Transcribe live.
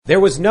There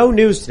was no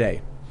news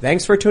today.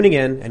 Thanks for tuning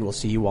in, and we'll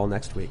see you all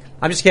next week.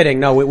 I'm just kidding.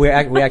 No, we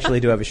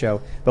actually do have a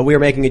show. But we were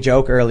making a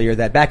joke earlier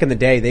that back in the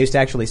day, they used to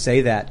actually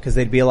say that because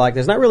they'd be like,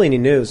 there's not really any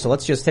news, so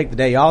let's just take the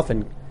day off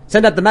and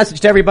send out the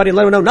message to everybody and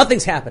let them know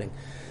nothing's happening.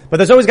 But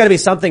there's always got to be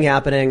something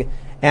happening,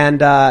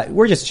 and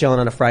we're just chilling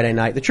on a Friday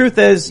night. The truth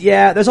is,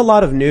 yeah, there's a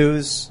lot of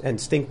news and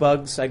stink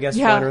bugs, I guess.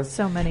 Yeah,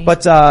 so many.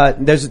 But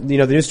there's,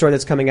 the news story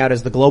that's coming out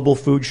is the global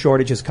food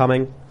shortage is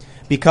coming.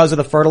 Because of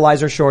the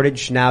fertilizer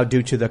shortage now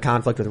due to the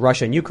conflict with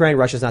Russia and Ukraine,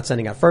 Russia's not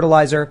sending out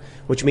fertilizer,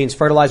 which means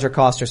fertilizer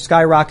costs are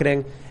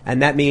skyrocketing.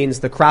 And that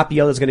means the crop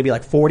yield is going to be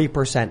like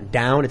 40%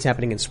 down. It's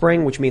happening in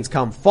spring, which means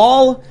come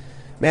fall,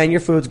 man, your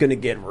food's going to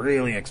get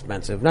really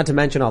expensive. Not to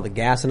mention all the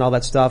gas and all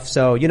that stuff.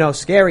 So,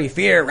 scary,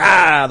 fear,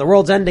 the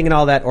world's ending and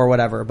all that or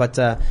whatever. But,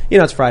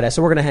 it's Friday,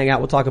 so we're going to hang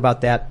out. We'll talk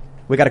about that.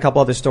 We got a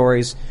couple other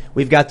stories.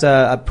 We've got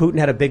Putin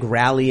had a big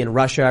rally in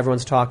Russia.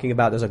 Everyone's talking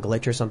about there's a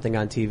glitch or something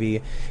on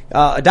TV.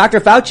 Dr.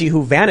 Fauci,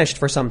 who vanished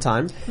for some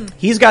time,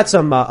 he's got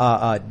some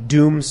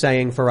doom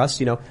saying for us.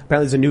 Apparently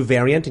there's a new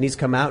variant, and he's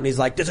come out and he's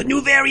like, "There's a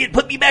new variant.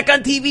 Put me back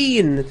on TV,"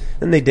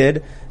 and they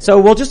did. So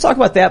we'll just talk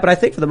about that. But I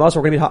think for the most,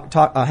 we're going to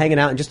be hanging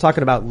out and just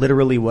talking about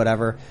literally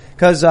whatever.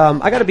 Because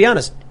I got to be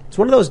honest, it's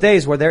one of those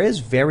days where there is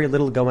very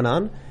little going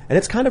on, and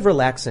it's kind of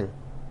relaxing.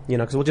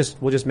 Because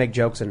we'll just make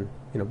jokes and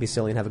be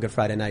silly and have a good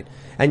Friday night.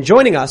 And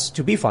joining us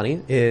to be funny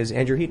is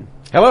Andrew Heaton.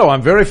 Hello,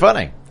 I'm very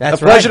funny.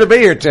 That's a pleasure to be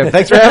here, Tim.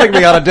 Thanks for having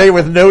me on a day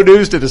with no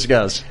news to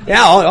discuss.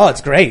 Yeah,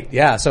 it's great.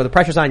 Yeah, so the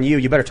pressure's on you.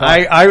 You better talk.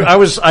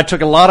 I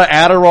took a lot of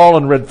Adderall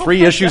and read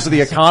 3 issues of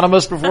The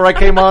Economist before I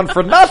came on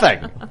for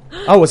nothing.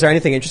 Oh, was there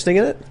anything interesting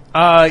in it?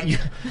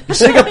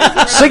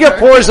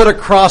 Singapore's at a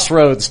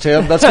crossroads,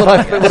 Tim. That's what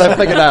I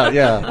figured out.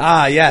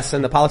 Yeah. Yes,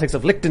 and the politics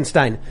of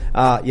Liechtenstein.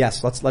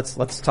 Yes,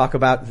 let's talk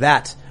about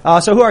that.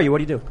 So who are you?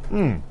 What do you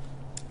do?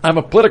 I'm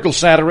a political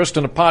satirist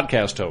and a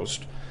podcast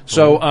host.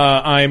 So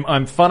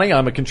I'm funny.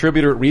 I'm a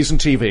contributor at Reason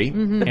TV,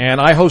 and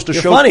I host a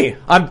show. Funny.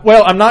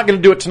 I'm not going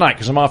to do it tonight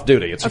because I'm off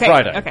duty. It's a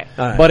Friday. Okay.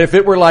 Right. But if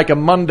it were like a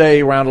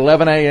Monday around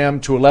 11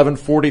 a.m. to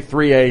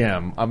 11:43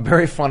 a.m., I'm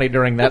very funny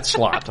during that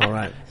slot. All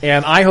right.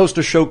 And I host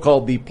a show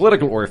called The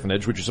Political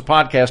Orphanage, which is a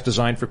podcast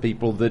designed for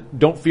people that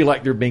don't feel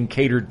like they're being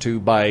catered to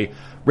by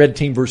red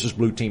team versus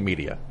blue team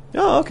media.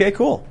 Oh, okay,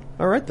 cool.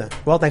 All right then.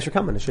 Well, thanks for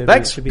coming.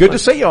 Thanks. Should be Good fun.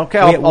 to see you. Okay,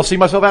 I'll see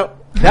myself out.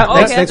 Yeah,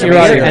 Okay, thanks for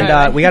that's being here. great.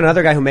 And we got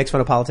another guy who makes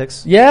fun of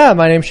politics. Yeah,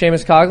 my name's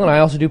Seamus Coughlin. I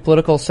also do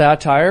political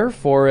satire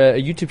for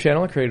a YouTube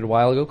channel I created a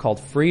while ago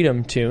called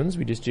Freedom Tunes.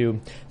 We just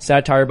do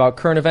satire about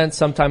current events.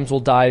 Sometimes we'll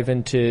dive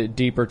into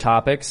deeper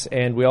topics,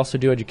 and we also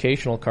do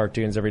educational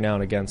cartoons every now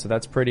and again. So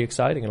that's pretty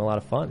exciting and a lot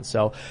of fun.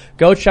 So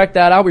go check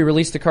that out. We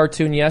released a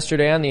cartoon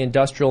yesterday on the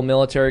industrial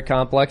military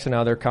complex, and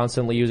now they're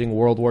constantly using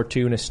World War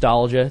II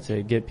nostalgia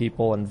to get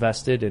people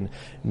invested in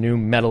new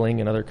meddling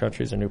in other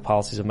countries or new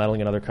policies of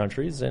meddling in other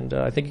countries. And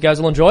I think you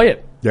guys will enjoy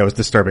it. Yeah, it was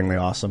disturbingly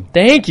awesome.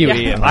 Thank you,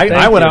 Ian.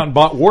 I went out and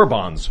bought war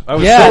bonds. I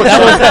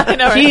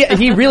was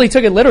he really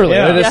took it literally.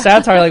 Yeah. The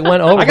satire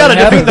went over. I got to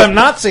defeat them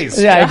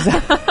Nazis. Yeah,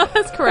 exactly.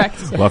 That's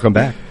correct. Welcome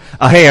back.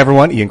 Hey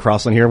everyone, Ian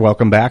Crossland here.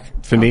 Welcome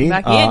back for me.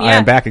 Back, Ian, I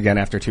am back again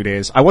after 2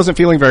 days. I wasn't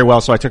feeling very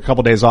well, so I took a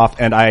couple days off,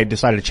 and I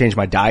decided to change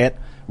my diet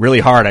really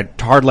hard.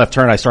 Hard left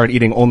turn. I started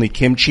eating only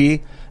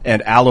kimchi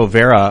and aloe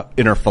vera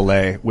inner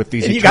fillet with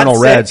these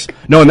Eternal Reds.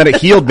 No, and then it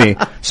healed me.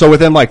 So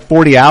within like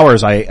 40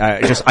 hours,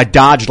 I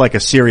dodged like a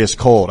serious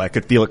cold. I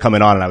could feel it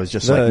coming on, and I was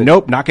just like,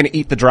 nope, not going to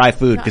eat the dry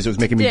food because it was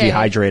making me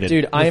dehydrated.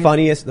 Dude,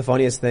 the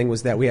funniest thing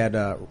was that we had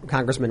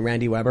Congressman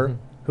Randy Weber,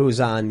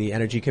 who's on the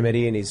Energy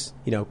Committee, and he's,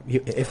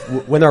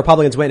 when the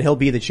Republicans win, he'll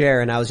be the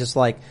chair. And I was just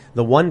like,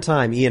 the one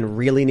time Ian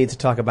really needs to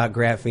talk about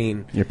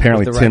graphene.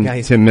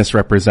 Apparently, Tim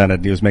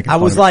misrepresented. He was making.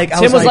 Tim was like,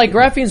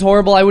 graphene's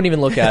horrible. I wouldn't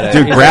even look at it.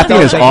 Dude,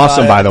 graphene is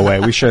awesome. By the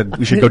way, we should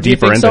go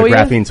deeper into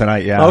graphene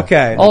tonight. Yeah.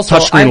 Okay. Also,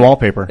 touchscreen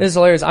wallpaper. This is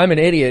hilarious. I'm an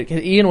idiot.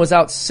 Ian was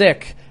out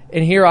sick.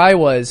 And here I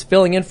was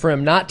filling in for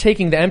him, not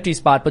taking the empty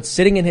spot, but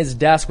sitting in his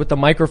desk with the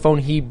microphone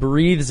he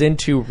breathes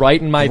into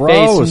right in my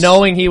face,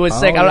 knowing he was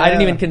sick. I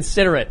didn't even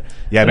consider it.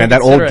 Yeah, man,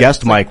 that old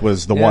guest mic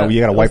was the one.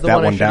 You got to wipe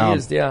that one down.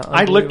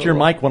 I licked your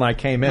mic when I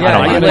came in. Yeah,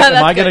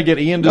 am I going to get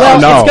Ian to?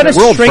 Well, it's going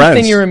to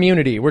strengthen your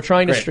immunity. We're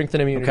trying to strengthen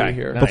immunity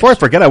here. Nice. Before I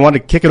forget, I wanted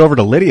to kick it over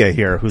to Lydia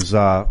here, who's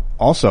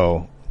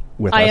also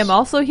with us. I am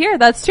also here.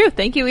 That's true.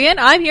 Thank you, Ian.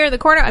 I'm here in the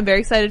corner. I'm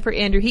very excited for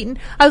Andrew Heaton.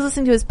 I was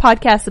listening to his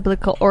podcast, The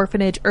Political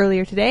Orphanage,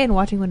 earlier today and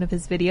watching one of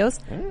his videos.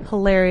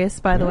 Hilarious,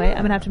 by the way. I'm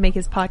going to have to make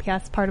his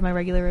podcast part of my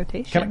regular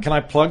rotation. Can I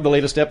plug the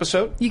latest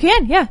episode? You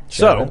can, yeah.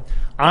 So,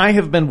 I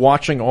have been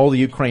watching all the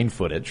Ukraine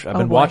footage. I've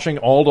been watching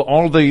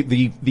all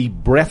the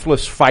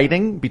breathless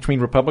fighting between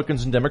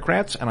Republicans and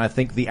Democrats, and I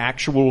think the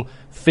actual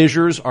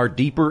fissures are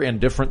deeper and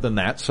different than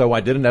that. So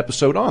I did an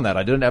episode on that.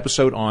 I did an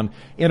episode on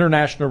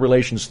international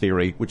relations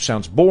theory, which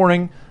sounds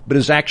boring, but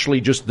is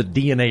actually just the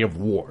DNA of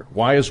war.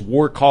 Why is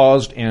war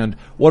caused, and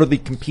what are the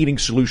competing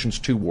solutions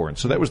to war? And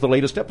so that was the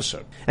latest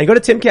episode. And go to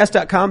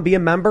timcast.com, be a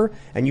member,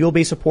 and you'll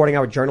be supporting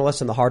our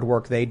journalists and the hard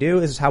work they do.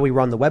 This is how we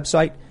run the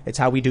website. It's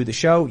how we do the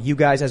show. You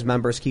guys as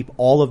members keep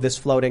all of this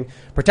floating,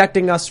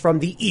 protecting us from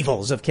the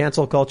evils of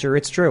cancel culture.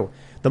 It's true.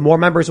 The more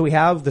members we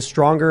have, the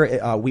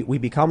stronger we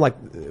become. Like,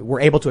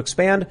 we're able to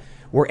expand.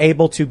 We're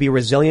able to be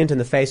resilient in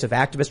the face of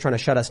activists trying to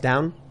shut us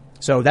down.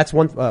 So that's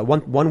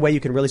one way you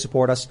can really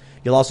support us.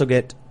 You'll also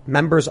get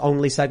members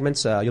only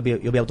segments. You'll be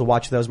able to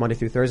watch those Monday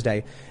through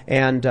Thursday.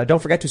 And don't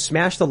forget to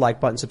smash the like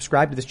button,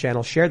 subscribe to this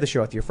channel, share the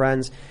show with your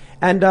friends.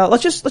 And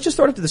let's just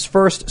throw it into this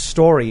first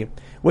story,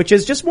 which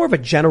is just more of a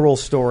general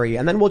story,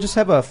 and then we'll just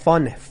have a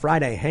fun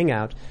Friday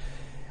hangout.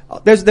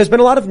 There's been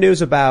a lot of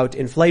news about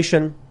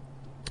inflation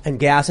and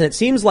gas, and it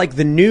seems like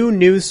the new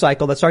news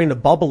cycle that's starting to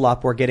bubble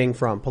up, we're getting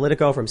from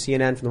Politico, from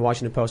CNN, from the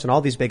Washington Post, and all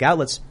these big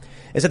outlets,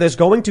 is that there's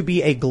going to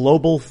be a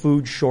global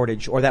food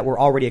shortage, or that we're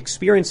already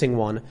experiencing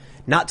one,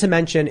 not to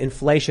mention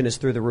inflation is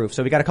through the roof.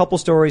 So we got a couple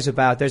stories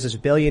about, there's this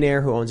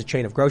billionaire who owns a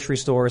chain of grocery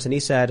stores, and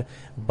he said,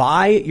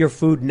 buy your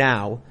food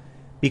now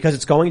because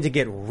it's going to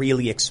get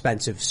really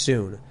expensive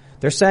soon.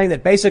 They're saying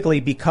that basically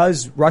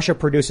because Russia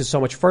produces so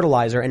much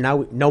fertilizer and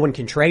now no one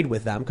can trade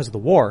with them because of the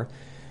war,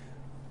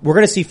 we're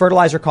going to see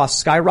fertilizer costs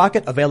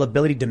skyrocket,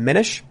 availability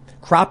diminish,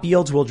 crop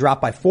yields will drop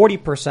by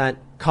 40%.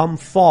 Come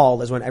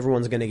fall is when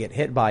everyone's going to get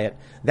hit by it.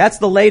 That's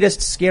the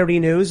latest scary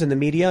news in the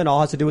media, and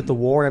all has to do with the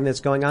war and everything that's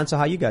going on. So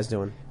how you guys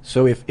doing?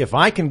 So if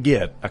I can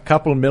get a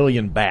couple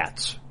million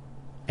bats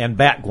and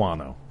bat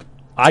guano,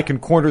 I can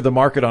corner the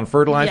market on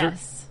fertilizer?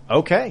 Yes.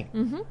 Okay.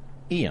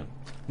 Ian.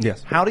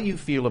 Yes. How do you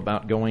feel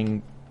about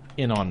going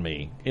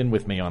in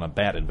with me on a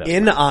bat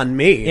investment? In on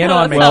me. In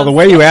on me. Well, the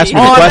way you asked me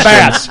the On question,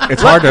 bats.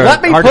 it's hard to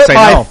Let me hard put to say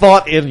my no.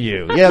 thought in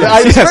you. Yeah,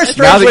 Yes, very strange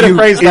now that way to you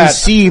phrase that.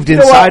 conceived You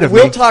know what? inside of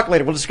We'll me. talk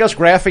later. We'll discuss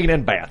graphene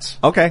and bats.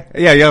 Okay.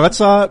 Yeah.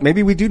 Let's,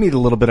 maybe we do need a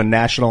little bit of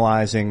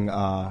nationalizing,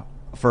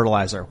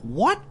 fertilizer.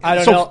 What? I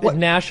don't So know. what-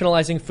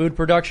 Nationalizing food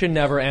production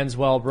never ends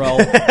well, bro.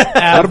 What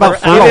about It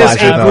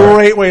fertilizer, is a though?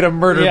 great way to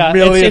murder Yeah,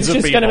 millions it's of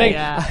just people. gonna make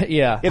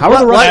Yeah. It's How are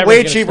the way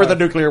Russians cheaper gonna than start?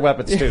 nuclear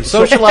weapons too.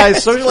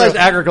 Socialized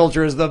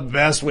agriculture is the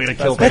best way to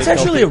kill That's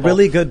people. actually a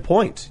really good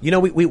point. You know,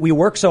 we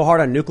work so hard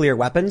on nuclear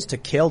weapons to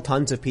kill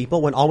tons of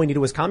people when all we needed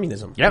was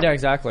communism. Yep. Yeah,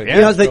 exactly. Yeah.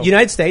 You know, the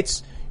United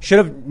States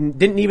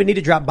didn't even need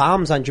to drop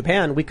bombs on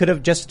Japan. We could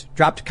have just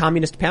dropped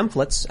communist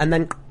pamphlets and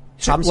then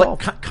problem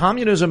Like, solved.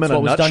 communism in That's a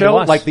what was done to nutshell,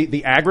 us. like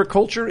the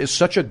agriculture is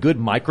such a good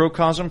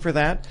microcosm for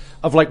that.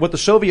 Of like what the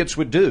Soviets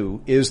would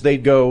do is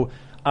they'd go,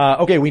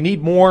 okay, we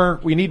need more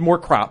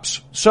crops.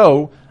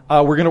 So,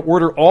 we're going to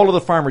order all of the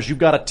farmers. You've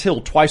got to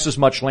till twice as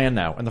much land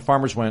now. And the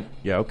farmers went,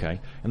 yeah, okay.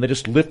 And they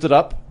just lifted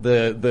up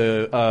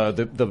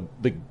the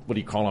what do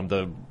you call them?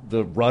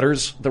 The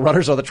rudders. The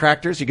rudders are the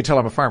tractors. You can tell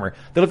I'm a farmer.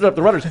 They lifted up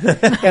the rudders.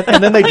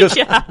 and then they just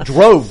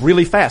drove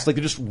really fast. Like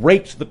they just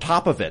raked the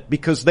top of it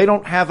because they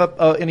don't have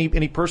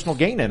any personal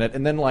gain in it.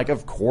 And then like,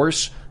 of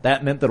course,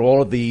 that meant that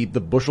all of the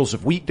bushels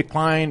of wheat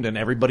declined and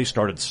everybody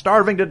started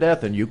starving to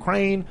death in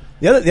Ukraine.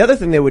 The other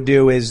thing they would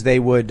do is they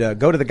would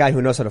go to the guy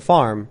who knows how to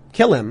farm,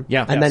 kill him,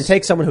 Yeah. and Yes. then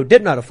take someone who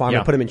didn't know how to farm Yeah.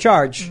 and put him in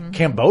charge.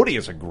 Cambodia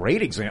is a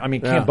great example. I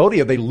mean,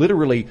 Cambodia, they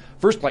literally,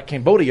 first, like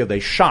Cambodia, they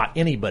shot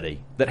anybody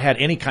that had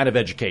any kind of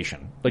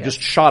education. They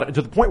just shot it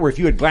to the point where if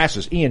you had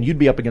glasses, Ian, you'd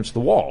be up against the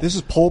wall. This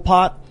is Pol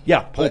Pot?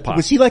 Yeah, Pol Pot.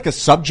 Was he like a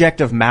subject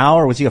of Mao,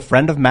 or was he a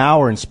friend of Mao,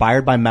 or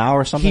inspired by Mao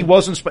or something? He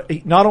was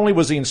not only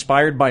was he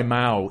inspired by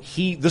Mao,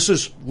 this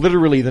is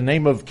literally the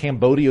name of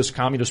Cambodia's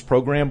communist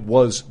program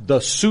was the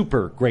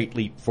Super Great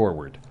Leap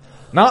Forward.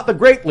 Not the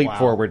Great Leap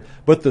Forward,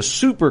 but the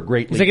Super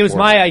Great Leap It's like it was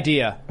Forward. my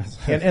idea.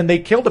 And they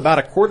killed about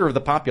a quarter of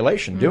the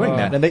population doing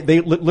that. And they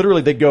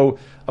literally, they'd go,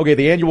 okay,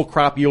 the annual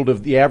crop yield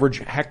of the average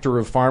hectare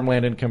of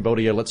farmland in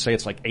Cambodia, let's say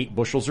it's like 8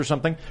 bushels or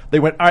something. They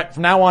went, all right,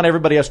 from now on,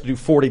 everybody has to do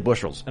 40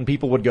 bushels. And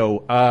people would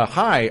go,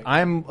 hi,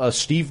 I'm a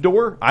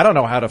stevedore. I don't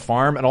know how to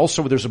farm. And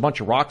also there's a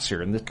bunch of rocks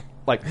here. And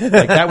like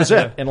that was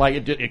it. And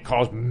like it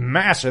caused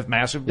massive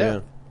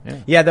death.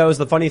 Yeah, that was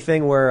the funny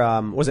thing where,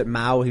 was it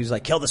Mao who's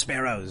like, kill the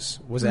sparrows?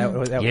 Was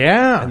that?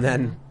 Yeah. And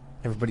then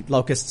everybody,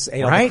 locusts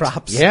ate Right? all the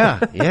crops.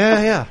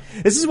 Yeah.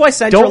 This is why Don't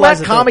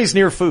centralized. let commies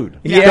near food.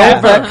 Yeah.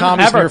 Don't let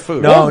commies Ever. near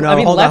food. No, I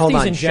mean, hold lefties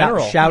on. in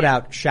general. Shout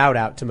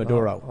out to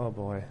Maduro. Oh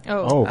boy.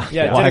 Oh.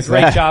 Yeah, why did a is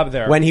great that? job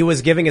there. When he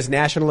was giving his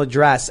national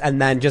address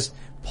and then just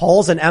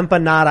pulls an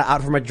empanada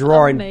out from a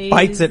drawer and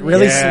bites it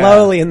really Yeah.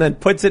 slowly and then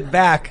puts it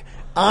back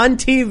on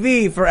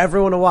TV for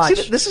everyone to watch.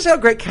 See, this is how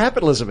great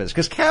capitalism is.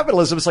 Because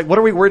capitalism is like, what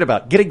are we worried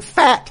about? Getting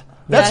fat.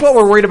 That's Yes. what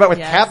we're worried about with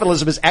Yes.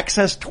 capitalism is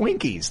excess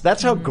Twinkies.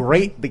 That's how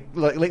great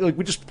like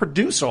we just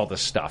produce all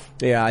this stuff.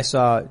 Yeah, I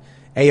saw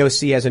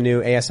AOC has a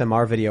new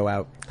ASMR video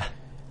out.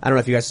 I don't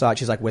know if you guys saw it.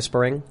 She's like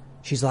whispering.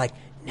 She's like,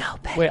 no,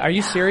 baby. Wait, are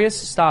you serious?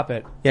 Stop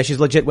it. Yeah, she's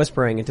legit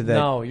whispering into the.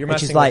 No, you're and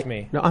she's messing like, with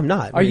me. No, I'm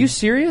not. Are you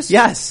serious?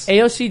 Yes.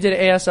 AOC did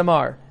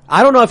ASMR.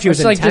 I don't know if she was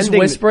It's like just intending.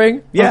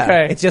 whispering? Yeah,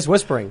 Okay. it's just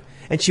whispering.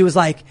 And she was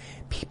like,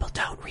 people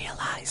don't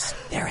realize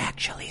they're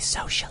actually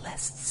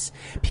socialists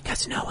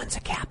because no one's a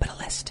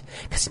capitalist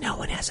because no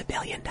one has $1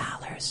 billion.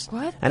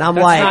 What? And I'm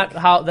That's like, not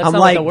how- that's I'm not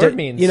like, what the word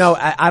means. You know,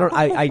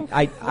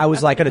 I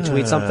was like going to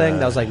tweet something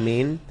that was like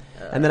mean.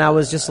 And then I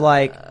was just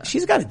like,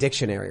 she's got a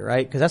dictionary,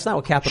 right? Because that's not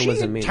what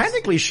capitalism means.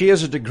 Technically, she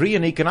has a degree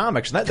in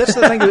economics. And that's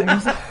the thing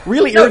that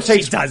really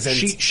irritates. She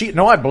doesn't.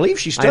 No, I believe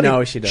she studied. I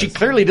know she does. She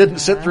clearly didn't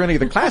sit through any of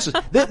the classes.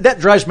 That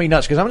drives me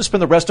nuts because I'm going to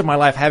spend the rest of my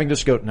life having to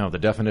just go, no, the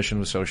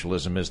definition of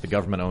socialism is the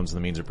government owns the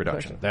means of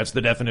production. That's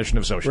the definition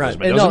of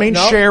socialism. Right. It doesn't mean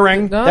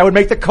sharing. No. That would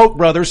make the Koch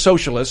brothers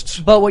socialists.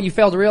 But what you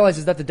fail to realize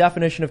is that the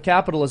definition of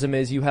capitalism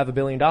is you have $1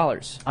 billion.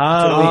 That's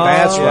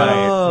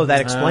right. Oh,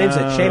 that explains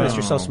it. Seamus,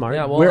 you're so smart.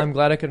 Yeah, well, I'm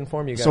glad I could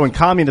inform you guys. So in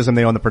communism,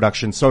 they own the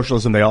production.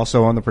 Socialism, they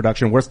also own the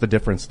production. What's the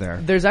difference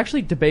there? There's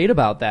actually debate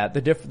about that,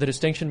 the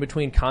distinction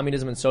between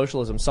communism and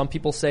socialism. Some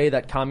people say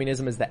that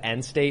communism is the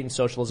end state and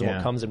socialism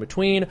what comes in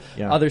between.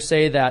 Yeah. Others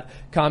say that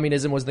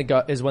communism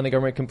is when the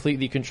government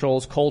completely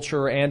controls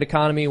culture and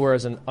economy,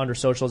 whereas under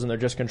socialism they're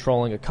just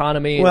controlling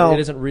economy. Well, it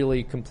isn't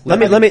really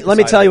completely. Let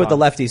me tell you what the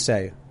lefties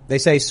say. They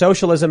say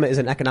socialism is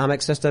an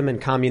economic system and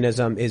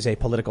communism is a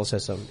political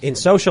system. In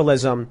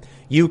socialism,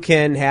 you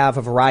can have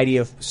a variety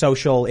of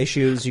social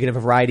issues. You can have a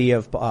variety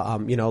of,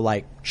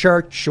 like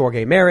church or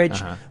gay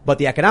marriage. But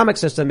the economic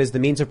system is the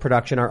means of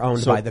production are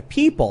owned by the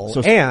people.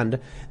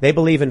 And they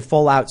believe in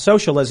full out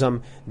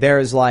socialism. There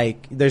would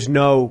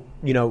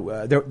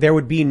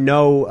be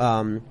no,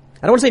 I don't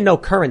want to say no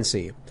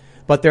currency,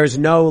 but there's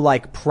no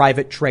like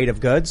private trade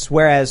of goods.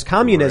 Whereas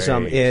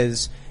communism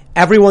is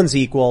everyone's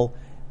equal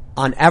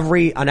on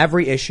every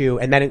issue,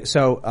 and then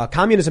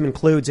communism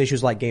includes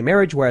issues like gay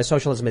marriage, whereas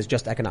socialism is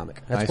just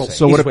economic.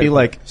 So would it be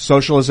like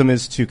socialism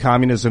is to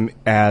communism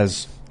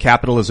as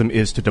capitalism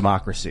is to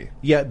democracy?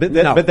 Yeah, but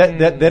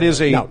that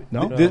is a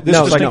this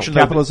distinction.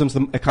 Capitalism's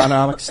the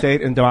economic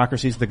state and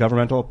democracy is the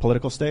governmental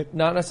political state.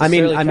 Not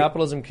necessarily.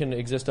 Capitalism can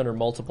exist under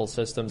multiple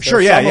systems. Sure,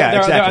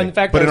 exactly. In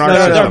fact, but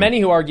there are many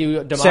who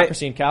argue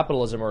democracy and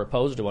capitalism are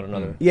opposed to one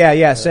another.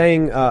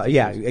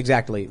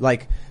 Exactly.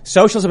 Like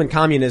socialism and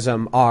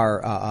communism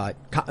are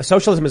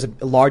socialism is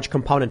a large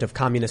component of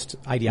communist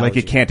ideology.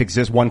 Like it can't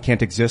exist. One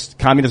can't exist.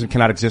 Communism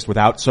cannot exist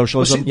without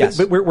socialism. Yes,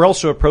 but we're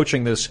also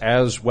approaching this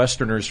as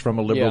Westerners from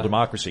a liberal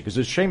democracy, because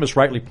as Seamus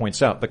rightly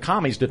points out, the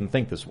commies didn't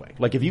think this way.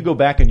 Like if you go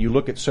back and you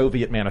look at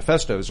Soviet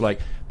manifestos, like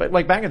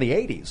back in the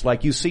 80s,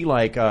 like you see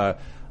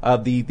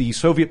the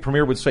Soviet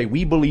premier would say,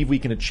 we believe we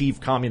can achieve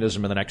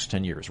communism in the next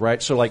 10 years,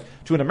 right? So like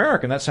to an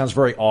American, that sounds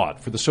very odd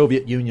for the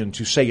Soviet Union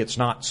to say it's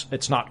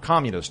not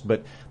communist,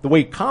 but the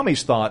way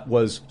commies thought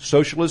was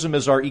socialism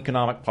is our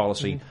economic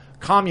policy. Mm-hmm.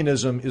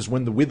 Communism is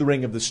when the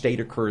withering of the state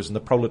occurs and the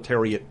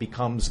proletariat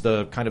becomes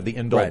the kind of the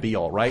end all be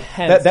all, right?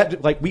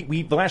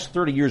 We the last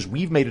 30 years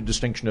we've made a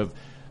distinction of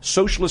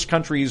socialist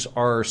countries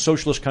are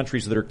socialist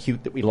countries that are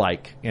cute that we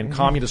like, and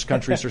communist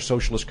countries are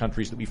socialist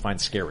countries that we find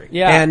scary.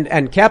 Yeah.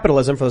 And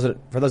capitalism, for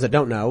those that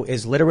don't know,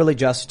 is literally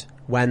just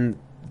when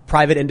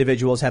private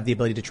individuals have the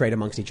ability to trade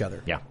amongst each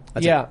other. Yeah.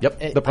 That's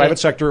Yep. The private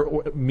sector,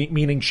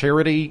 meaning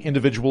charity,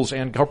 individuals,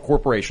 and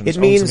corporations. It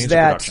means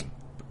that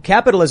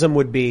capitalism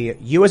would be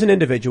you as an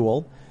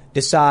individual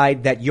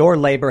decide that your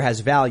labor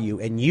has value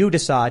and you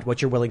decide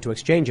what you're willing to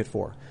exchange it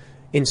for.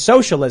 In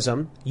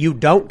socialism, you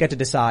don't get to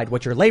decide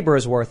what your labor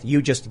is worth. You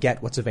just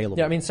get what's available.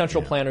 Yeah, I mean,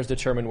 central planners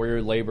determine where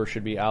your labor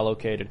should be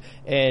allocated.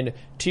 And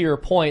to your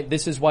point,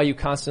 this is why you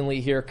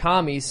constantly hear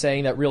commies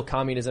saying that real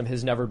communism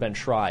has never been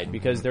tried,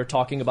 because they're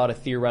talking about a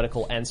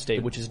theoretical end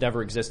state which has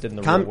never existed in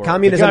the real world.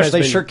 Communism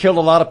they sure killed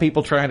a lot of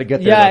people trying to get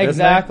there. Yeah,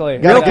 exactly.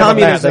 Real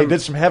communism. They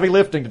did some heavy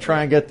lifting to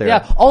try and get there.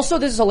 Yeah. Also,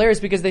 this is hilarious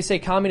because they say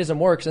communism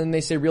works, and then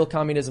they say real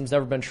communism's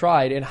never been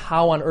tried. And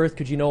how on earth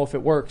could you know if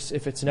it works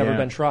if it's never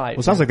been tried? Well,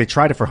 it sounds like they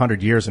tried it for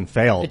 100 years and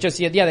failed.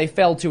 They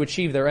failed to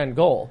achieve their end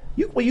goal.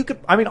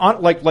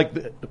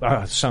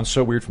 Sounds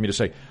so weird for me to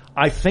say.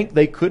 I think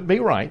they could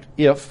be right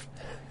if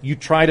you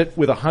tried it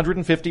with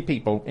 150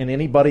 people, and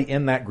anybody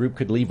in that group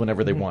could leave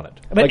whenever they wanted.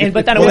 But then it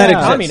would be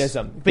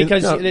communism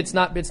because it's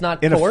not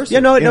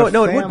coercive. It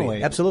would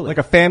be absolutely like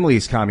a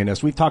family's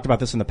communist. We've talked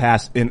about this in the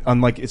past.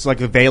 It's like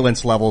the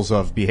valence levels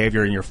of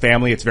behavior in your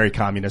family. It's very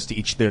communist to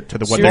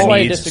what their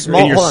needs.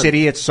 In your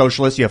city, it's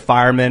socialist. You have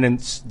firemen and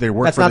they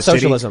work for the city. That's not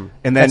socialism.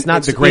 And then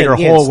the greater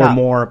whole, we're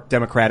more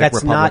democratic.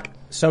 That's republic. not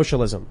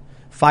socialism.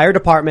 Fire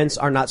departments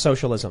are not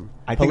socialism.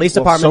 Police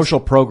departments social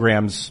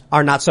programs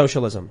are not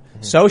socialism.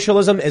 Mm-hmm.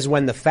 Socialism is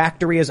when the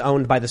factory is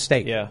owned by the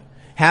state. Yeah.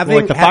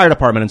 Like the fire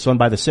department and so owned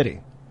by the city.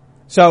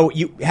 So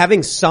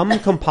having some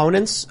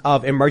components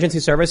of emergency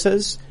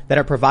services that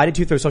are provided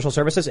to you through social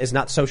services is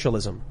not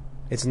socialism.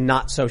 It's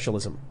not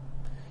socialism.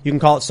 You can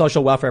call it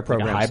social welfare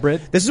programs. Like a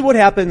hybrid? This is what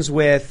happens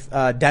with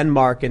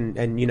Denmark and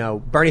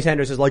Bernie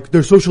Sanders is like,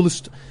 they're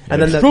socialist.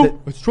 And then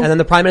and then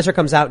the Prime Minister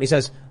comes out and he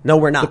says, no,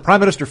 we're not. The Prime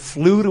Minister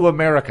flew to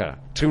America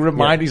to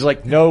remind, he's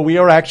like, no, we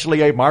are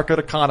actually a market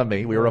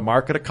economy. We are a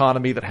market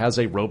economy that has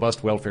a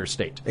robust welfare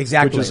state.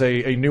 Exactly. Which is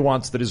a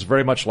nuance that is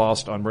very much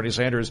lost on Bernie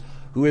Sanders,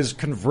 who has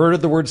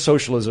converted the word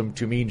socialism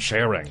to mean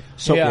sharing.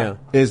 So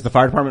is the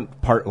fire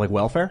department part like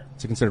welfare?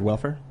 Is it considered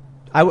welfare?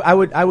 I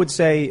would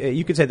say,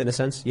 you could say that in a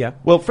sense, yeah.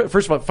 Well,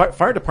 first of all,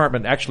 fire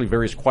department actually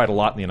varies quite a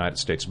lot in the United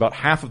States. About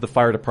half of the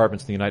fire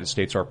departments in the United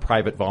States are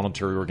private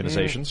voluntary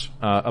organizations.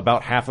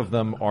 About half of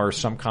them are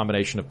some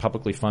combination of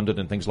publicly funded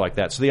and things like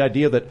that. So the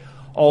idea that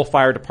all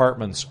fire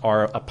departments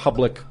are a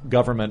public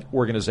government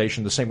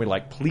organization the same way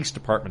like police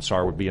departments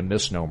are would be a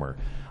misnomer.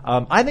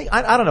 I think,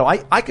 I don't know,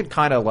 I could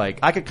kind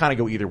of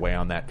go either way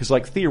on that. Cause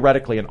like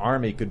theoretically an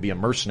army could be a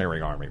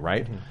mercenary army,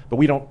 right? Mm-hmm. But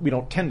we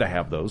don't tend to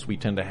have those. We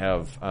tend to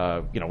have,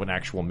 an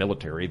actual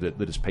military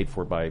that is paid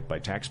for by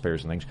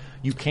taxpayers and things.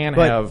 You can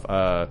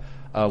have,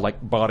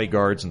 like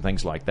bodyguards and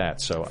things like that.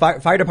 So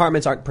fire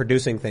departments aren't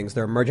producing things;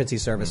 they're emergency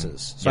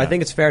services. So I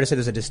think it's fair to say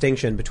there's a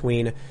distinction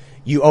between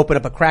you open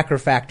up a cracker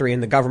factory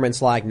and the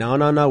government's like,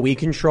 no, we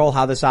control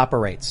how this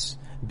operates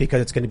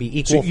because it's going to be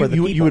equal for the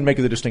people. You would make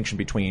the distinction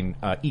between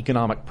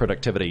economic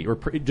productivity or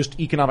just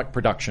economic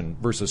production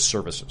versus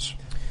services.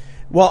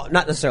 Well,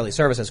 not necessarily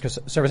services, because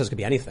services could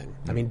be anything.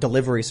 I mean,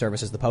 delivery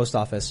services, the post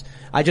office.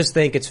 I just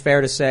think it's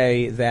fair to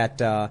say that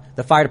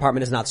the fire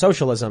department is not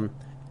socialism.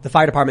 The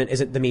fire department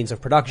isn't the means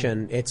of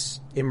production, it's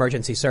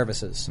emergency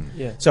services.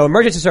 Yeah. So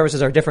emergency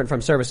services are different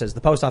from services. The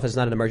post office is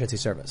not an emergency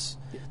service.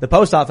 The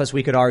post office,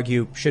 we could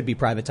argue, should be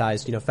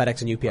privatized.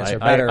 FedEx and UPS are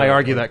better. I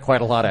argue that quite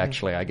a lot,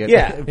 actually. I get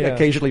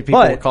occasionally people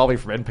will call me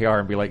from NPR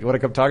and be like, you want to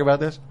come talk about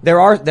this? There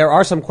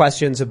are some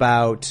questions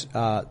about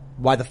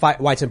why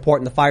it's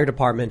important the fire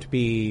department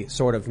be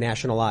sort of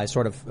nationalized,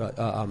 sort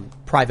of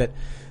private.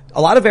 A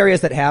lot of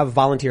areas that have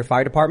volunteer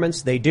fire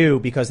departments, they do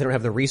because they don't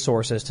have the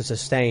resources to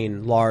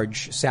sustain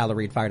large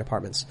salaried fire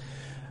departments.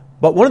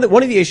 But one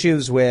of the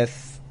issues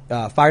with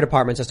fire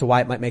departments as to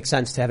why it might make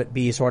sense to have it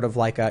be sort of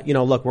like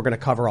look, we're going to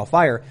cover all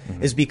fire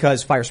is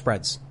because fire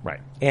spreads. Right.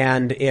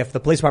 And if the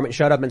police department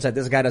showed up and said,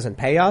 this guy doesn't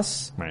pay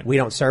us, we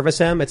don't service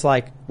him, it's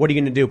like, what are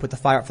you going to do? Put the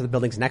fire out for the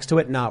buildings next to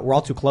it? No, we're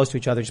all too close to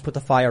each other. Just put the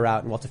fire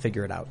out and we'll have to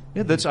figure it out.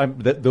 Yeah,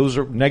 those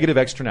are negative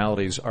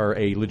externalities are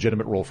a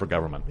legitimate role for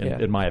government,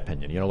 in my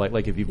opinion.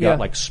 Like if you've got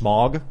like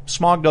smog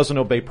doesn't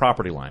obey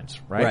property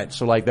lines, right?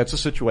 So like that's a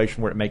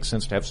situation where it makes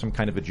sense to have some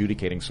kind of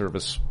adjudicating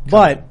service.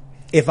 But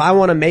if I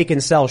want to make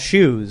and sell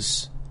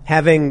shoes,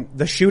 having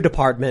the shoe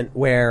department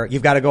where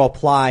you've got to go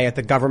apply at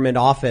the government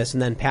office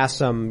and then pass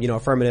some,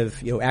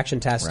 affirmative, action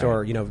test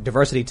or,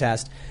 diversity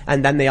test,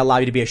 and then they allow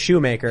you to be a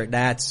shoemaker,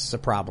 that's a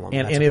problem.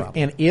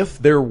 And if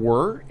there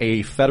were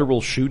a federal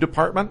shoe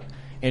department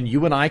and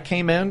you and I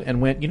came in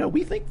and went,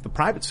 we think the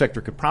private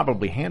sector could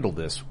probably handle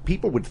this,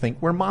 people would think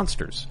we're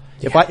monsters.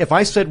 Yeah. If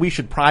I said we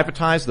should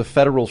privatize the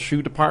federal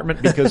shoe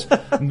department because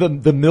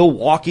the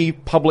Milwaukee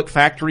public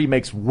factory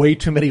makes way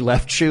too many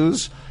left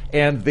shoes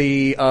and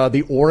the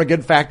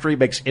Oregon factory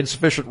makes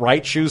insufficient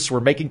right shoes, so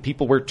we're making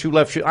people wear two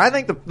left shoes. I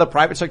think the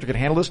private sector could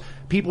handle this.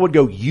 People would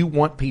go, you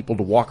want people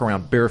to walk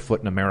around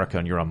barefoot in America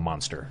and you're a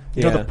monster.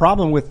 Yeah. The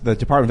problem with the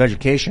Department of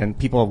Education,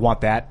 people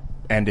want that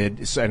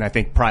ended and I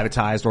think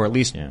privatized or at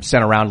least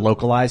sent around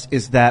localized,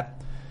 is that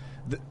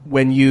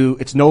when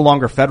it's no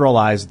longer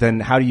federalized, then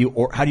how do you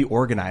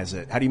organize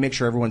it? How do you make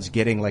sure everyone's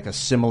getting like a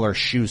similar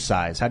shoe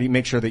size? How do you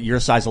make sure that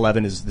your size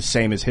 11 is the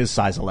same as his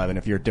size 11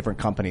 if you're different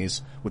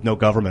companies with no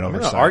government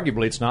oversight?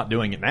 Arguably, it's not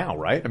doing it now,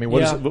 right? I mean,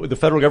 the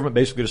federal government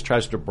basically just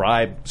tries to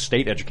bribe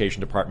state education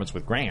departments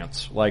with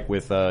grants, like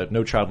with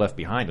No Child Left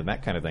Behind and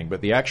that kind of thing.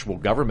 But the actual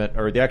government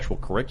or the actual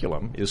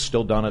curriculum is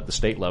still done at the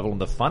state level,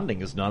 and the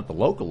funding is done at the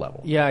local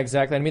level. Yeah,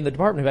 exactly. I mean, the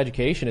Department of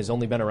Education has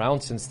only been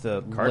around since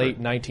the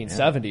late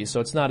 1970s,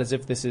 so it's not as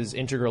if this is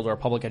integral to our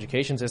public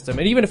education system.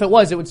 And even if it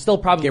was, it would still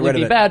probably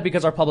be bad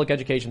because our public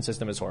education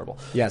system is horrible.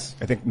 Yes.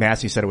 I think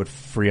Massey said it would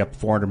free up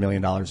 $400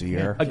 million a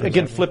year. Yeah.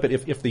 Again, flip it.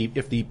 If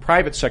the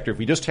private sector, if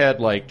we just had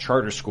like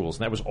charter schools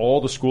and that was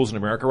all the schools in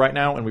America right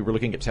now and we were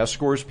looking at test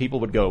scores, people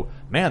would go,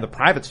 man, the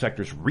private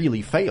sector's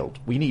really failed.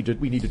 We need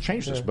to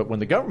change this. But when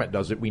the government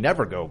does it, we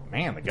never go,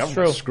 man, the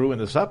government's screwing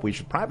this up. We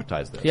should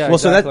privatize this. Yeah, well,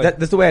 exactly. So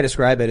that's the way I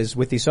describe it is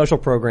with these social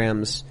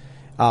programs,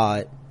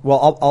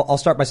 I'll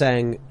start by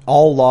saying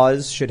all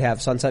laws should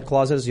have sunset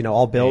clauses,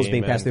 all bills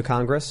being passed through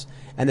Congress.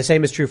 And the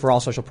same is true for all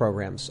social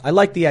programs. I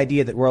like the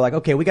idea that we're like,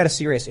 okay, we got a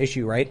serious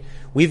issue, right?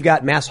 We've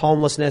got mass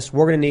homelessness.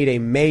 We're going to need a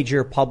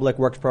major public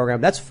works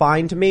program. That's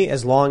fine to me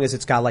as long as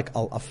it's got like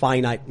a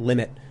finite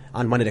limit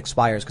on when it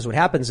expires. Because what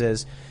happens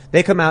is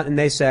they come out and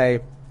they say,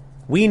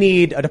 we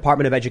need a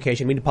Department of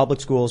Education. We need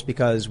public schools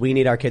because we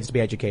need our kids to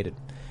be educated.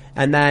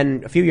 And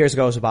then a few years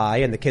goes by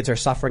and the kids are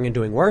suffering and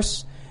doing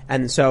worse.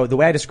 And so the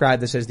way I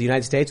describe this is the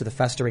United States with a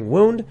festering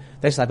wound,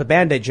 they slap a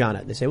bandage on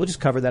it. They say, we'll just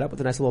cover that up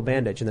with a nice little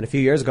bandage. And then a few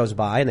years goes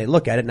by and they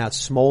look at it, now it's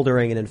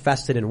smoldering and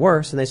infested and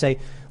worse. And they say,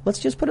 let's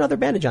just put another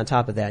bandage on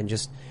top of that.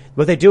 And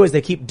what they do is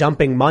they keep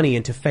dumping money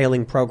into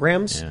failing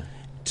programs. Yeah.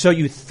 So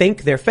you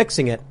think they're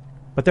fixing it,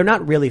 but they're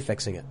not really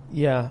fixing it.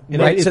 Yeah.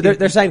 Right? So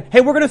they're saying, hey,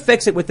 we're going to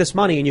fix it with this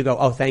money. And you go,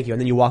 oh, thank you. And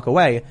then you walk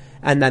away.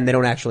 And then they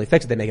don't actually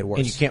fix it. They make it worse.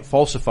 And you can't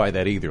falsify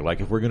that either. Like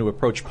if we're going to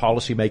approach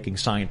policy making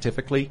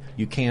scientifically,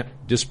 you can't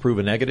disprove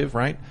a negative,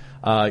 right?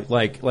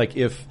 Like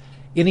if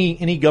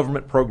any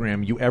government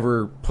program you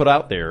ever put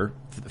out there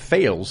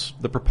fails,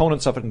 the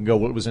proponents of it can go,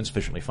 well, it was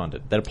insufficiently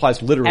funded. That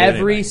applies literally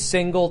Every anything.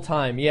 single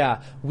time,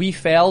 yeah. We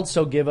failed,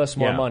 so give us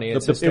more money.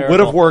 It's it would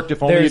have worked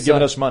if only There's you'd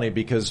given us money,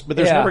 but there's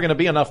Yeah. never going to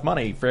be enough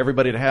money for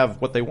everybody to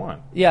have what they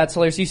want. Yeah, it's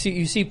hilarious.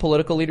 You see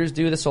political leaders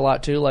do this a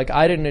lot too. Like,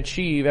 I didn't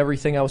achieve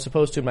everything I was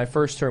supposed to in my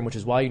first term, which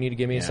is why you need to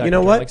give me a second You know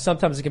term. what? Like,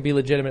 sometimes it can be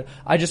legitimate.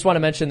 I just want to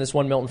mention this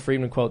one Milton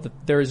Friedman quote, that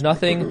there is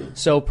nothing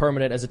so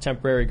permanent as a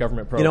temporary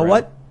government program. You know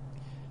what?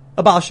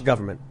 Abolish the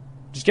government.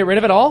 Just get rid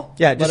of it all?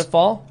 Yeah, Let just it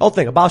fall? Whole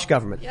thing. Abolish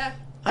government. Yeah.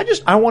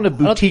 I want a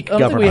boutique I don't think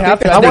government. we have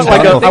to. I want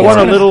There's I want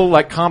a nothing- little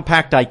like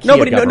compact IKEA No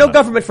government.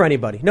 government for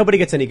anybody. Nobody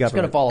gets any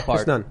government. gonna fall apart.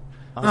 There's none.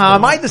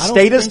 Am I the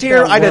statist think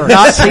here? that I did works.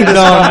 not see this.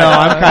 No,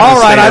 I'm kinda All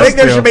right, I think statist,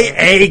 there too. should be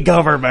a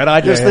government.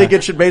 I just Yeah. think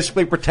it should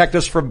basically protect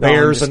us from I'm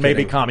bears just and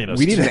maybe kidding. communists.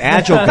 We need an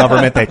agile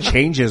government that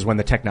changes when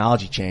the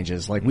technology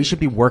changes. Like, we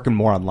should be working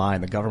more online.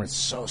 The government's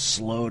so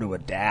slow to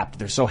adapt.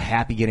 They're so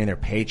happy getting their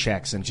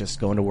paychecks and just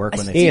going to work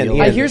when they Ian, feel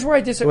Ian. like Here's where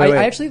I disagree. Wait, wait.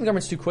 I actually think the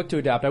government's too quick to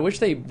adapt. I wish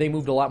they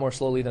moved a lot more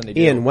slowly than they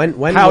do. Ian, when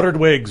powdered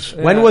wigs.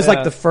 When was Yeah.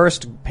 like the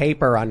first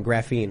paper on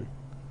graphene?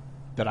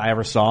 that I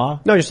ever saw.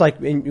 No, just like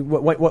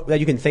what that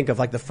you can think of,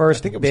 like the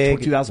first I think it was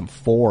big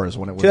 2004 is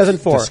when it was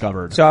 2004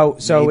 discovered. So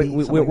Maybe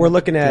something we're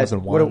looking at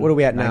 2001, what are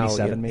we at now?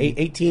 97 maybe?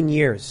 18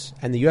 years,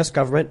 and the U.S.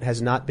 government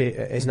is not made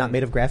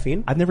of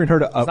graphene. I've never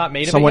heard of not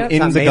made of it someone yet? in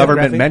It's not the made of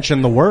government graphene?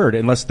 mention the word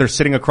unless they're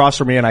sitting across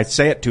from me and I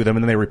say it to them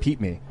and then they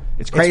repeat me.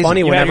 It's crazy.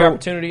 funny You had whenever- your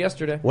opportunity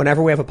yesterday.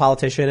 Whenever we have a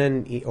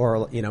politician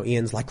or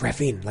Ian's like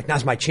graphene, like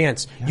now's my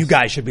chance. You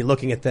guys should be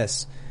looking at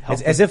this.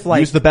 As if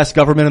like Use the best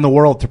government in the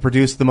world to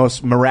produce the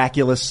most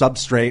miraculous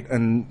substrate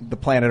on the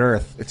planet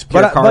Earth. It's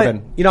pure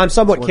carbon. But, I'm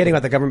somewhat kidding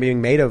about the government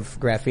being made of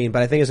graphene,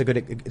 but I think it's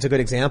a good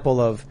example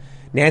of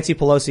Nancy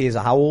Pelosi is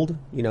how old?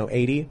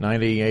 80?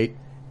 98.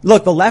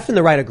 Look, the left and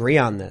the right agree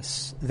on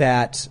this,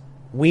 that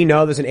we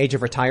know there's an age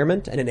of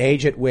retirement and an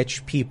age at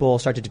which people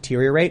start to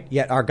deteriorate,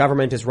 yet our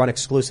government is run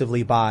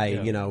exclusively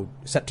by,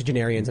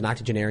 septuagenarians and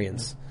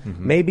octogenarians.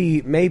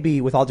 Mm-hmm.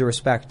 Maybe with all due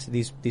respect,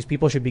 these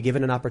people should be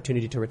given an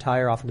opportunity to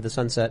retire off into the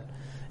sunset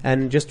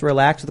and just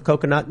relax with a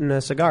coconut and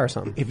a cigar or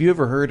something. Have you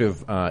ever heard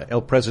of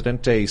El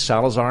Presidente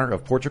Salazar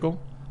of Portugal?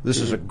 This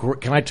is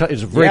can I tell?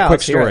 It's a very quick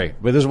let's hear story, it.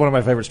 but this is one of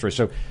my favorite stories.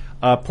 So,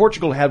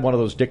 Portugal had one of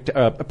those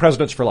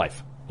presidents for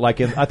life. Like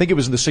I think it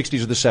was in the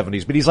 60s or the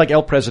 70s, but he's like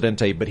El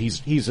Presidente, but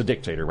he's a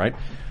dictator, right?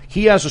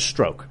 He has a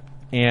stroke,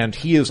 and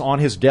he is on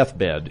his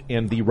deathbed,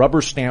 and the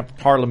rubber-stamped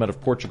Parliament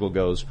of Portugal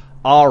goes,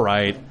 all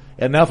right,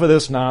 enough of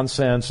this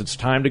nonsense. It's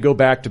time to go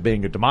back to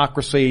being a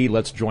democracy.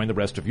 Let's join the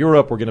rest of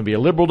Europe. We're going to be a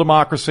liberal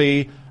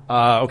democracy.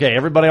 Okay,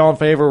 everybody all in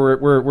favor?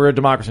 We're a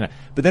democracy now.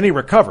 But then he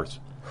recovers,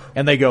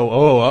 and they go,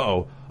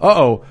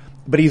 uh-oh.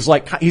 But he's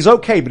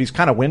okay, but he's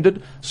kind of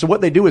winded. So what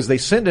they do is they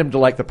send him to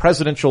like the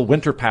presidential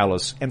winter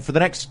palace, and for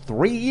the next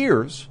 3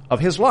 years of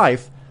his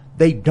life,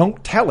 they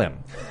don't tell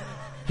him.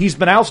 He's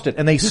been ousted,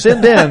 and they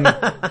send in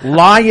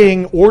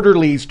lying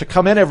orderlies to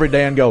come in every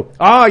day and go,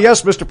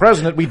 yes, Mr.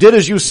 President, we did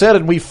as you said,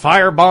 and we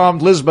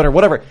firebombed Lisbon or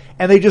whatever.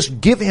 And they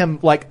just give him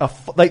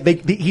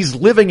he's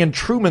living in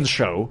Truman's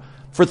Show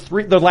for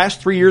the last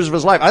 3 years of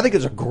his life. I think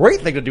it's a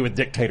great thing to do with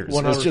dictators.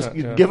 It's just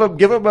 100%,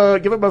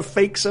 give him a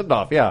fake send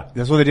off. Yeah.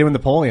 That's what they did with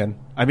Napoleon.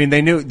 I mean,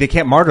 they knew they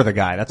can't martyr the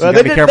guy. That's you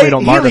gotta be careful you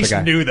don't martyr the guy.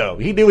 He knew though.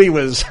 He knew he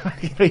was.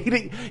 he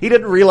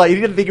didn't realize. He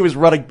didn't think he was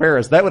running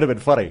Paris. That would have been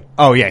funny.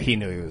 Oh yeah, he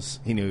knew he was.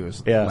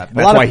 Yeah. Left.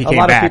 That's why he came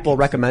a lot back. of people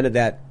recommended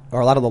that,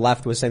 or a lot of the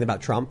left was saying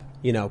about Trump.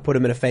 Put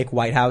him in a fake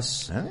White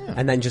House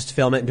and then just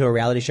film it into a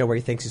reality show where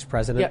he thinks he's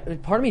president. Yeah,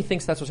 part of me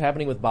thinks that's what's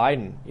happening with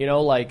Biden.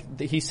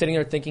 He's sitting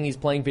there thinking he's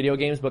playing video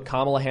games, but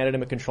Kamala handed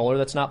him a controller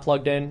that's not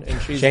plugged in,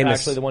 and she's Seamus,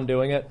 actually the one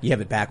doing it. You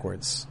have it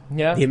backwards.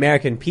 Yeah. The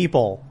American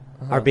people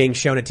are being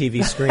shown a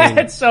TV screen.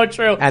 It's so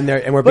true. And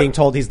we're being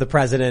told he's the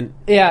president.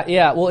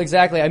 Yeah, well,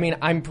 exactly. I mean,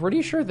 I'm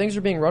pretty sure things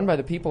are being run by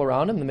the people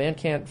around him. The man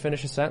can't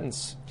finish a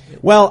sentence.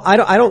 Well,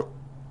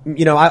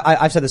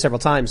 I've said this several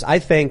times. I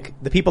think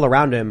the people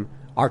around him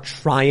are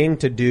trying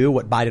to do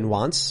what Biden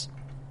wants,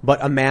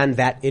 but a man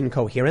that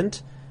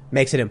incoherent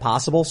makes it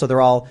impossible. So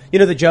they're all,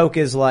 the joke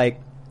is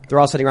like, they're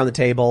all sitting around the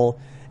table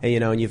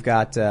and, and you've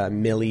got,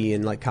 Millie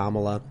and like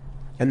Kamala.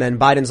 And then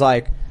Biden's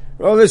like,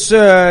 oh, this,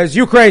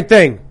 Ukraine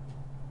thing.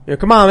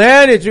 Come on,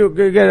 man. Did you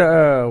get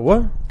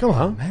what? Come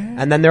on, man.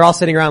 And then they're all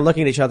sitting around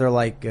looking at each other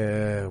like,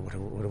 what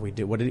do we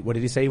do? What did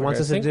he say he wants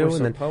us to do?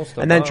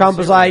 And then Trump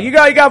was like, you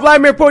got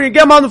Vladimir Putin,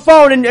 get him on the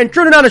phone and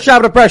turn it on a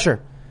shot of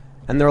pressure.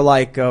 And they're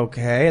like,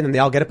 okay. And then they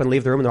all get up and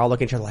leave the room and they're all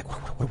looking at each other like,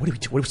 what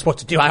are we supposed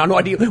to do? I don't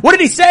know. What did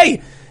he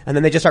say? And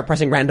then they just start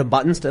pressing random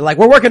buttons to like,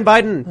 we're working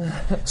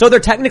Biden. So they're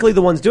technically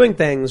the ones doing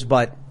things,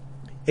 but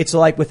it's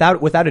like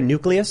without a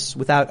nucleus,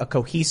 without a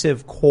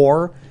cohesive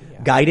core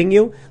guiding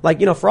you. Like,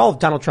 for all of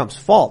Donald Trump's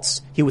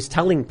faults, he was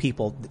telling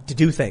people to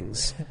do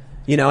things,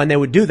 and they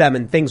would do them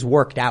and things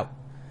worked out.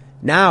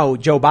 Now,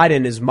 Joe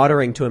Biden is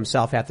muttering to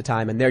himself half the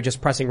time and they're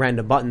just pressing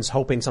random buttons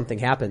hoping something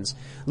happens.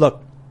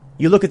 Look,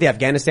 you look at the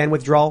Afghanistan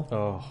withdrawal.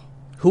 Oh.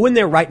 Who in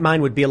their right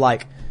mind would be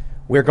like,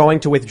 we're going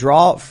to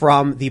withdraw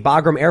from the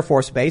Bagram Air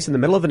Force Base in the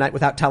middle of the night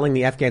without telling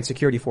the Afghan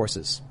security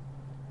forces?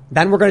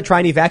 Then we're going to try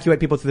and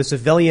evacuate people to the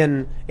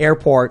civilian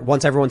airport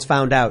once everyone's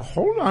found out.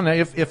 Hold on.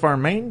 If our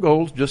main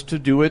goal is just to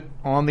do it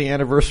on the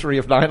anniversary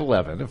of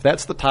 9/11, if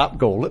that's the top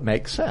goal, it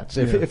makes sense.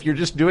 If you're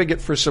just doing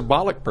it for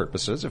symbolic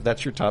purposes, if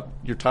that's your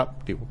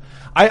top deal.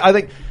 I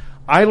think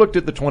I looked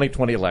at the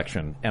 2020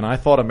 election and I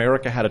thought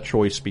America had a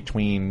choice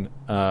between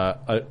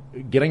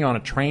getting on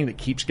a train that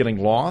keeps getting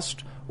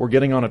lost or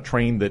getting on a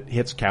train that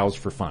hits cows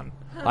for fun.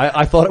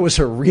 I thought it was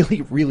a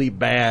really, really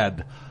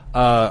bad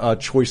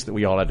choice that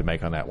we all had to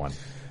make on that one.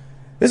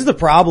 This is the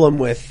problem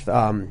with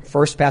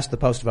first past the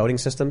post voting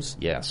systems.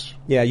 Yes.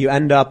 Yeah, you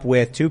end up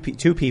with two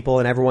people,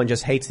 and everyone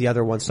just hates the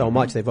other one so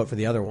much they vote for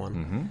the other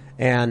one.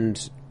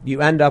 And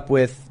you end up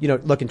with,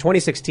 look, in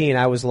 2016,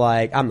 I was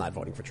like, I'm not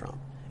voting for Trump.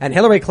 And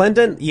Hillary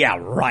Clinton, yeah,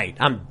 right.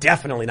 I'm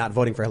definitely not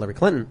voting for Hillary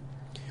Clinton.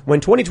 When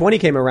 2020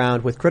 came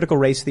around with critical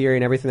race theory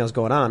and everything that was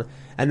going on,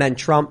 and then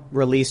Trump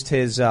released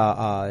his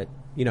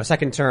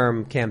second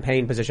term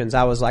campaign positions,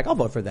 I was like, I'll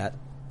vote for that.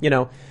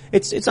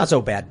 It's not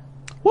so bad.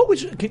 What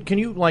was can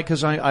you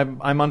because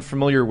I'm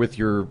unfamiliar with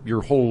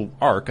your whole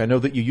arc. I know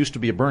that you used to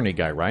be a Bernie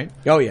guy, right?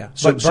 Oh yeah,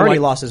 but Bernie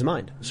lost his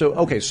mind. So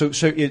okay, so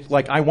it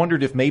I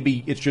wondered if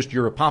maybe it's just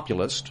you're a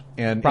populist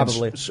and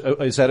probably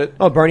is that it?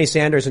 Oh, Bernie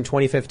Sanders in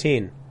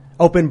 2015,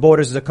 open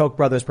borders is a Koch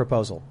brothers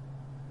proposal.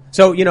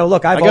 So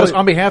look, I guess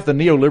on behalf of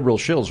the neoliberal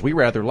shills, we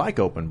rather like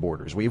open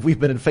borders. We've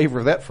been in favor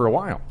of that for a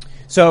while.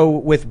 So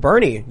with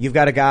Bernie, you've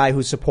got a guy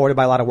who's supported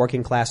by a lot of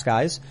working class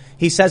guys.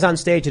 He says on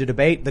stage at a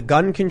debate, the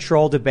gun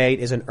control debate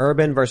is an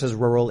urban versus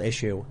rural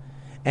issue.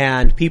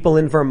 And people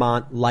in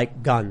Vermont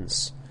like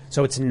guns.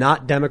 So it's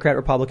not Democrat,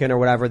 Republican or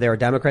whatever. There are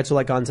Democrats who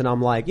like guns. And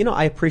I'm like,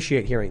 I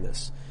appreciate hearing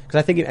this. Because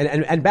I think,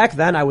 and back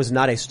then I was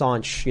not a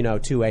staunch,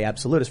 2A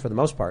absolutist for the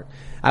most part.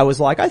 I was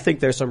like, I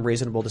think there's some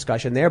reasonable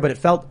discussion there, but it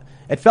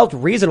felt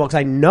reasonable because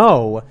I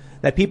know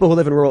that people who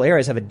live in rural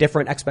areas have a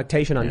different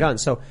expectation on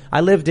guns. So I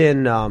lived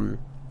in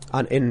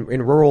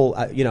rural,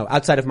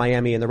 outside of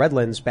Miami in the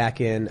Redlands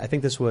back in, I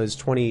think this was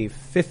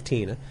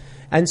 2015.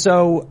 And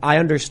so I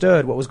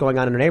understood what was going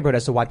on in the neighborhood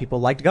as to why people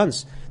liked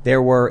guns.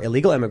 There were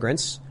illegal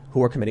immigrants who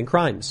were committing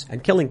crimes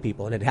and killing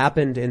people, and it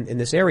happened in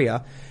this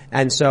area.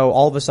 And so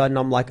all of a sudden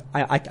I'm like,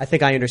 I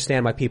think I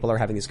understand why people are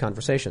having these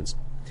conversations.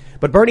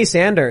 But Bernie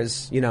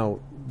Sanders,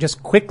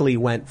 just quickly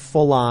went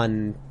full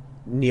on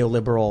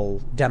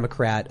neoliberal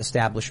Democrat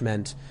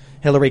establishment.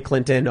 Hillary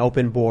Clinton,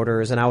 open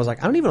borders, and I was like,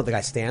 I don't even know what the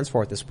guy stands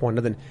for at this point,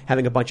 other than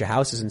having a bunch of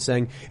houses and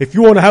saying, if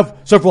you want to have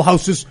several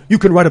houses, you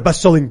can write a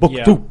best-selling book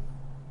too.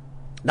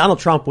 Donald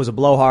Trump was a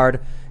blowhard.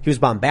 He was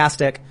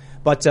bombastic.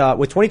 But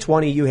with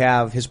 2020, you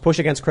have his push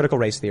against critical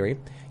race theory.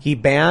 He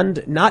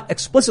banned, not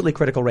explicitly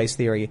critical race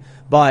theory,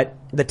 but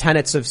the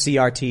tenets of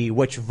CRT,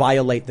 which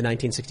violate the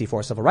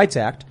 1964 Civil Rights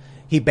Act.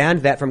 He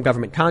banned that from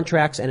government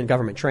contracts and in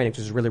government training, which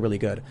is really, really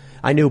good.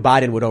 I knew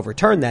Biden would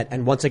overturn that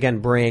and once again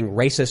bring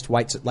racist,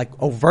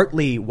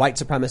 overtly white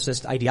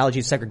supremacist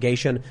ideology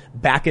segregation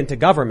back into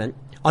government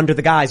under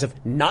the guise of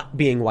not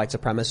being white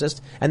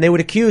supremacist. And they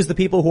would accuse the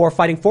people who are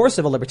fighting for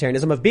civil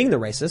libertarianism of being the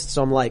racists.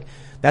 So I'm like,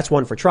 that's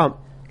one for Trump.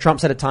 Trump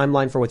set a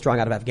timeline for withdrawing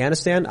out of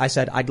Afghanistan. I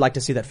said, I'd like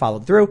to see that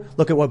followed through.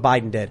 Look at what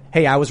Biden did.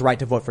 Hey, I was right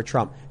to vote for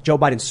Trump. Joe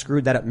Biden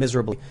screwed that up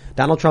miserably.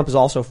 Donald Trump is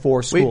also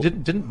for school.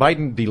 Wait, didn't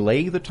Biden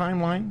delay the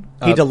timeline?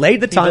 He delayed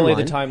the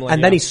timeline,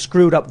 and then he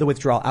screwed up the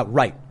withdrawal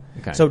outright.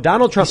 Okay. So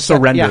Donald Trump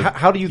surrendered. Yeah,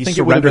 how do you think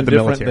it would have been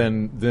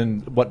different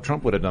than what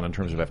Trump would have done in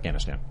terms of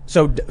Afghanistan?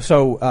 So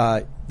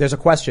there's a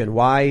question.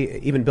 Why,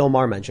 even Bill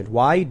Maher mentioned,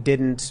 why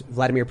didn't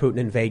Vladimir Putin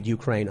invade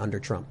Ukraine under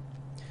Trump?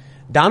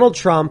 Donald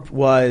Trump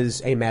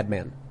was a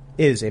madman.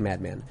 Is a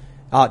madman.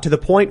 To the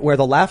point where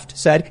the left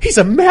said, he's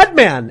a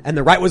madman! And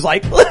the right was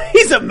like,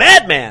 he's a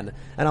madman!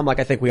 And I'm like,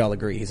 I think we all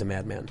agree he's a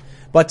madman.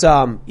 But,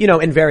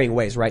 in varying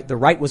ways, right? The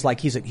right was like,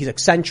 he's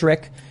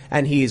eccentric,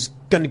 and he's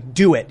gonna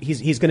do it.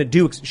 He's gonna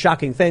do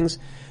shocking things.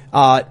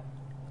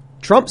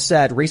 Trump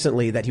said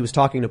recently that he was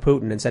talking to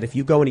Putin and said, if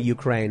you go into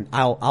Ukraine,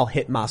 I'll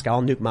hit Moscow,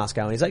 I'll nuke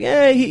Moscow. And he's like,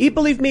 he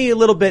believed me a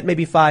little bit,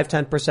 maybe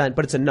 5-10%,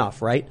 but it's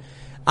enough, right?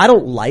 I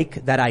don't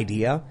like that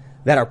idea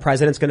that our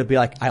president's gonna be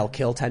like, I'll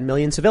kill 10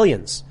 million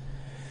civilians.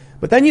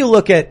 But then you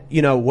look at,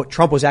 what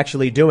Trump was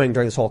actually doing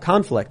during this whole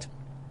conflict.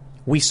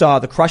 We saw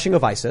the crushing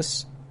of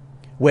ISIS,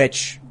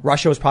 which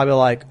Russia was probably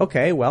like,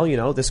 okay,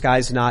 well, this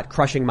guy's not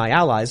crushing my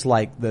allies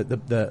like the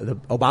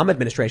Obama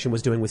administration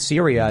was doing with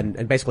Syria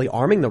and basically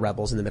arming the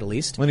rebels in the Middle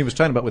East. When he was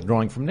talking about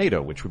withdrawing from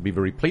NATO, which would be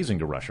very pleasing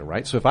to Russia,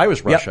 right? So if I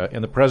was Russia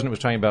and the president was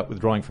talking about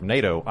withdrawing from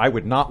NATO, I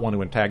would not want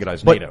to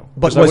antagonize NATO.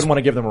 Because I wouldn't want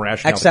to give them a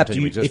rationale to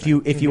continue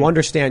existing. If you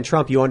understand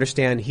Trump, you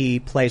understand he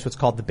plays what's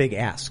called the big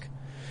ask.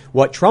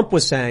 What Trump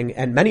was saying,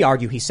 and many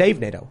argue he saved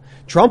NATO.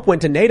 Trump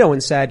went to NATO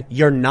and said,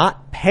 you're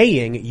not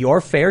paying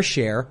your fair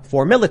share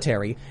for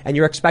military, and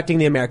you're expecting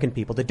the American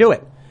people to do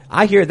it.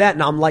 I hear that,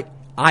 and I'm like,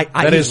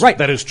 he's right.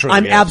 That is true.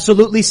 I'm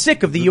absolutely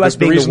sick of the U.S.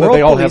 being the world police. The reason that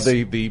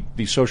they all have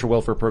the social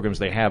welfare programs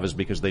they have is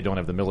because they don't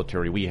have the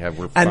military we have.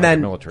 We're funding the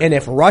military. And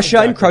if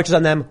Russia encroaches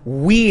on them,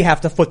 we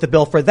have to foot the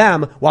bill for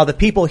them, while the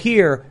people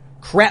here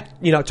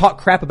talk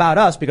crap about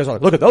us because,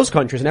 look at those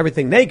countries and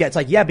everything they get. It's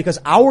like, yeah, because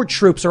our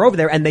troops are over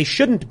there, and they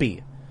shouldn't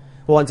be.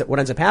 Well, what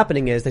ends up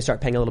happening is they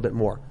start paying a little bit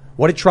more.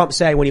 What did Trump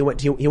say when he went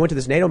to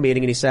this NATO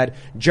meeting and he said,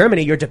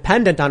 Germany, you're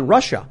dependent on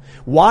Russia.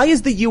 Why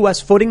is the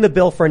U.S. footing the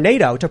bill for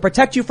NATO to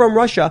protect you from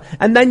Russia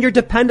and then you're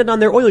dependent on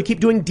their oil? You keep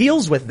doing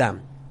deals with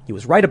them. He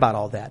was right about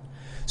all that.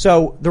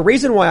 So the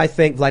reason why I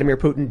think Vladimir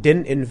Putin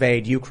didn't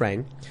invade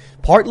Ukraine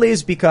partly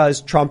is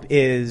because Trump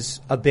is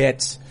a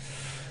bit,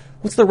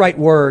 what's the right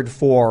word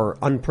for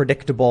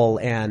unpredictable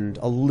and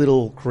a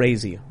little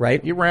crazy,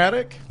 right?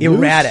 Erratic?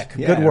 Erratic.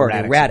 Yeah, Good word.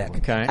 erratic. Erratic.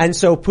 Okay. And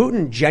so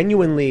Putin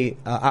genuinely,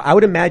 I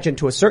would imagine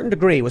to a certain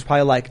degree, was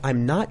probably like,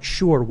 I'm not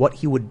sure what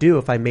he would do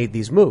if I made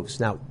these moves.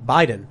 Now,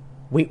 Biden,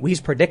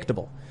 he's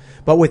predictable.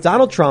 But with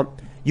Donald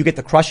Trump, you get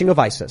the crushing of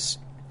ISIS.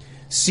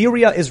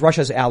 Syria is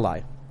Russia's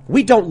ally.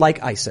 We don't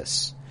like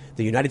ISIS.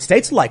 The United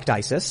States liked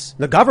ISIS.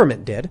 The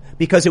government did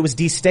because it was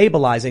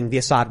destabilizing the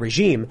Assad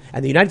regime,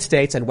 and the United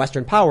States and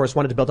Western powers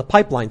wanted to build a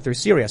pipeline through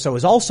Syria. So it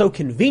was also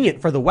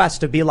convenient for the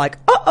West to be like,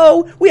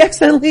 we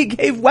accidentally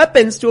gave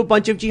weapons to a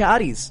bunch of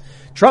jihadis.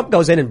 Trump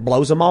goes in and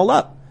blows them all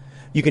up.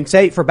 You can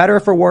say for better or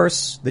for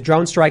worse, the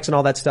drone strikes and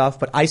all that stuff,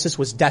 but ISIS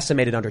was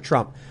decimated under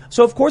Trump.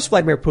 So of course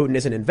Vladimir Putin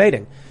isn't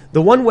invading.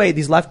 The one way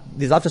these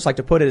leftists like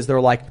to put it is they're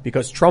like,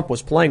 because Trump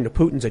was playing to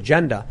Putin's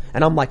agenda.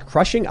 And I'm like,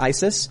 crushing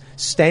ISIS,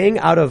 staying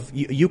out of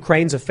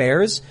Ukraine's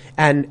affairs,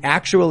 and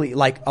actually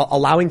like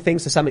allowing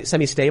things to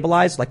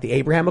semi-stabilize, like the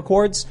Abraham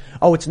Accords.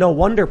 Oh, it's no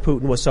wonder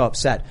Putin was so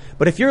upset.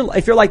 But if you're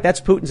like, that's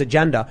Putin's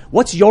agenda,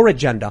 what's your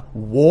agenda?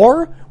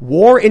 War?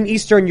 War in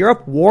Eastern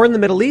Europe? War in the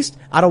Middle East?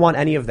 I don't want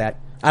any of that.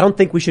 I don't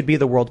think we should be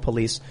the world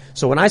police.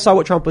 So when I saw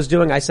what Trump was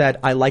doing, I said,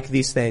 I like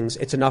these things.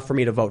 It's enough for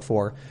me to vote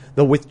for.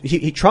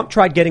 Trump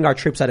tried getting our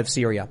troops out of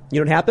Syria.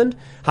 You know what happened?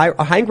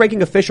 A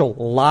high-ranking official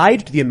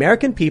lied to the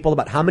American people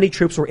about how many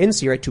troops were in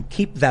Syria to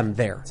keep them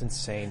there. It's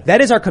insane.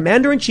 That is our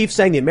commander-in-chief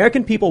saying the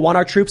American people want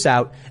our troops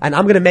out, and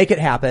I'm going to make it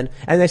happen.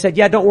 And they said,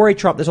 yeah, don't worry,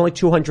 Trump, there's only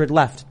 200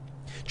 left.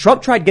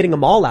 Trump tried getting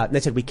them all out, and they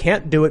said, we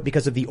can't do it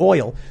because of the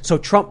oil. So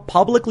Trump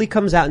publicly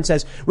comes out and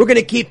says, we're going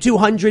to keep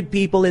 200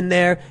 people in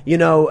there,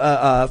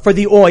 for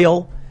the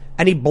oil.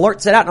 And he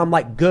blurts it out, and I'm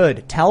like,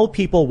 good. Tell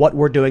people what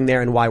we're doing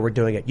there and why we're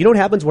doing it. You know what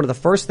happens? One of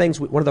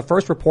the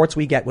first reports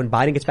we get when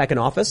Biden gets back in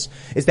office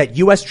is that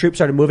U.S. troops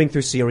started moving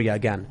through Syria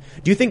again.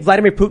 Do you think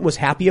Vladimir Putin was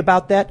happy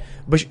about that?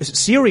 But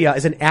Syria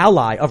is an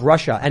ally of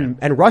Russia,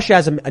 and Russia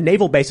has a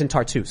naval base in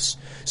Tartus.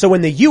 So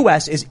when the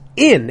U.S. is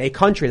in a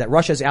country that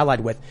Russia is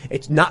allied with,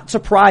 it's not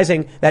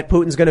surprising that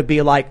Putin's going to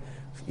be like,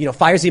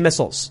 fires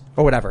missiles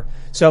or whatever.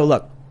 So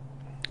look.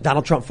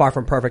 Donald Trump, far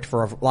from perfect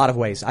for a lot of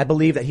ways. I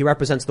believe that he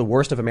represents the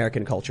worst of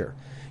American culture.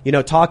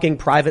 Talking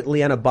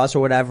privately on a bus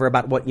or whatever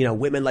about what,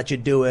 women let you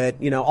do it.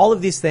 All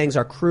of these things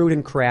are crude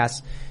and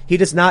crass. He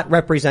does not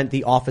represent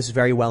the office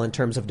very well in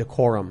terms of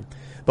decorum.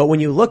 But when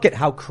you look at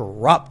how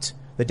corrupt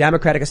the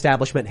Democratic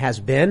establishment has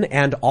been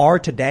and are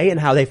today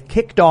and how they've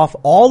kicked off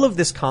all of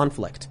this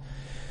conflict,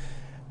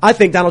 I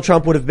think Donald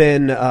Trump would have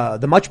been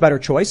the much better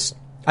choice.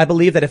 I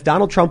believe that if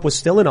Donald Trump was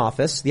still in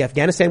office, the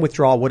Afghanistan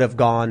withdrawal would have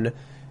gone,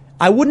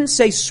 I wouldn't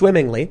say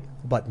swimmingly,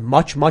 but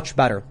much, much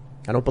better.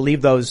 I don't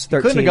believe those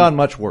 13. Couldn't have gone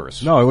much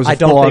worse. No, it was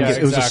it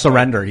was a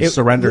surrender. He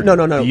surrendered. No.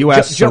 The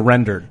U.S.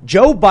 surrendered.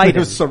 Joe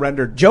Biden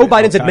surrendered. Joe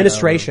Biden's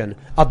administration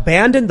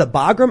abandoned the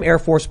Bagram Air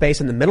Force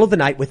Base in the middle of the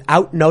night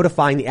without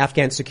notifying the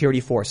Afghan security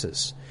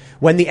forces.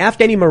 When the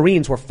Afghani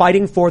Marines were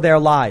fighting for their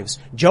lives,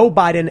 Joe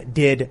Biden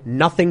did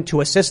nothing to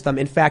assist them.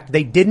 In fact,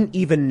 they didn't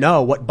even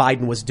know what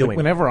Biden was doing.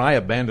 Whenever I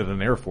abandoned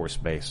an Air Force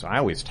base, I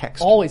always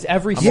text. Always,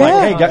 every I'm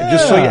like, hey,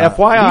 just so you,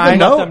 FYI, Even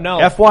let them know.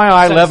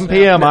 FYI, 11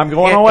 p.m., I'm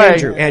going away.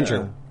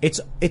 Andrew,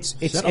 it's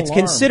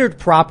considered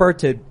proper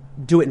to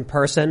do it in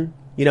person.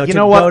 You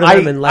know what?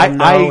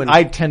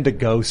 I tend to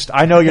ghost.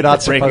 I know you're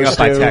not breaking supposed up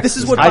by to. text. This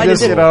is what I Biden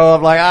just, did.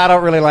 I'm like, I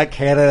don't really like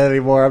Canada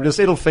anymore.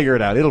 It'll figure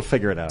it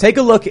out. Take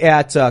a look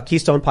at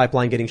Keystone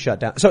Pipeline getting shut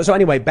down. So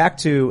anyway, back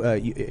to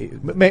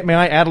May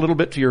I add a little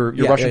bit to your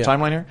Russian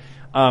timeline here?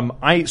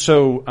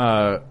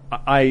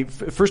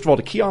 First of all,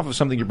 to key off of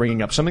something you're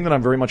bringing up, something that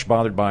I'm very much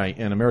bothered by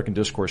in American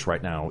discourse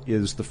right now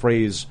is the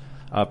phrase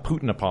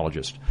Putin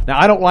apologist. Now,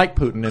 I don't like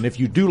Putin, and if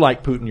you do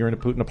like Putin, you're a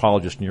Putin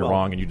apologist and you're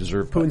wrong and you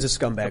deserve Putin's a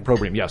scumbag.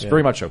 Program. Yes,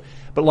 very much so.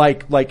 But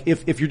like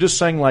if you're just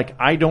saying like,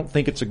 I don't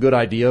think it's a good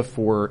idea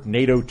for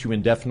NATO to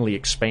indefinitely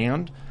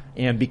expand,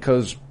 and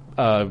because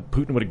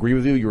Putin would agree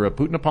with you, you're a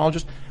Putin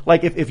apologist.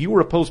 Like if you were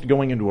opposed to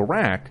going into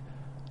Iraq,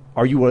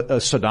 are you a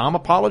Saddam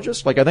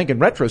apologist? Like, I think in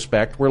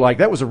retrospect, we're like,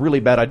 that was a really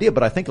bad idea,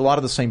 but I think a lot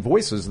of the same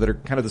voices that are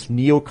kind of this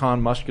neocon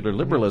muscular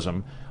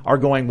liberalism are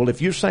going, well,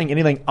 if you're saying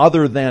anything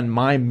other than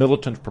my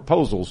militant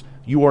proposals,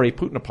 you are a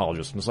Putin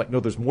apologist. And it's like,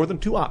 no, there's more than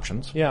two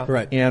options. Yeah.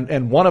 Right.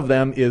 And one of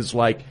them is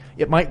like,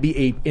 it might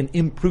be an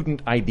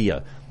imprudent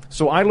idea.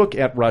 So I look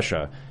at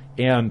Russia,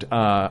 and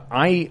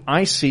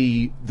I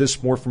see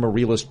this more from a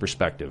realist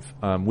perspective,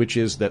 which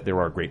is that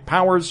there are great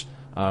powers.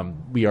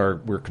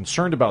 We're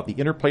concerned about the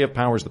interplay of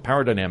powers, the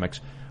power dynamics.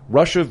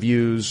 Russia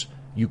views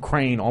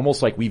Ukraine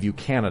almost like we view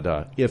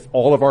Canada if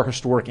all of our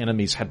historic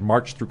enemies had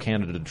marched through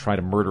Canada to try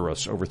to murder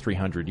us over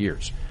 300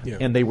 years. Yeah.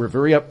 And they were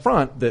very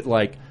upfront that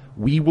like,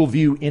 we will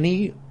view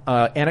any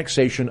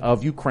annexation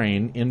of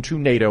Ukraine into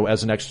NATO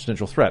as an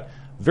existential threat.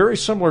 Very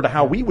similar to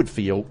how we would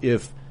feel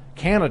if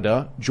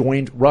Canada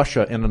joined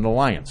Russia in an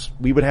alliance.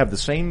 We would have the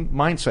same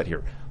mindset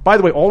here. By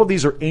the way, all of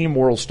these are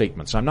amoral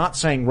statements. I'm not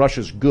saying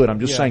Russia's good. I'm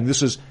just saying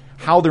this is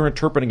how they're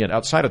interpreting it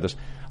outside of this.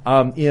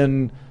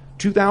 In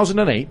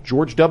 2008,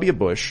 George W.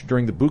 Bush,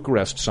 during the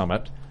Bucharest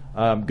summit,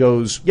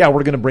 goes, yeah,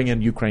 we're going to bring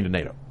in Ukraine to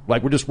NATO.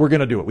 Like, we're going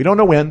to do it. We don't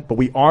know when, but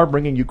we are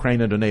bringing Ukraine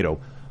into NATO.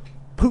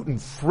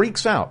 Putin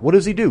freaks out. What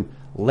does he do?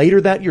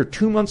 Later that year,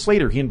 2 months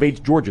later, he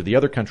invades Georgia, the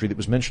other country that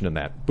was mentioned in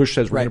that. Bush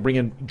says, we're going to bring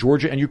in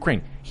Georgia and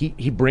Ukraine.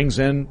 He brings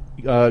in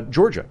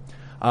Georgia,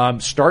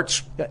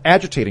 starts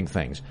agitating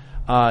things.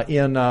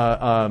 When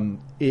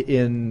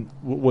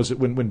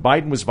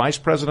Biden was vice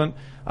president,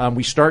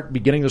 we start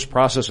beginning this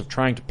process of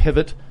trying to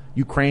pivot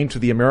Ukraine to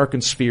the American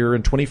sphere.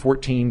 In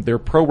 2014, their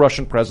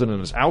pro-Russian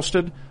president is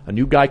ousted. A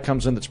new guy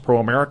comes in that's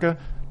pro-America.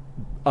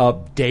 A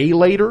day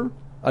later,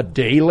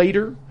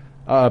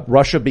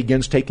 Russia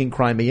begins taking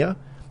Crimea.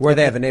 Where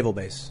they have a naval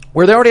base.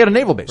 Where they already had a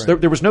naval base. Right.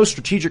 There was no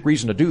strategic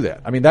reason to do that.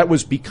 I mean, that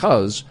was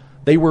because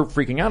they were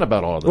freaking out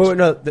about all of this. Well,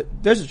 no,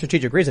 there's a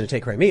strategic reason to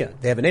take Crimea.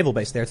 They have a naval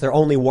base there. It's their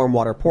only warm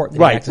water port.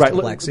 Right. To the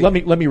Black Sea. Let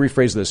me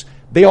rephrase this.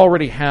 They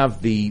already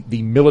have the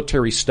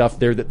military stuff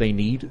there that they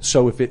need.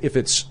 So if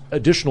it's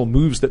additional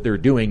moves that they're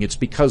doing, it's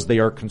because they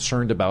are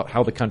concerned about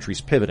how the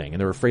country's pivoting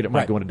and they're afraid it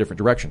might go in a different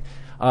direction.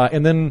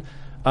 And then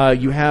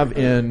you have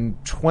in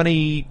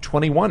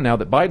 2021 now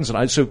that Biden's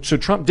in. So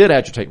Trump did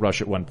agitate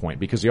Russia at one point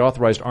because he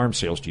authorized arms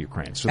sales to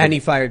Ukraine. So and he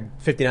fired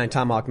 59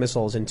 Tomahawk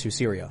missiles into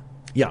Syria.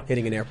 Yeah,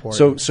 hitting an airport.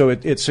 So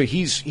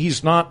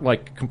he's not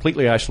like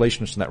completely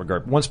isolationist in that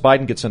regard. Once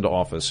Biden gets into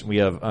office, we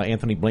have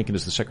Anthony Blinken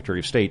as the Secretary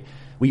of State.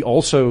 We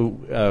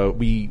also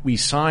we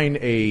sign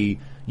a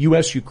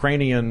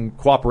U.S.-Ukrainian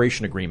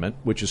cooperation agreement,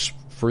 which is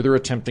further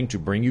attempting to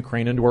bring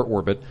Ukraine into our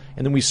orbit.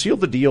 And then we sealed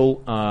the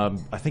deal,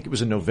 I think it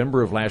was in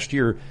November of last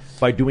year,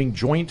 by doing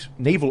joint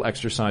naval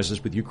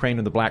exercises with Ukraine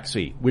in the Black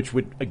Sea, which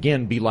would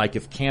again be like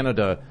if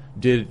Canada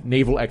did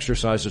naval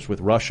exercises with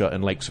Russia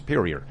in Lake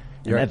Superior.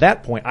 And at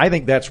that point, I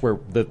think that's where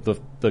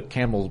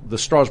the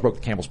straws broke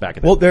the camel's back.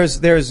 Well, there's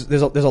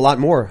a lot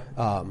more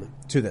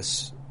to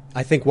this.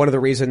 I think one of the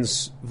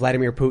reasons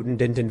Vladimir Putin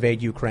didn't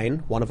invade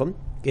Ukraine, one of them,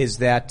 is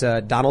that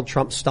Donald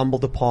Trump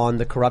stumbled upon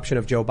the corruption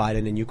of Joe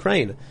Biden in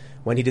Ukraine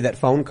when he did that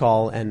phone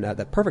call, and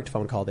that perfect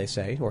phone call, they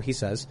say, or he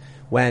says,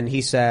 when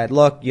he said,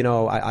 look, you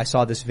know, I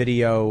saw this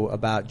video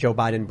about Joe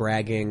Biden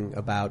bragging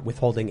about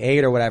withholding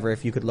aid or whatever.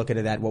 If you could look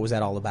into that, what was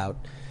that all about?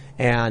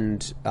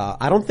 And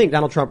I don't think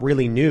Donald Trump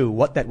really knew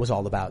what that was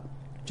all about.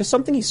 Just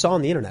something he saw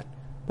on the internet.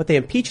 But they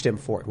impeached him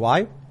for it.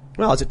 Why?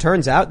 Well, as it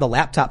turns out, the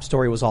laptop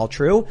story was all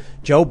true.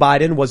 Joe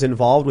Biden was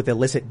involved with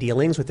illicit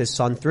dealings with his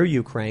son through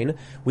Ukraine.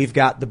 We've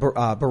got the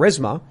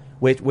Burisma,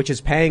 which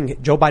is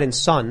paying Joe Biden's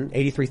son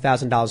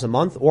 $83,000 a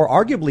month, or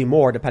arguably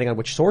more, depending on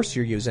which source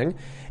you're using.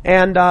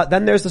 And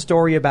then there's the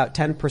story about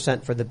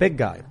 10% for the big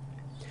guy.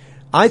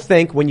 I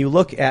think when you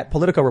look at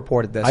Politico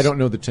reported this. I don't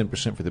know the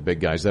 10% for the big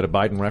guy. Is that a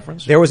Biden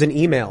reference? There was an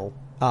email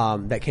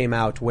that came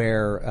out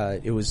where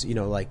it was, you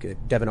know,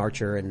 like Devin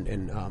Archer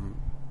and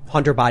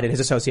Hunter Biden, his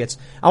associates.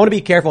 I want to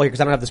be careful here because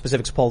I don't have the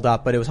specifics pulled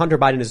up, but it was Hunter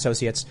Biden and his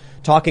associates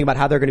talking about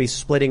how they're going to be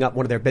splitting up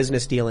one of their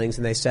business dealings,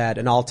 and they said,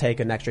 and I'll take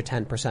an extra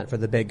 10% for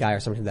the big guy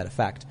or something to that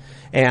effect.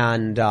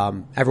 And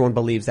everyone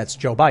believes that's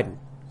Joe Biden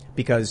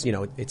because, you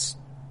know, it's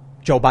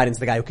Joe Biden's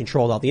the guy who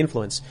controlled all the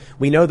influence.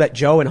 We know that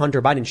Joe and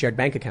Hunter Biden shared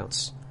bank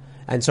accounts.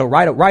 And so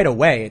right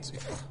away, it's,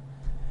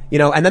 you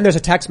know, and then there's a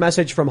text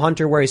message from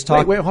Hunter where he's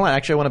talking. Wait, hold on.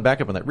 Actually, I want to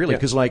back up on that really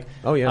because I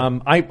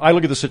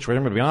look at the situation.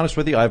 I'm going to be honest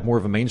with you. I have more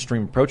of a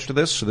mainstream approach to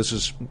this. So this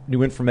is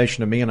new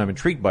information to me and I'm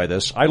intrigued by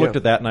this. I looked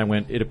at that and I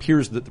went, it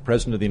appears that the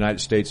president of the United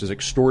States is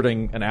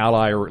extorting an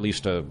ally or at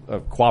least a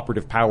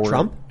cooperative power.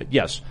 Trump?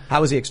 Yes.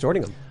 How is he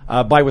extorting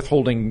them? By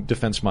withholding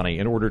defense money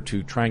in order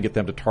to try and get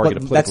them to target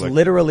a political. That's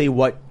literally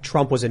what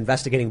Trump was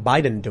investigating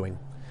Biden doing.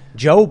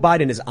 Joe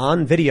Biden is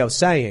on video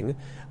saying,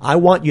 I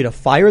want you to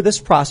fire this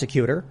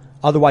prosecutor,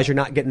 otherwise you're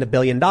not getting $1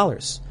 billion.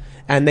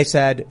 And they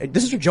said,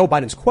 this is Joe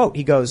Biden's quote.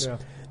 He goes,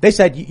 they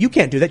said, you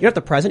can't do that. You're not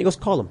the president. He goes,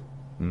 call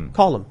him.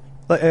 Call him.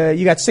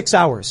 You got 6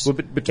 hours. Well,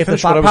 but if the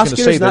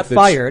prosecutor's not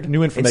fired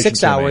new in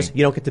 6 hours,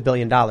 you don't get the $1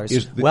 billion.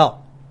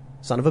 Well,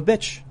 son of a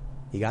bitch.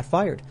 He got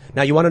fired.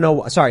 Now you want to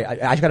know, sorry,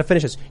 I just got to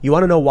finish this. You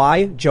want to know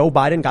why Joe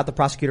Biden got the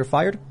prosecutor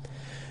fired?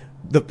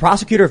 The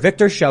prosecutor,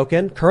 Victor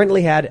Shokin,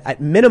 currently had at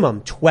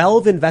minimum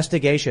 12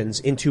 investigations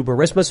into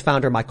Burisma's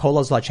founder,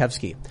 Mykola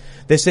Zlochevsky.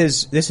 This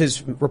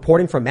is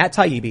reporting from Matt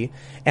Taibbi,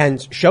 and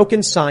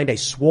Shokin signed a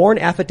sworn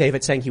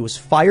affidavit saying he was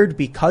fired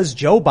because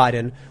Joe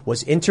Biden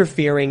was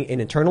interfering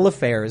in internal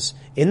affairs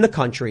in the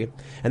country,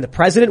 and the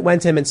president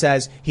went to him and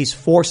says, he's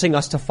forcing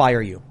us to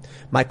fire you.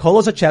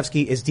 Mykola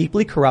Zlochevsky is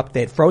deeply corrupt.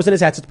 They had frozen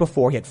his assets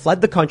before. He had fled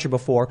the country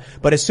before.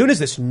 But as soon as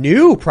this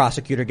new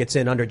prosecutor gets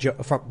in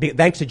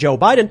thanks to Joe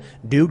Biden,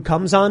 dude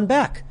comes on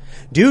back.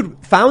 Dude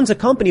founds a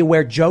company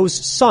where Joe's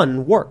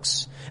son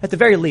works. At the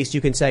very least,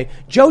 you can say,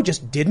 Joe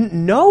just didn't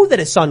know that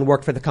his son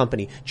worked for the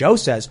company. Joe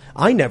says,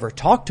 I never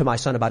talked to my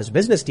son about his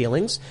business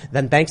dealings.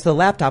 Then thanks to the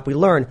laptop, we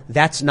learn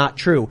that's not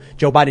true.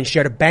 Joe Biden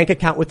shared a bank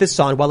account with his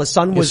son while his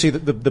son was... You see,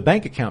 the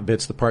bank account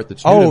bit's the part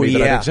that's new to me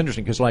that I think is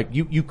interesting, because like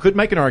you could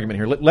make an argument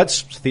here.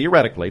 Let's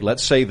theoretically,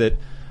 let's say that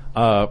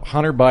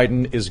Hunter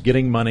Biden is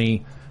getting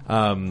money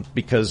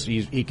because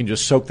he can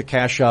just soak the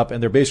cash up,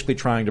 and they're basically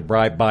trying to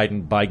bribe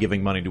Biden by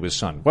giving money to his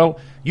son. Well,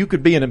 you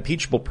could be an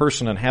impeachable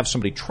person and have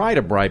somebody try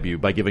to bribe you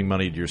by giving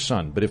money to your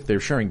son. But if they're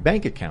sharing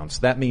bank accounts,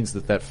 that means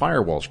that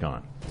firewall's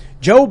gone.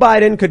 Joe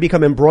Biden could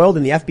become embroiled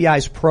in the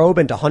FBI's probe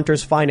into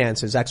Hunter's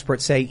finances.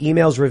 Experts say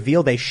emails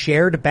reveal they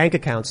shared bank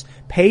accounts,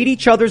 paid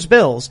each other's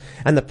bills,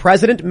 and the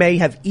president may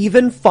have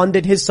even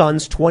funded his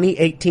son's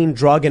 2018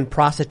 drug and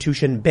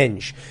prostitution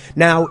binge.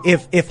 Now,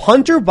 if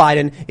Hunter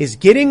Biden is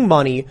getting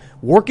money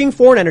working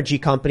for an energy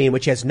company in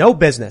which he has no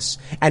business,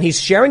 and he's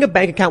sharing a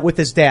bank account with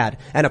his dad,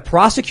 and a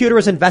prosecutor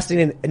is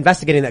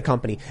investigating that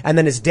company, and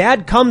then his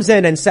dad comes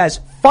in and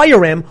says,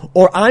 fire him,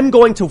 or I'm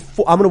going to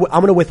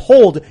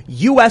withhold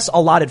U.S.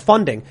 allotted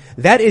funding.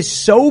 That is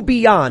so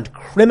beyond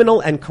criminal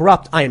and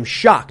corrupt. I am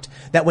shocked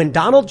that when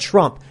Donald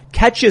Trump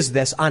catches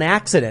this on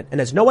accident and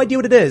has no idea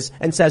what it is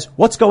and says,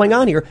 what's going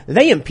on here?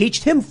 They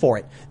impeached him for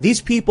it.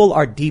 These people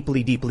are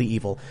deeply, deeply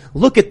evil.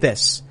 Look at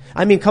this.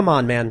 I mean, come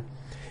on, man.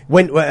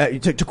 When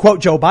to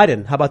quote Joe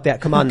Biden, how about that?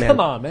 Come on, man. Come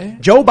on,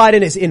 man. Joe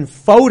Biden is in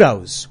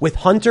photos with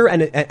Hunter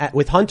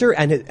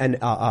and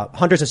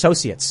Hunter's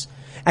associates.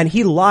 And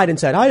he lied and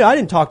said, I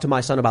didn't talk to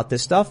my son about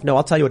this stuff. No,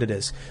 I'll tell you what it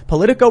is.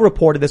 Politico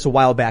reported this a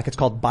while back. It's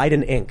called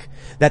Biden Inc.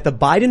 That the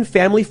Biden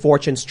family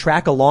fortunes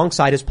track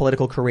alongside his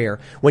political career.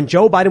 When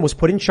Joe Biden was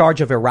put in charge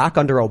of Iraq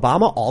under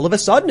Obama, all of a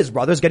sudden his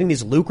brother's getting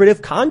these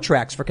lucrative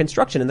contracts for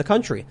construction in the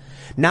country.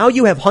 Now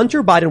you have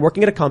Hunter Biden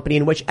working at a company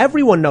in which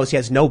everyone knows he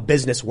has no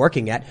business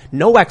working at,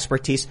 no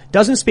expertise,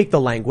 doesn't speak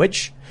the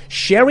language,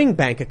 sharing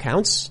bank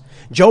accounts.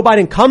 Joe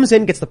Biden comes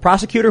in, gets the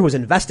prosecutor who's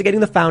investigating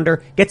the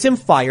founder, gets him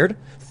fired,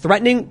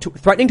 threatening to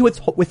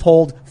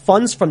withhold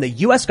funds from the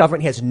U.S.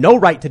 government he has no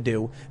right to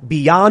do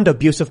beyond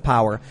abuse of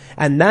power.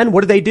 And then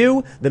what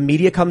do? The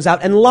media comes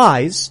out and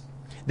lies.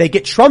 They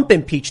get Trump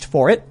impeached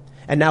for it.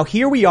 And now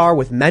here we are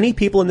with many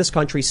people in this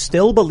country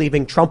still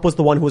believing Trump was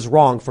the one who was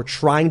wrong for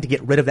trying to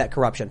get rid of that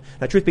corruption.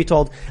 Now, truth be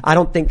told, I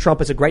don't think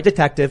Trump is a great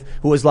detective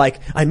who was like,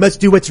 I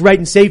must do what's right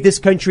and save this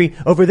country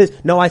over this.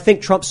 No, I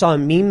think Trump saw a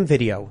meme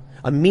video,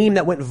 a meme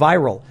that went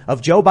viral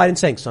of Joe Biden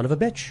saying, son of a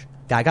bitch,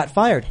 guy got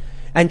fired.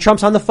 And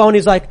Trump's on the phone.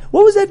 He's like,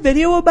 what was that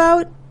video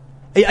about?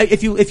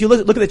 If you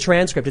look at the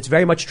transcript, it's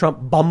very much Trump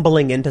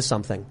bumbling into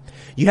something.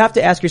 You have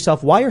to ask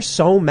yourself, why are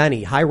so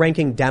many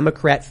high-ranking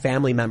Democrat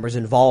family members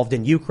involved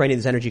in Ukraine and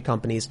these energy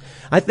companies?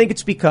 I think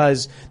it's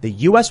because the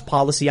U.S.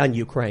 policy on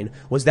Ukraine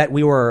was that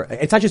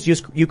it's not just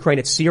Ukraine,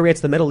 it's Syria,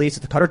 it's the Middle East,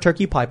 it's the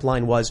Qatar-Turkey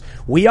pipeline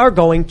we are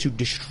going to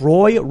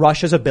destroy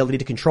Russia's ability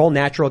to control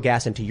natural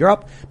gas into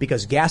Europe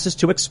because gas is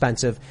too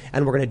expensive,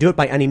 and we're going to do it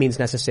by any means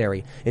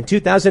necessary. In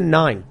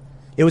 2009,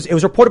 it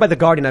was reported by The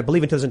Guardian, I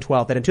believe in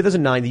 2012, that in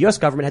 2009, the U.S.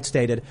 government had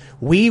stated,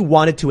 we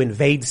wanted to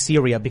invade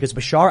Syria because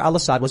Bashar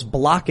al-Assad was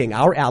blocking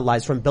our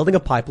allies from building a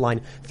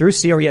pipeline through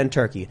Syria and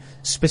Turkey.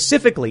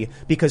 Specifically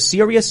because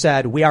Syria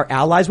said, we are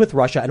allies with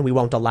Russia and we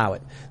won't allow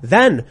it.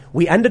 Then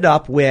we ended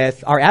up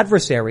with our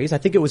adversaries, I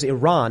think it was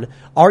Iran,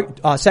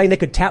 saying they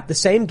could tap the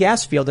same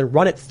gas field and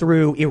run it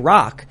through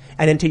Iraq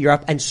and into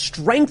Europe and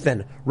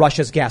strengthen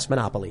Russia's gas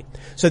monopoly.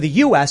 So the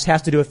U.S.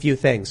 has to do a few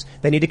things.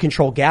 They need to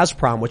control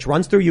Gazprom, which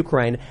runs through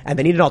Ukraine, and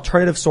they need an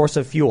alternative source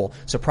of fuel.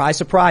 Surprise,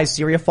 surprise,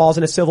 Syria falls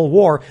in a civil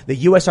war. The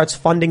U.S. starts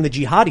funding the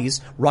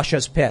jihadis.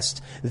 Russia's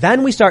pissed.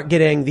 Then we start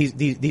getting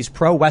these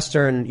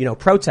pro-Western,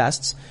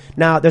 protests.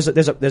 Now, there's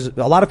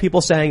a lot of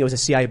people saying it was a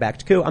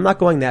CIA-backed coup. I'm not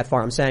going that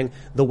far. I'm saying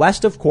the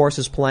West, of course,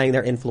 is playing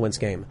their influence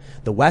game.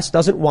 The West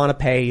doesn't want to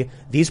pay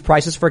these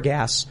prices for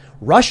gas.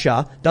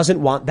 Russia doesn't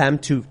want them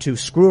to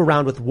screw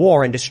around with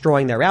war and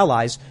destroying their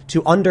allies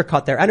to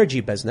undercut their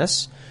energy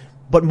business.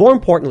 But more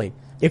importantly,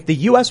 if the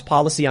U.S.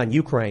 policy on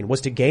Ukraine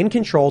was to gain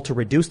control to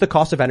reduce the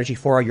cost of energy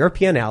for our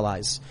European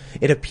allies,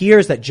 it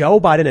appears that Joe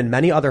Biden and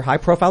many other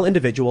high-profile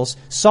individuals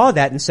saw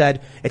that and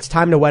said, it's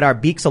time to wet our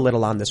beaks a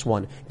little on this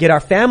one. Get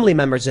our family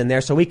members in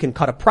there so we can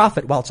cut a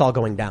profit while it's all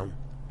going down.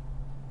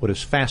 What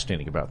is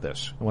fascinating about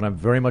this, and what I'm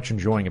very much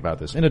enjoying about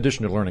this, in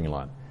addition to learning a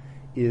lot,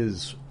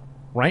 is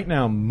right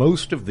now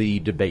most of the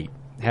debate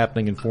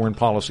happening in foreign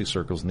policy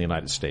circles in the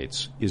United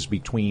States is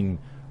between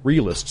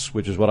realists,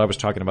 which is what I was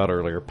talking about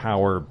earlier,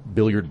 power,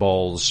 billiard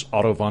balls,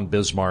 Otto von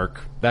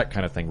Bismarck, that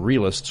kind of thing,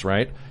 realists,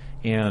 right?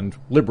 And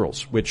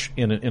liberals, which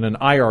in an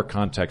IR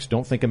context,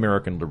 don't think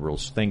American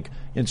liberals, think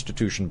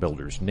institution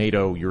builders,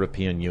 NATO,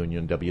 European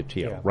Union,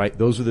 WTO, right?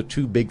 Those are the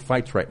two big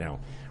fights right now.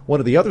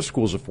 One of the other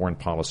schools of foreign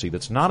policy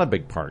that's not a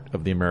big part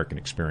of the American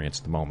experience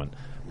at the moment,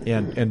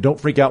 and don't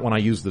freak out when I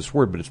use this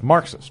word, but it's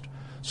Marxist.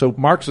 So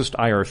Marxist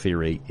IR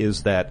theory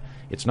is that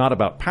it's not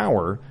about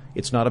power,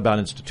 it's not about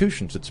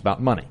institutions, it's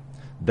about money.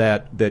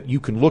 That you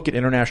can look at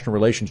international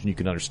relations and you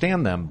can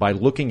understand them by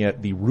looking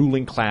at the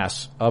ruling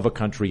class of a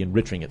country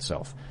enriching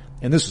itself.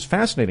 And this is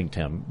fascinating,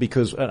 Tim,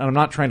 because and I'm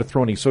not trying to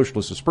throw any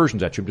socialist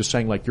aspersions at you. I'm just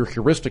saying, like, your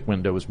heuristic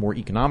window is more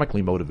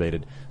economically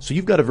motivated. So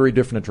you've got a very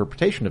different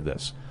interpretation of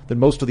this than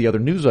most of the other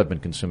news I've been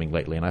consuming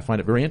lately, and I find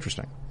it very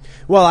interesting.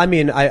 Well, I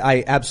mean,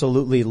 I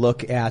absolutely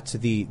look at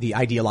the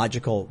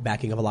ideological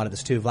backing of a lot of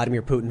this too.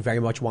 Vladimir Putin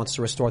very much wants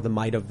to restore the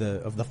might of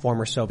the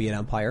former Soviet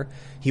Empire.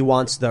 He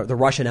wants the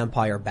Russian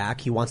Empire back.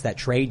 He wants that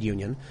trade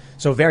union.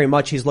 So very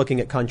much he's looking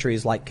at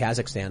countries like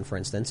Kazakhstan, for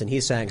instance, and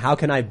he's saying, how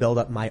can I build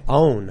up my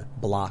own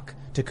bloc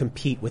to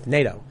compete with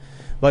NATO?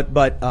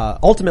 But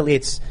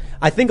ultimately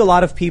I think a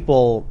lot of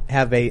people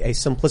have a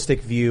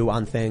simplistic view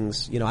on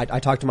things. You know, I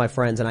talk to my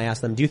friends and I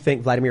ask them, do you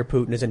think Vladimir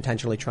Putin is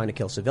intentionally trying to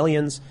kill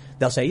civilians?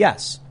 They'll say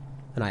yes.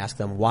 And I ask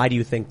them, why do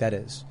you think that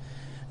is?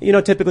 You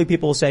know, typically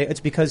people will say it's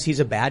because he's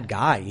a bad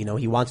guy. You know,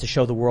 he wants to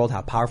show the world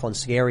how powerful and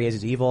scary he is,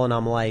 he's evil. And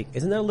I'm like,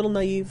 isn't that a little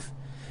naive?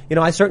 You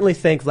know, I certainly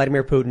think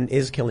Vladimir Putin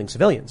is killing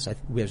civilians.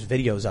 We have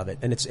videos of it,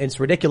 and it's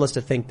ridiculous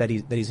to think that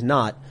he's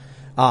not.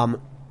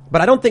 But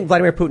I don't think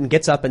Vladimir Putin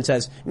gets up and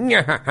says, I'm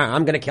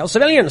going to kill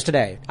civilians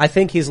today. I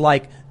think he's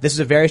like, this is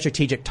a very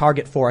strategic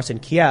target for us in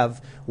Kiev,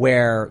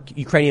 where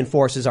Ukrainian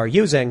forces are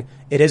using.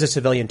 It is a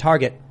civilian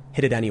target.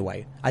 Hit it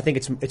anyway. I think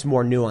it's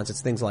more nuanced.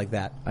 It's things like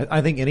that.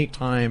 I think any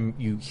time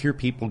you hear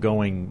people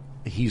going,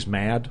 he's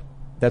mad,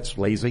 that's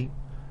lazy.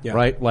 Yeah.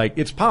 Right? Like,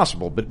 it's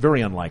possible, but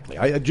very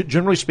unlikely.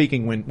 Generally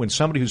speaking, when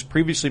somebody who's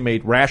previously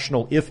made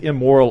rational, if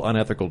immoral,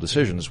 unethical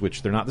decisions,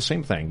 which they're not the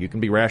same thing, you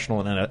can be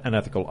rational and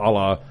unethical a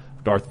la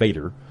Darth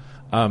Vader.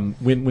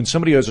 When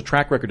somebody has a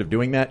track record of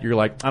doing that, you're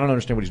like, I don't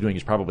understand what he's doing,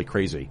 he's probably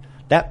crazy.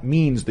 That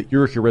means that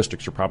your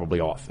heuristics are probably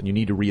off, and you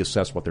need to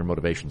reassess what their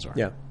motivations are.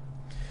 Yeah.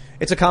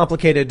 It's a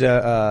complicated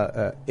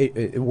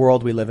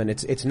world we live in.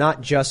 It's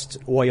not just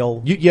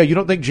oil. You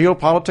don't think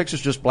geopolitics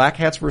is just black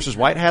hats versus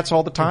white hats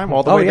all the time,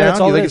 all the way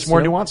down? You think it's more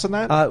nuanced than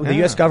that? The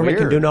U.S. government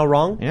can do no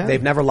wrong. Yeah.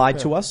 They've never lied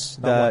to us.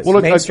 The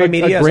mainstream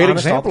media a great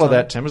example of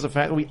that, Tim, is the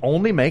fact that we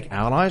only make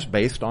allies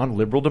based on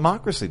liberal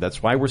democracy.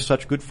 That's why we're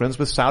such good friends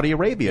with Saudi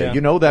Arabia. Yeah.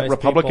 You know that nice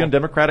Republican,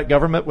 Democratic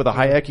government with a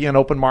Hayeki and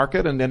open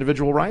market and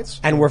individual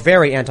rights? And we're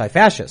very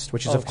anti-fascist,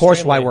 which is, of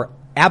course, why we're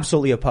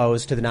absolutely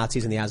opposed to the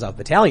Nazis in the Azov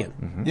Battalion.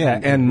 Mm-hmm. Yeah,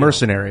 and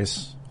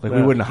mercenaries. Like,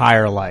 we wouldn't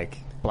hire, like,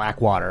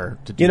 Blackwater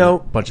to do a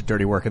bunch of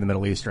dirty work in the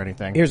Middle East or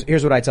anything.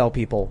 Here's what I tell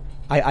people.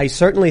 I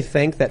certainly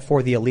think that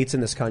for the elites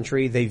in this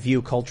country, they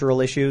view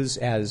cultural issues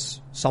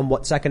as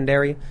somewhat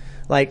secondary.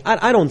 Like,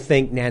 I don't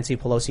think Nancy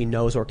Pelosi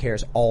knows or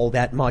cares all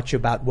that much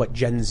about what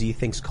Gen Z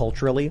thinks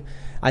culturally.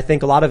 I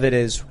think a lot of it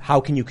is, how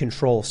can you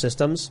control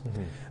systems?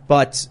 Mm-hmm.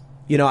 But,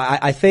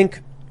 I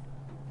think,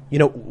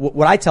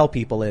 what I tell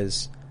people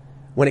is,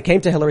 when it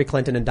came to Hillary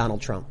Clinton and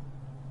Donald Trump,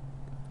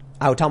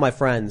 I would tell my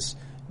friends,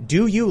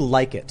 do you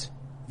like it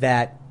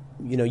that,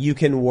 you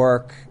can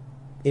work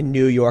in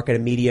New York at a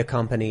media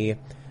company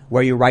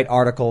where you write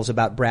articles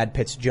about Brad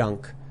Pitt's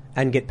junk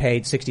and get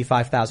paid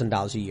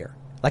 $65,000 a year?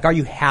 Like, are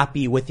you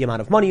happy with the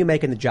amount of money you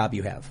make and the job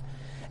you have?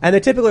 And they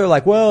typically are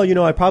like, well,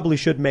 I probably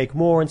should make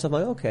more and stuff.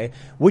 Like, okay.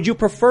 Would you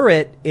prefer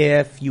it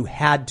if you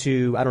had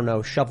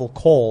to, shovel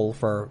coal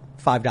for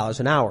 $5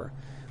 an hour?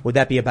 Would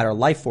that be a better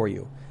life for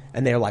you?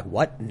 And they're like,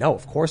 what? No,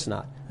 of course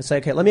not. I say,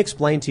 okay, let me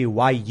explain to you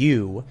why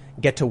you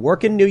get to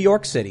work in New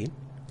York City,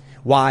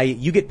 why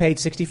you get paid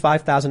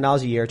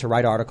 $65,000 a year to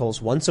write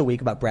articles once a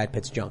week about Brad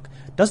Pitt's junk.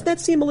 Doesn't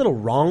that seem a little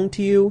wrong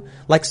to you?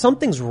 Like,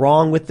 something's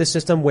wrong with the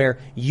system where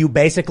you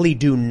basically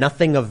do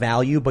nothing of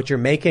value, but you're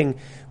making,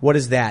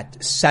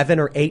 7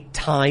 or 8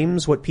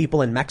 times what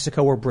people in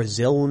Mexico or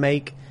Brazil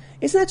make?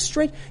 Isn't that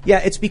strange? Yeah,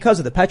 it's because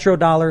of the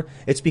petrodollar.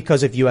 It's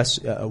because of U.S.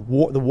 The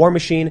war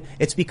machine.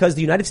 It's because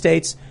the United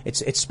States,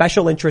 its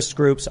special interest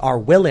groups are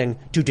willing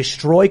to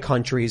destroy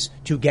countries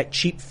to get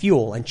cheap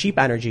fuel and cheap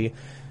energy.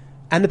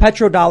 And the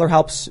petrodollar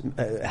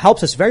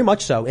helps us very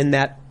much so in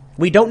that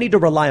we don't need to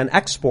rely on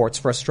exports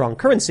for a strong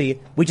currency.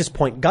 We just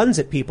point guns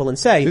at people and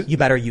say, you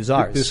better use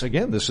ours.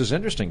 This is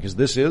interesting because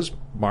this is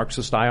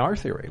Marxist IR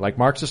theory. Like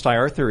Marxist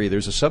IR theory,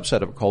 there's a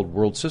subset of it called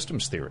world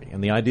systems theory.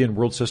 And the idea in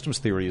world systems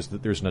theory is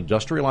that there's an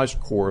industrialized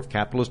core of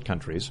capitalist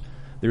countries.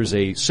 There's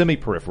a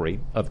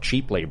semi-periphery of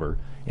cheap labor,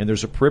 and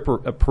there's a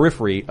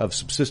periphery of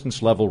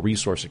subsistence level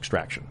resource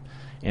extraction.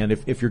 And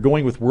if you're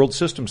going with world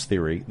systems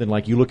theory, then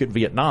like you look at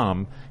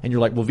Vietnam and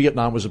you're like, well,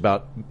 Vietnam was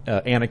about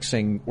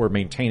annexing or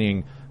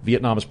maintaining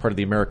Vietnam as part of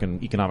the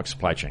American economic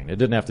supply chain. It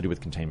didn't have to do with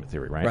containment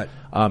theory, right? Right.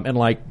 And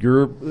like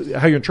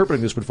how you're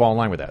interpreting this would fall in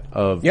line with that.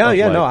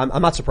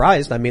 I'm not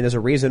surprised. I mean, there's a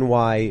reason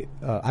why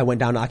I went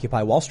down to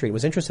Occupy Wall Street,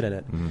 was interested in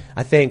it. Mm-hmm.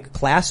 I think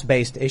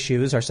class-based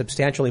issues are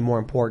substantially more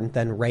important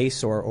than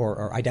race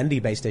or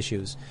identity-based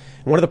issues.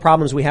 And one of the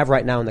problems we have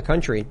right now in the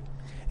country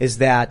is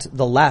that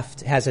the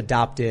left has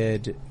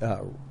adopted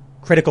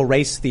critical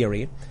race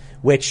theory,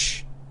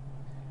 which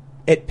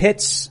it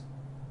pits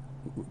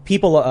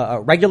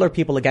people, regular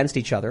people against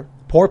each other,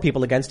 poor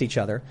people against each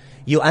other.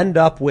 You end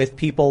up with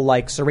people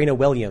like Serena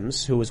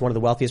Williams, who is one of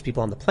the wealthiest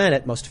people on the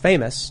planet, most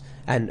famous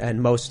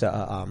and most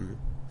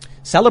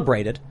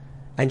celebrated,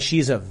 and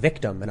she's a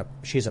victim and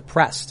she's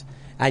oppressed.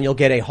 And you'll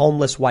get a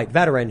homeless white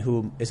veteran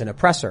who is an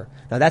oppressor.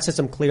 Now that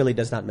system clearly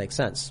does not make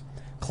sense.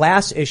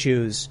 Class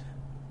issues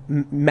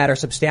matter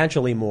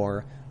substantially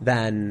more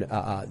than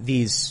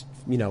these,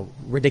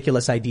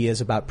 ridiculous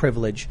ideas about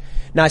privilege.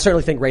 Now, I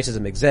certainly think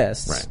racism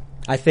exists. Right.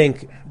 I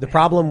think the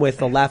problem with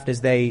the left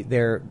is they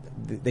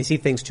see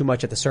things too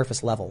much at the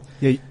surface level.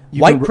 Yeah,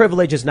 White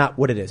privilege is not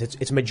what it is.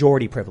 It's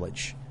majority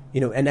privilege.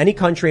 In any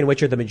country in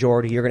which you're the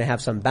majority, you're going to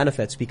have some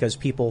benefits because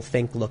people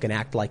think, look, and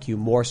act like you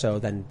more so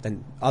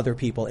than other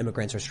people,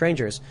 immigrants or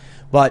strangers.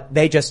 But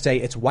they just say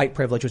it's white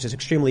privilege, which is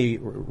extremely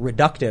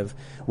reductive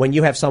when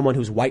you have someone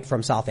who's white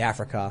from South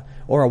Africa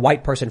or a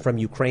white person from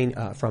Ukraine,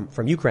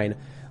 from Ukraine.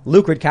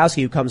 Luke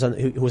Rudkowski,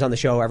 who's on the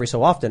show every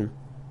so often,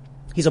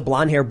 he's a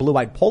blonde-haired,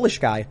 blue-eyed Polish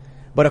guy,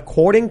 but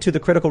according to the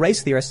critical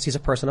race theorists, he's a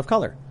person of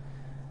color.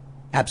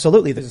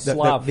 Absolutely.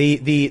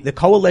 The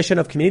coalition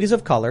of communities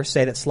of color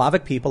say that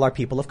Slavic people are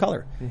people of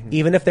color,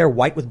 even if they're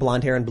white with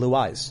blonde hair and blue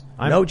eyes.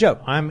 No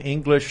joke. I'm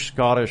English,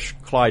 Scottish,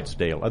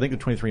 Clydesdale. I think the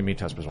 23andMe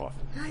test was off.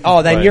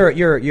 Oh, then But-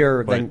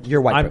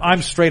 you're white.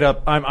 I'm straight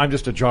up. I'm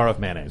just a jar of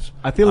mayonnaise.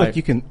 I feel like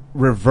you can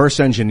reverse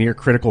engineer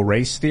critical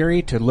race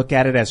theory to look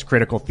at it as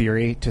critical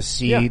theory to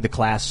see the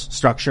class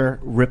structure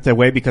ripped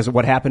away, because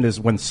what happened is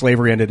when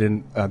slavery ended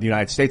in the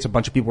United States, a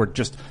bunch of people were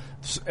just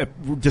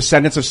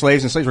descendants of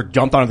slaves, and slaves were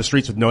dumped onto the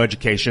streets with no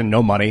education,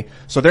 no money.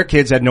 So their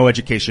kids had no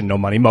education, no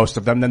money, most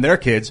of them. Then their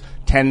kids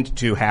tend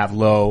to have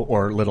low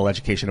or little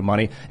education and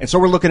money. And so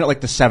we're looking at like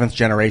the 7th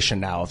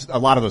generation now of a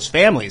lot of those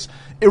families,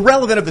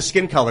 irrelevant of the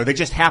skin color. They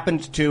just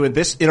happened to, in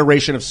this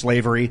iteration of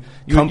slavery,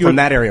 come from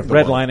that area of the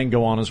world. Redlining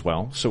go on as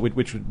well. So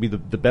which would be the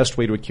best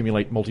way to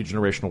accumulate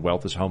multi-generational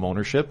wealth is home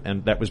ownership.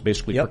 And that was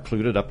basically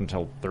precluded up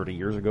until 30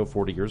 years ago,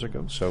 40 years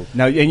ago. So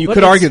now, and you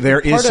could argue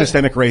there is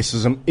systemic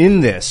racism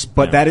in this,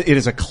 but that it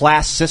is a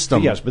class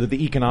system. Yes, but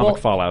the economic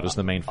fallout is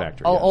the main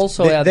factor. I'll yes.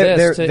 also add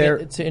this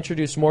to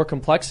introduce more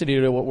complexity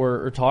to what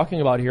we're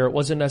talking about here. It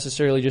wasn't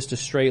necessarily just a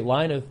straight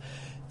line of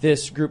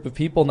this group of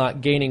people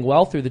not gaining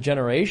wealth through the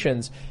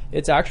generations.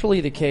 It's actually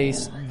the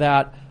case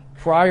that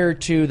prior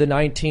to the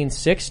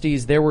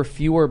 1960s, there were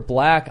fewer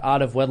black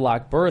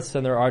out-of-wedlock births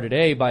than there are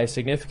today by a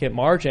significant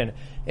margin.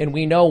 And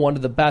we know one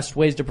of the best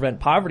ways to prevent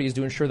poverty is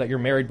to ensure that you're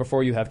married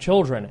before you have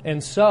children.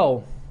 And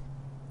so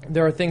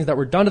there are things that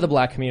were done to the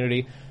black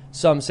community.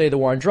 Some say the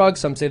war on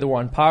drugs, some say the war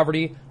on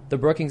poverty. The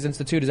Brookings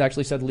Institute has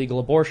actually said legal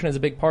abortion is a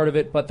big part of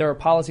it, but there are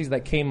policies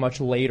that came much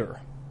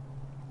later.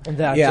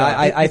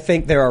 I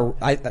think there are.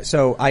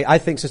 I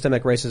think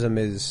systemic racism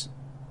is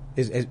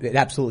it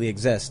absolutely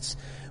exists,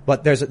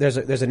 but there's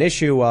an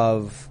issue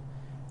of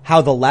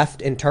how the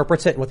left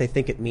interprets it and what they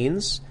think it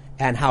means,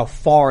 and how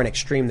far and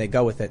extreme they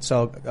go with it.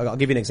 So I'll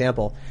give you an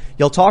example.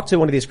 You'll talk to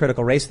one of these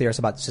critical race theorists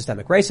about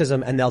systemic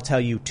racism, and they'll tell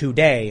you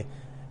today,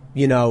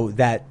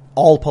 that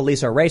all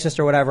police are racist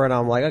or whatever, and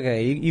I'm like,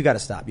 okay, you got to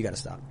stop.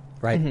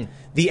 Right? Mm-hmm.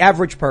 The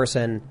average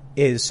person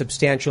is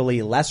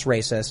substantially less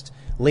racist,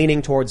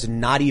 leaning towards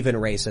not even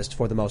racist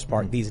for the most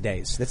part these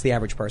days. That's the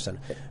average person.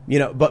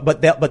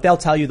 But they'll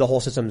tell you the whole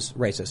system's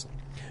racist.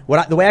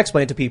 The way I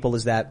explain it to people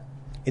is that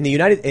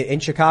in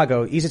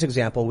Chicago, easiest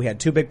example, we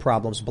had two big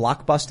problems: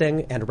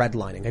 blockbusting and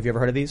redlining. Have you ever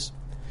heard of these?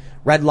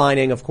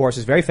 Redlining, of course,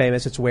 is very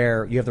famous. It's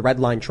where you have the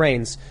red line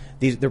trains.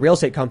 The real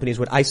estate companies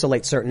would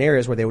isolate certain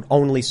areas where they would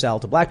only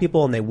sell to black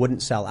people and they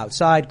wouldn't sell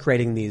outside,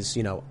 creating these,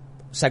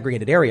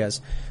 segregated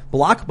areas.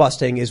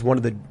 Blockbusting is one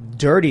of the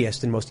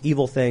dirtiest and most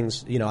evil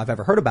things, I've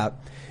ever heard about.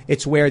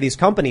 It's where these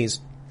companies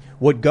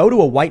would go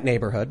to a white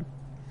neighborhood,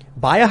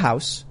 buy a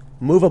house,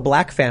 move a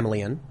black family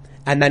in,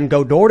 and then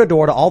go door to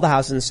door to all the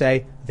houses and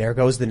say, there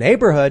goes the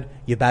neighborhood.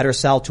 You better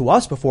sell to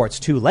us before it's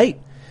too late.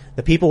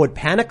 The people would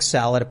panic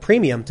sell at a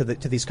premium to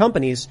these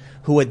companies,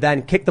 who would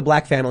then kick the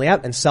black family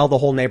out and sell the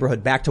whole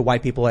neighborhood back to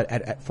white people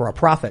for a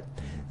profit.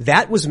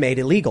 That was made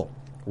illegal.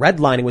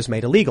 Redlining was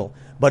made illegal,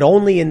 but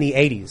only in the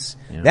 80s.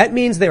 Yeah. That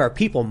means there are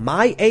people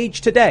my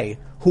age today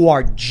who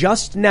are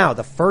just now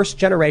the first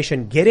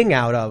generation getting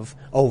out of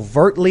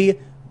overtly,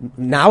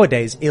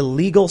 nowadays,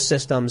 illegal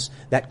systems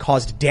that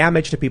caused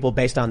damage to people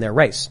based on their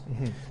race.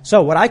 Mm-hmm.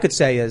 So what I could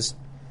say is,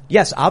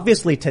 yes,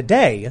 obviously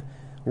today,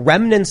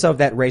 remnants of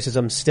that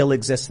racism still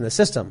exist in the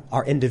system.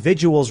 Are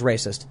individuals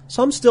racist?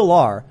 Some still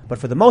are, but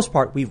for the most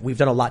part, we've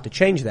done a lot to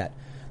change that.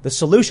 The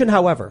solution,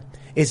 however,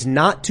 is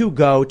not to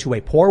go to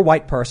a poor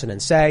white person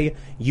and say,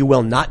 you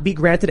will not be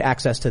granted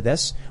access to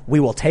this.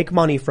 We will take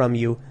money from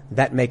you.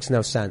 That makes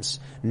no sense.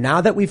 Now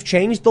that we've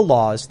changed the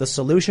laws, the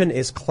solution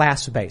is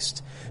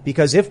class-based.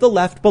 Because if the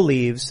left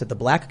believes that the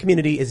black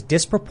community is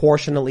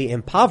disproportionately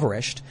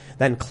impoverished,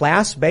 then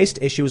class-based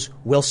issues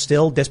will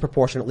still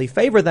disproportionately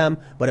favor them,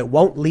 but it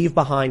won't leave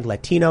behind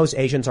Latinos,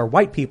 Asians, or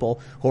white people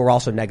who are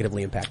also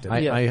negatively impacted.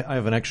 I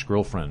have an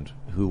ex-girlfriend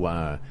who,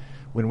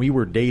 when we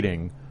were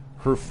dating,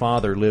 her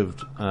father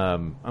lived, I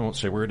won't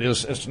say where it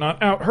is, it's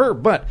not out her,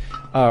 but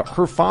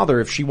her father,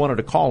 if she wanted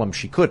to call him,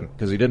 she couldn't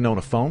because he didn't own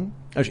a phone.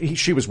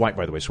 She was white,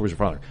 by the way, so was her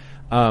father.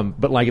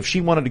 But like if she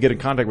wanted to get in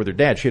contact with her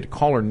dad, she had to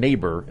call her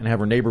neighbor and have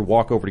her neighbor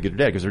walk over to get her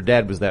dad because her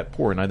dad was that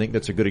poor. And I think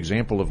that's a good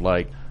example of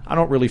like, I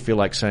don't really feel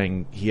like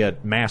saying he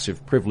had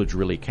massive privilege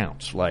really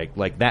counts. Like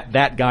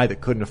that guy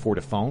that couldn't afford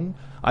a phone,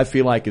 I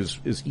feel like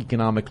is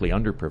economically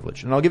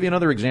underprivileged. And I'll give you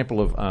another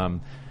example of,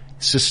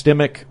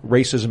 systemic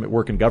racism at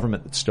work in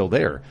government that's still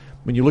there.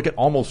 When you look at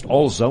almost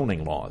all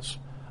zoning laws,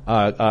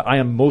 I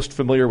am most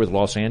familiar with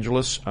Los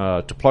Angeles.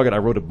 To plug it, I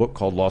wrote a book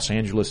called Los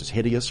Angeles is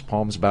Hideous,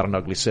 Poems About an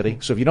Ugly City.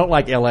 So if you don't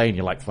like LA and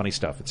you like funny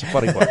stuff, it's a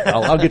funny book.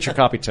 I'll get your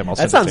copy, Tim. I'll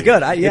send That sounds it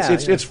to you.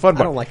 good. It's fun.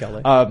 I don't like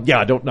LA. Yeah,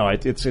 I don't know.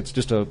 It's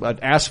just an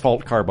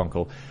asphalt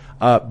carbuncle.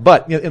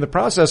 But in the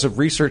process of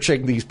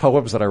researching these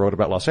poems that I wrote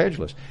about Los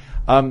Angeles,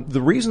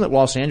 the reason that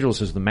Los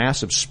Angeles is the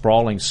massive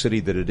sprawling city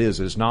that it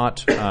is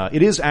not,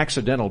 it is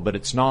accidental, but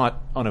it's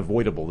not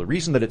unavoidable. The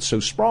reason that it's so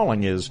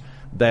sprawling is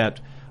that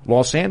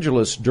Los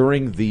Angeles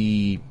during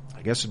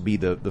I guess it'd be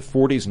the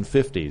 40s and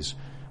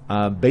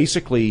 50s,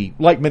 basically,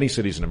 like many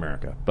cities in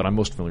America, but I'm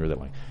most familiar with that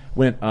one,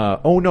 went,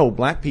 oh no,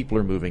 black people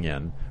are moving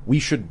in. We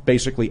should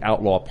basically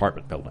outlaw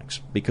apartment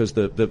buildings because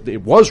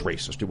it was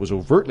racist. It was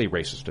overtly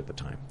racist at the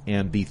time.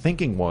 And the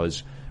thinking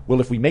was, well,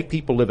 if we make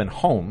people live in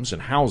homes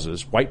and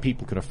houses, white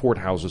people can afford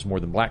houses more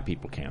than black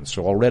people can.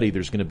 So already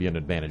there's going to be an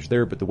advantage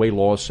there. But the way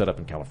law is set up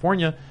in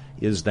California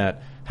is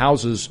that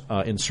houses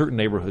in certain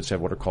neighborhoods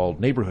have what are called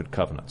neighborhood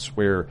covenants,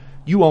 where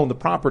you own the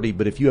property,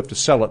 but if you have to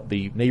sell it,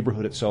 the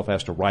neighborhood itself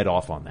has to write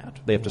off on that.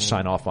 They have to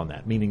sign off on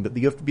that, meaning that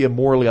you have to be a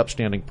morally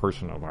upstanding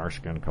person of our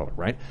skin color,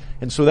 right?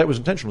 And so that was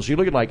intentional. So you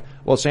look at like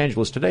Los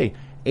Angeles today,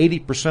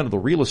 80% of the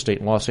real estate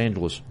in Los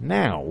Angeles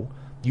now,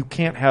 you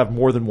can't have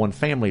more than one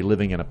family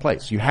living in a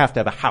place. You have to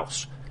have a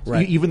house.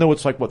 Right. Even though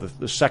it's like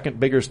the second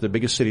biggest, the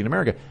biggest city in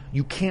America,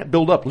 you can't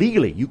build up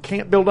legally. You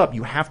can't build up.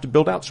 You have to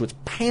build out. So it's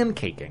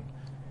pancaking.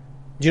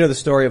 Do you know the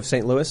story of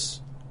St.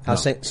 Louis? No.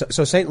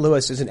 So St.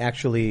 Louis isn't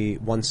actually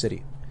one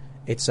city.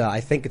 It's I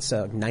think it's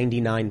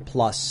 99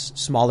 plus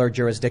smaller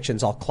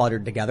jurisdictions all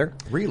cluttered together.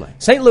 Really?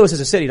 St. Louis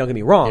is a city, don't get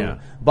me wrong, Yeah.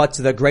 but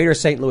the greater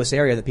St. Louis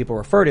area that people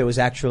refer to is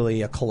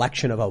actually a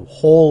collection of a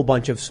whole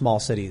bunch of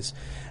small cities.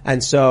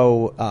 And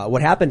so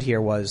what happened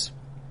here was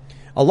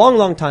a long,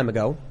 long time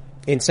ago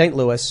in St.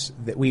 Louis,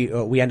 that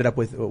we ended up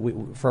with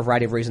for a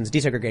variety of reasons,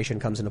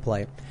 desegregation comes into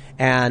play,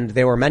 and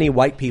there were many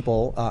white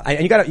people.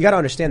 And you got to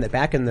understand that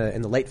back in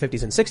the late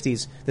 50s and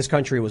 60s, this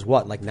country was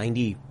what, like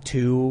 90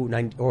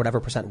 or whatever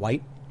percent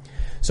white.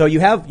 So you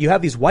have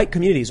these white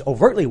communities,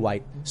 overtly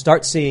white,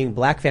 start seeing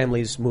black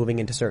families moving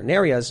into certain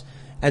areas,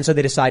 and so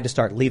they decide to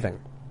start leaving.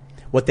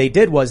 What they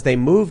did was they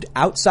moved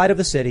outside of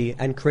the city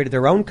and created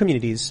their own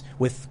communities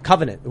with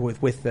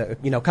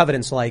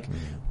covenants like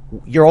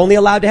you're only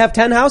allowed to have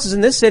 10 houses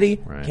in this city,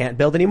 right. Can't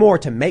build any more,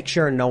 to make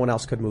sure no one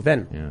else could move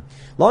in. Yeah.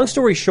 Long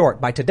story short,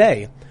 by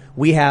today,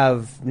 we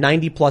have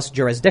 90 plus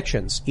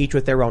jurisdictions, each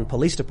with their own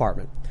police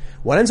department.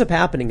 What ends up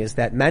happening is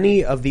that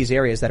many of these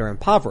areas that are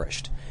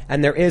impoverished,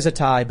 and there is a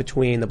tie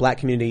between the black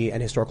community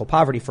and historical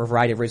poverty for a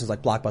variety of reasons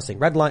like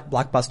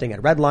blockbusting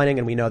and redlining,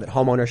 and we know that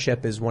home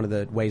ownership is one of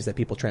the ways that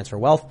people transfer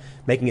wealth,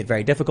 making it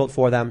very difficult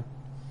for them.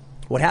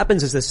 What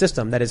happens is this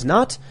system that is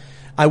not,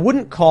 I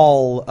wouldn't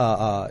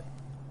call,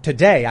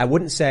 today, I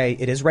wouldn't say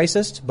it is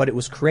racist, but it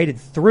was created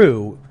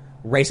through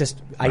racist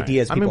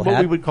ideas people what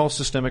had. we would call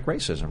systemic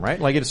racism, right?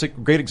 Like it's a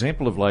great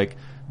example of like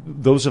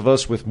those of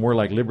us with more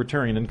like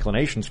libertarian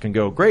inclinations can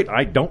go, great,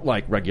 I don't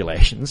like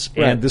regulations.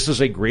 Right. And this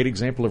is a great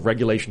example of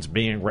regulations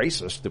being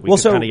racist that we can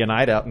kind of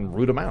unite out and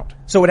root them out.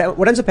 So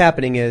what ends up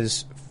happening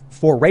is,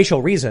 for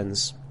racial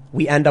reasons,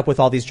 we end up with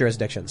all these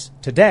jurisdictions.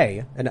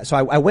 Today, and so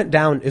I went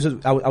down,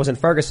 I was in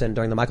Ferguson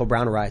during the Michael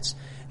Brown riots,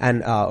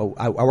 and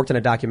I worked on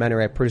a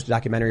documentary, I produced a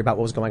documentary about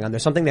what was going on.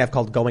 There's something they have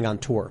called going on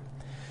tour.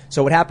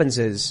 So what happens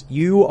is,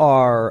 you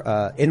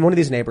are in one of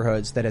these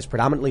neighborhoods that is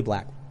predominantly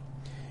black.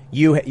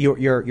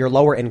 You're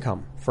lower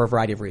income for a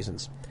variety of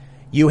reasons.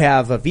 You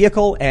have a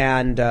vehicle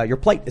and your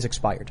plate is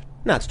expired.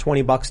 Now it's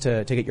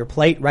 $20 to get your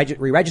plate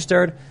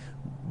re-registered,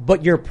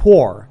 but you're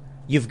poor.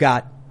 You've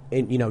got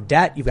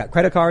debt, you've got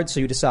credit cards, so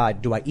you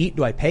decide, do I eat,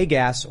 do I pay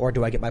gas, or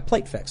do I get my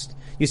plate fixed?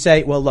 You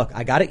say, well look,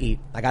 I gotta eat,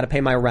 I gotta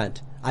pay my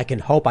rent. I can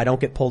hope I don't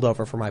get pulled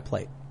over for my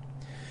plate.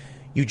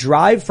 You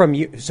drive so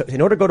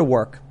in order to go to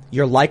work,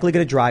 you're likely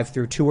going to drive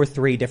through 2 or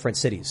 3 different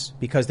cities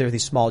because they're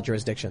these small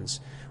jurisdictions.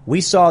 We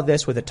saw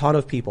this with a ton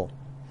of people.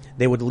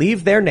 They would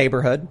leave their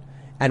neighborhood,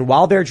 and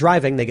while they're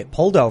driving, they get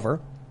pulled over,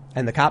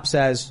 and the cop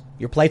says,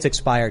 your plate's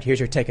expired, here's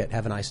your ticket,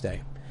 have a nice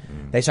day.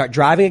 They start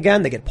driving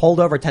again, they get pulled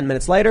over 10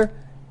 minutes later,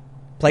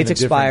 plate's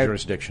expired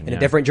in a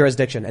different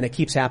jurisdiction, and it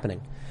keeps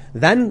happening.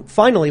 Then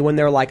finally, when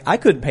they're like, I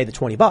couldn't pay the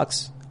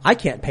 $20, I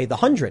can't pay the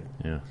 $100.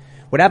 Yeah.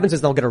 What happens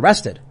is they'll get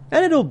arrested,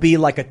 and it'll be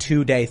like a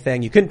 2-day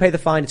thing. You couldn't pay the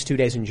fine, it's 2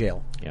 days in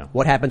jail. Yeah.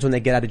 What happens when they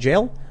get out of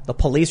jail? The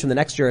police from the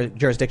next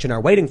jurisdiction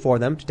are waiting for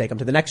them to take them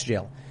to the next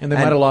jail. And they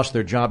might have lost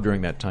their job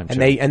during that time, too.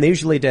 And they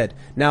usually did.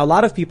 Now, a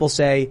lot of people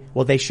say,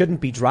 well, they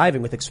shouldn't be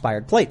driving with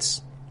expired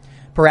plates.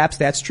 Perhaps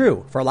that's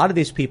true. For a lot of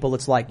these people,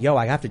 it's like,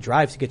 I have to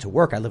drive to get to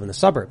work. I live in the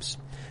suburbs.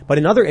 But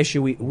another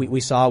issue we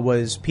saw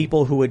was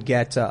people who would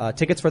get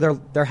tickets for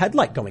their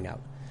headlight going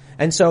out.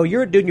 And so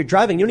you're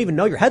driving, you don't even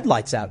know your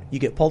headlight's out. You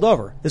get pulled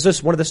over. This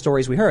is one of the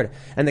stories we heard.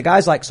 And the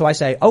guy's like, so I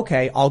say,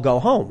 okay, I'll go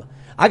home.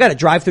 I got to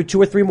drive through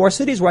 2 or 3 more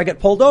cities where I get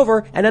pulled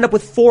over and end up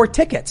with 4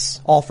 tickets,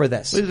 all for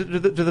this. Do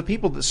the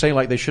people that say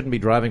like they shouldn't be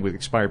driving with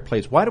expired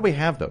plates, why do we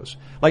have those?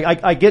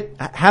 Like I get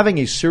having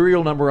a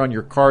serial number on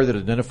your car that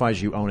identifies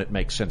you own it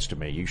makes sense to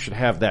me. You should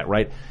have that,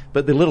 right?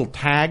 But the little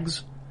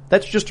tags,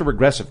 that's just a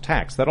regressive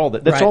tax. That's all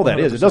that 100%.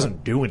 is. It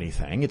doesn't do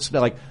anything. It's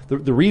like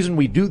the reason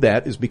we do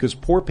that is because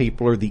poor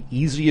people are the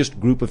easiest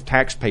group of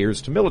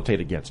taxpayers to militate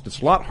against.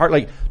 It's a lot hard.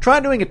 Like try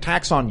doing a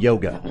tax on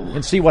yoga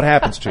and see what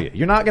happens to you.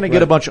 You're not going to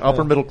get a bunch of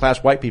upper middle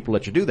class white people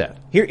let you do that.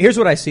 Here's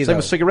what I see. Same though.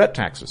 with cigarette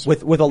taxes.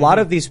 With a lot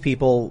of these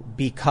people,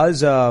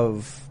 because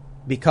of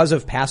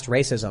past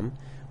racism,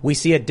 we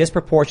see a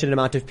disproportionate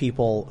amount of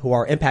people who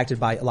are impacted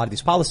by a lot of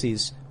these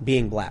policies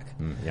being black.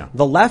 Yeah.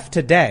 The left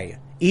today,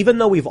 even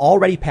though we've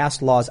already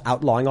passed laws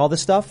outlawing all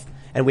this stuff,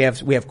 and we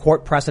have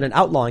court precedent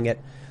outlawing it,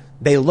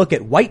 they look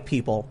at white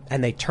people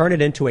and they turn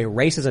it into a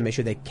racism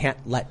issue they can't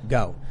let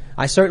go.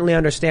 I certainly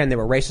understand there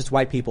were racist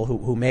white people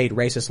who made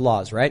racist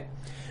laws, right?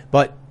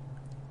 But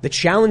the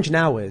challenge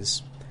now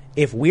is,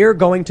 if we're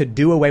going to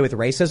do away with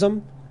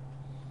racism,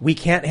 we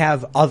can't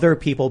have other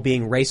people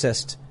being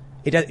racist.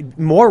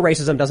 More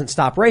racism doesn't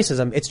stop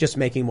racism. It's just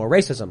making more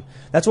racism.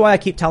 That's why I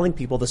keep telling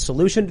people the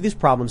solution to these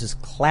problems is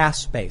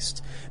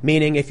class-based.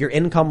 Meaning if your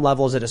income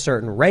level is at a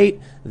certain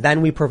rate,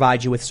 then we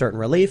provide you with certain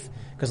relief.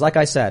 Because like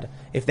I said,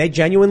 if they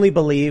genuinely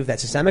believe that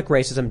systemic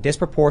racism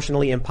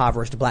disproportionately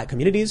impoverished black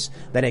communities,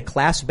 then a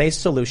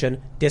class-based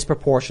solution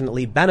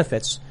disproportionately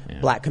benefits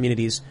black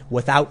communities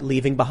without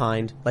leaving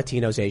behind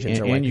Latinos, Asians,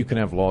 or white and you can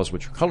have laws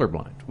which are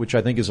colorblind, which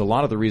I think is a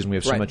lot of the reason we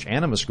have so much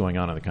animus going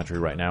on in the country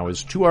right now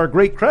is, to our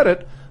great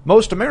credit,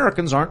 most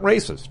Americans aren't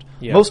racist.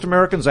 Yep. Most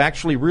Americans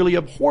actually really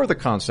abhor the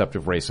concept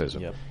of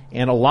racism. Yep.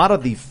 And a lot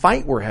of the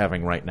fight we're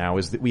having right now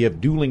is that we have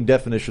dueling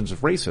definitions of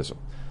racism.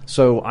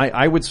 So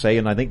I would say,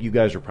 and I think you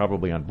guys are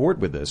probably on board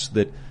with this,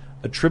 that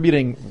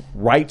attributing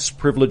rights,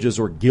 privileges,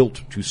 or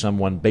guilt to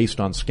someone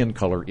based on skin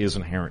color is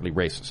inherently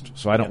racist.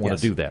 So I don't want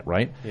to do that,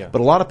 right? Yeah.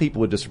 But a lot of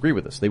people would disagree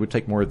with this. They would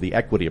take more of the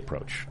equity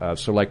approach.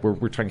 So like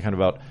we're talking kind of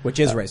about... Which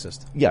is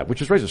racist. Yeah,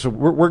 which is racist. So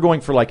we're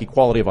going for like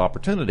equality of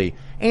opportunity,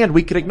 and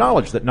we could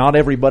acknowledge that not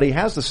everybody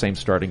has the same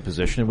starting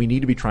position, and we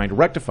need to be trying to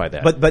rectify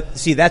that. But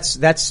see, that's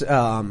it's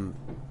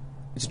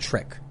a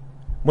trick.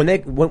 When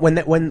these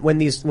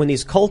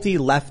culty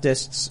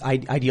leftists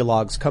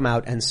ideologues come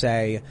out and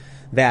say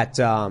that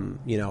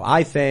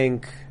I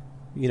think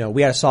we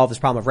got to solve this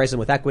problem of racism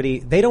with equity,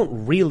 they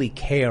don't really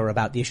care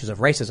about the issues of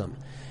racism.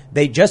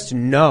 They just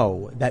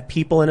know that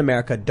people in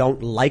America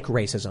don't like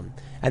racism,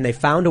 and they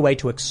found a way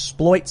to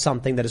exploit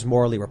something that is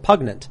morally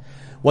repugnant.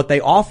 What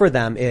they offer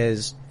them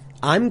is,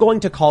 I'm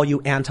going to call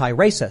you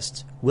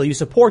anti-racist. Will you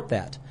support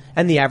that?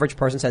 And the average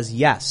person says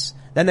yes.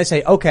 Then they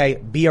say, okay,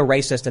 be a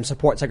racist and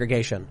support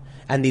segregation.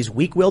 And these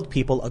weak-willed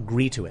people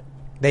agree to it.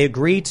 They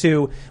agree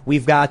to, we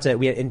had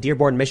in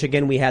Dearborn,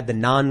 Michigan, we had the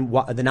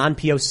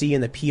non-POC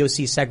and the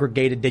POC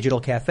segregated digital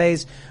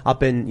cafes.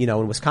 Up in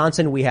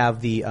Wisconsin, we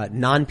have the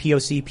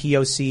non-POC,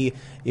 POC,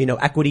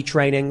 equity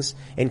trainings.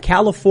 In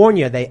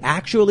California, they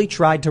actually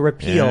tried to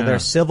repeal their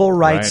civil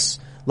rights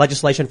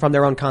legislation from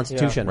their own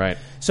constitution. Yeah, right.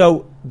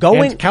 So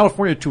and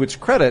California, to its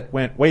credit,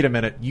 went, wait a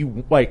minute,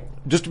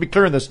 just to be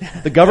clear on this,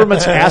 the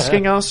government's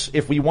asking us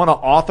if we want to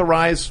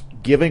authorize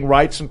giving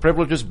rights and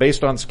privileges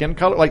based on skin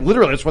color. Like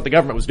literally, that's what the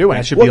government was doing.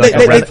 That should be like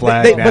a red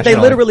flag. But they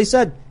literally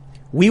said,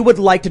 we would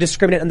like to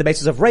discriminate on the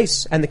basis of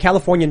race. And the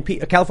California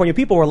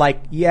people were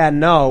like, we're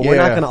not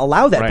going to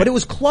allow that. Right. But it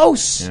was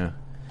close. Yeah.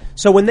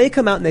 So when they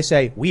come out and they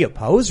say, we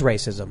oppose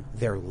racism,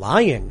 they're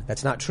lying.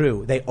 That's not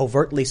true. They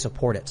overtly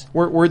support it.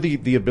 Or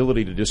the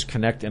ability to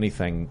disconnect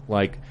anything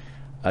like,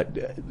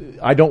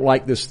 I don't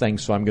like this thing,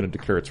 so I'm going to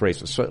declare it's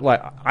racist. So,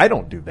 like, I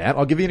don't do that.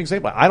 I'll give you an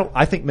example.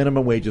 I think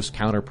minimum wage is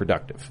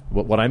counterproductive.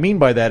 What I mean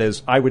by that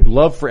is, I would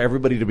love for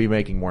everybody to be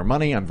making more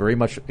money. I'm very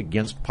much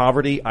against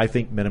poverty. I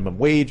think minimum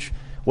wage,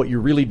 what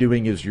you're really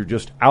doing is you're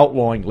just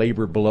outlawing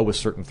labor below a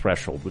certain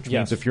threshold, which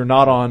means if you're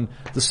not on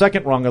the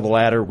second rung of the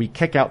ladder, we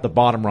kick out the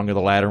bottom rung of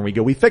the ladder and we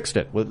go, we fixed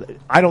it. Well,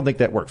 I don't think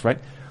that works, right?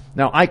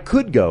 Now, I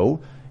could go,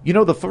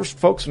 the first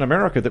folks in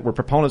America that were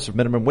proponents of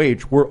minimum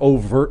wage were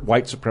overt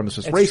white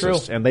supremacist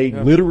racists. True. And they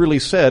literally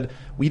said,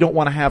 we don't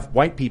want to have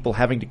white people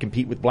having to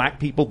compete with black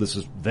people. This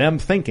is them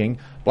thinking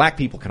black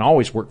people can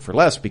always work for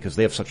less because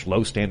they have such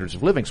low standards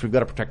of living. So we've got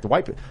to protect the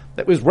white people.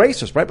 That was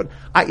racist, right? But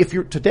if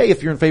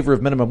you're in favor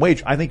of minimum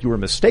wage, I think you were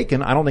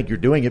mistaken. I don't think you're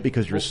doing it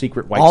because you're a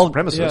secret white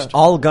supremacist.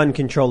 All gun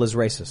control is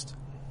racist.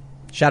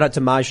 Shout out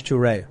to Maj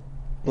Touré.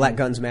 Black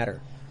guns matter.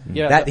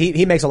 Yeah,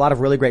 he makes a lot of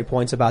really great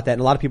points about that,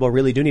 and a lot of people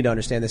really do need to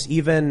understand this.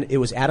 Even it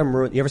was Adam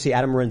Maroon. You ever see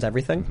Adam Maroon's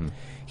Everything? Mm-hmm.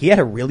 He had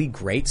a really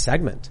great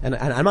segment, and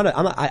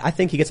I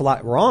think he gets a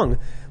lot wrong,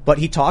 but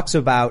he talks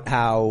about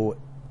how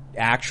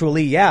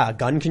actually,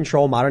 gun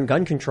control, modern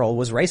gun control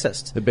was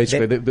racist.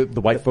 Basically,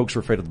 the white folks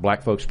were afraid of the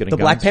black folks getting the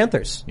guns. Black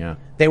Panthers. Yeah.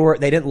 They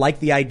didn't like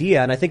the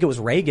idea, and I think it was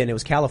Reagan, it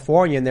was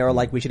California, and they were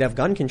like, we should have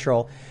gun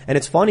control. And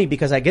it's funny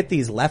because I get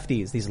these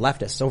lefties, these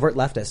leftists, overt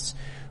leftists,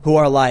 who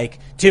are like,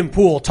 Tim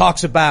Pool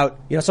talks about,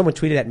 someone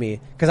tweeted at me,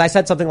 because I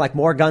said something like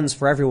more guns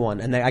for everyone,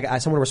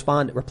 and someone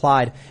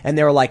replied, and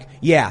they were like,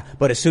 yeah,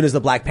 but as soon as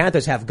the Black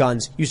Panthers have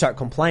guns, you start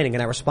complaining.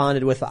 And I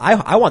responded with,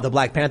 I want the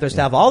Black Panthers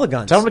to have all the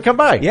guns. Tell them to come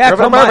by. Yeah,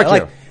 come by.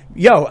 Barbecue.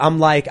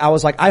 I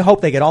was like, I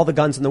hope they get all the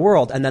guns in the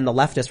world. And then the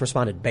leftists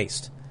responded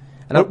based.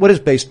 And what does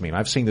based mean?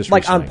 I've seen this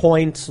like recently. on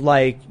point,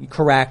 like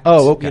correct.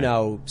 Oh,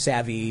 okay.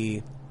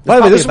 Savvy. By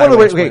the way, this is one of the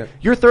ways. Okay,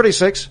 you're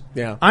 36.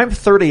 Yeah. I'm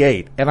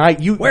 38, and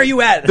Where are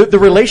you at? The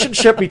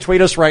relationship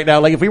between us right now,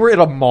 like if we were at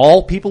a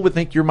mall, people would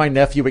think you're my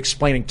nephew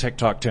explaining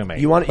TikTok to me.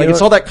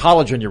 It's all that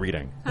collagen you're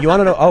eating. You want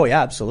to know? Oh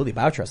yeah, absolutely.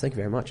 Biotrust. Thank you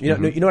very much. You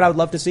know what I would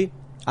love to see?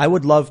 I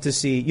would love to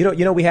see.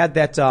 We had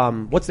that.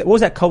 What was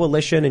that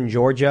coalition in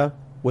Georgia?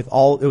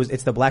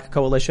 It's the Black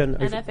Coalition.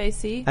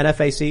 NFAC?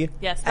 NFAC?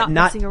 Yes, not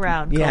messing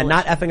around. Yeah, coalition.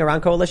 not effing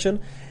around coalition.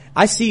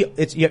 I see,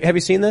 have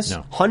you seen this?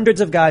 No. Hundreds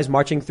of guys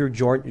marching through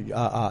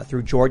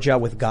Georgia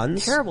with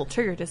guns. Terrible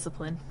trigger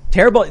discipline.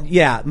 Terrible,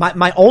 yeah.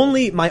 My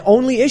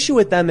only issue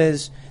with them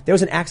is there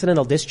was an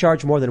accidental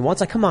discharge more than once.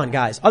 Like, come on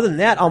guys. Other than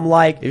that, I'm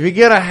like, if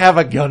you're gonna have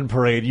a gun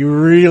parade, you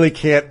really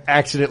can't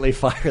accidentally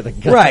fire the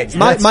gun. Right.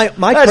 My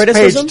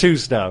criticism. Page 2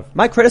 stuff.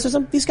 My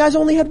criticism, these guys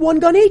only had one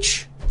gun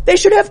each. They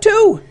should have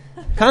two.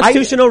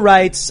 Constitutional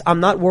rights.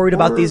 I'm not worried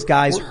about these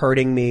guys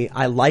hurting me.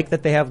 I like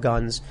that they have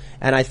guns,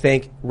 and I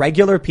think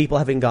regular people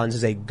having guns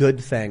is a good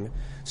thing.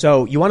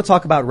 So you want to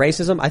talk about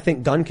racism? I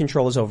think gun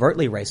control is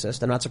overtly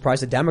racist. I'm not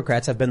surprised the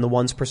Democrats have been the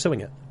ones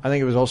pursuing it. I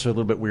think it was also a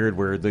little bit weird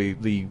where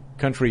the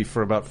country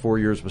for about 4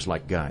 years was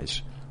like,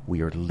 guys,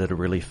 we are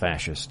literally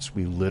fascists.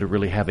 We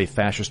literally have a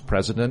fascist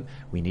president.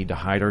 We need to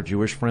hide our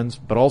Jewish friends,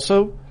 but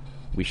also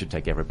we should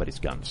take everybody's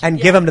guns. And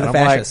give them to the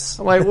fascists.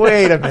 I'm like,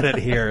 wait a minute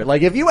here.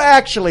 Like, if you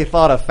actually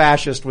thought a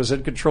fascist was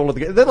in control of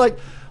the, then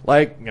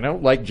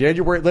like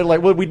January, they're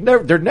like, well,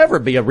 there'd never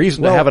be a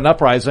reason to have an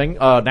uprising,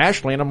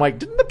 nationally. And I'm like,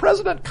 didn't the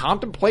president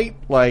contemplate,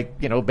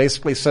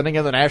 basically sending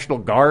in the National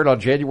Guard on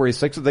January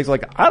 6th and things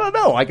like, I don't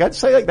know. I gotta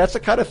say, that's the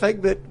kind of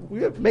thing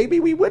that maybe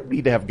we would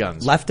need to have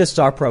guns.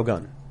 Leftists are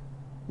pro-gun.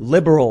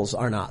 Liberals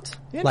are not.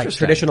 Like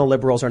traditional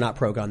liberals are not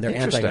pro-gun. They're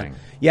anti-gun.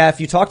 Yeah, if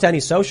you talk to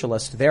any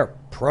socialist, they're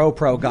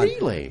pro-gun.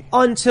 Really?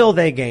 Until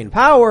they gain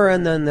power,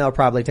 and then they'll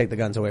probably take the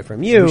guns away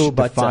from you. We should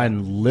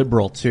define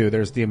liberal too.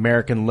 There's the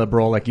American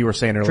liberal, like you were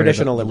saying earlier.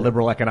 Traditional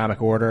liberal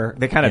economic order.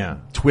 They kind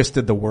of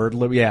twisted the word.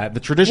 The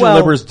traditional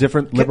liberal is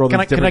different. Liberal can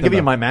I give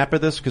you my map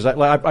of this? Because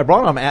I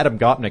brought on Adam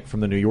Gopnik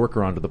from the New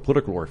Yorker onto the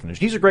Political Orphanage.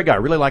 He's a great guy. I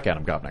really like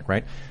Adam Gopnik,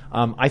 right?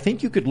 I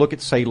think you could look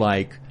at, say,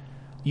 like,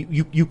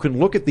 You can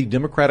look at the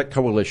Democratic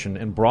coalition,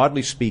 and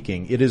broadly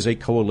speaking, it is a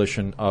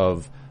coalition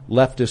of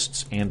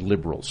leftists and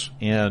liberals.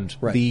 And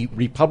the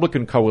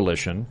Republican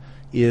coalition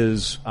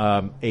is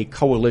a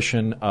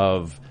coalition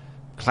of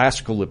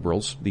classical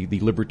liberals, the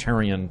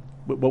libertarian,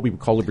 what we would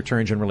call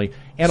libertarian generally,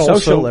 and social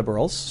also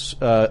liberals,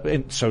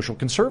 and social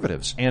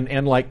conservatives,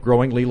 and like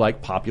growingly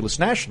like populist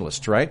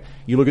nationalists. Right?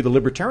 You look at the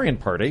Libertarian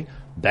Party;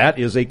 that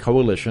is a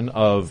coalition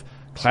of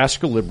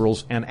classical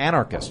liberals and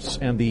anarchists.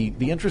 And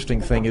the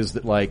interesting thing is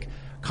that, like,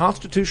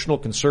 constitutional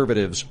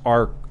conservatives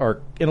are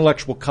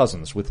intellectual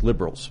cousins with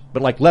liberals,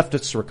 but like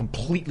leftists are a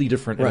completely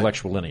different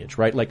intellectual lineage,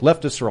 right? Like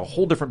leftists are a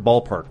whole different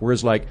ballpark,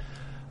 whereas like,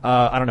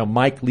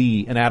 Mike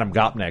Lee and Adam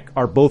Gopnik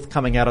are both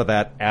coming out of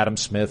that Adam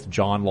Smith,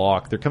 John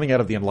Locke. They're coming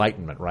out of the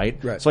Enlightenment, right?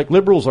 It's like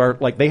liberals are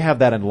like, they have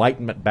that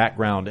Enlightenment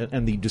background,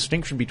 and the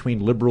distinction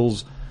between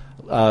liberals,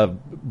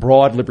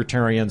 broad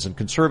libertarians and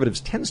conservatives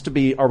tends to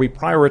be, are we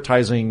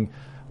prioritizing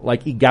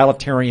like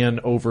egalitarian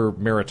over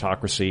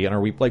meritocracy, and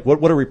are we like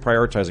what are we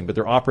prioritizing? But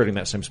they're operating in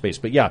that same space.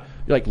 But yeah,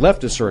 like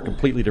leftists are a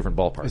completely different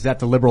ballpark. Is that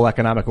the liberal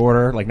economic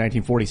order, like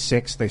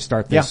 1946? They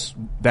start this.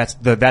 Yeah. That's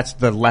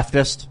the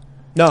leftist.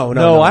 No.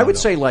 I would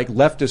say like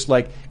leftists,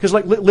 like, cause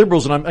like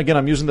liberals, and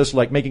I'm using this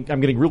like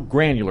I'm getting real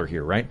granular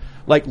here, right?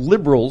 Like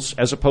liberals,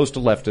 as opposed to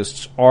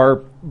leftists,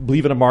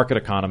 believe in a market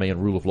economy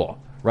and rule of law,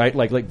 right?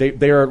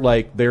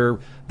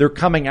 They're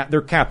coming at,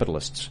 they're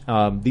capitalists.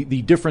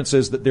 The difference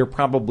is that they're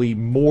probably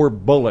more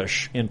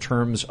bullish in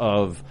terms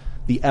of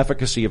the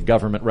efficacy of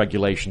government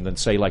regulation than,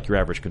 say, like your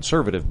average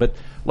conservative. But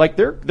like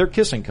they're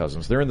kissing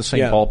cousins. They're in the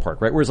same ballpark,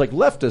 right? Whereas like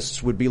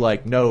leftists would be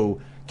like,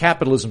 no,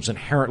 capitalism's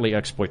inherently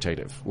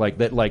exploitative. Like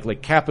that,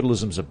 like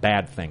capitalism's a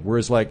bad thing.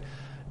 Whereas like,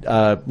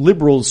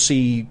 liberals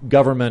see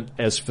government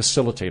as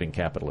facilitating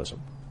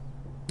capitalism.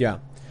 Yeah.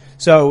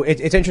 So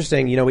it's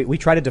interesting. We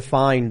try to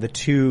define the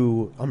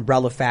two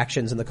umbrella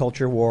factions in the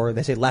culture war.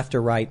 They say left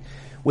or right.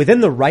 Within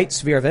the right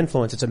sphere of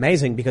influence, it's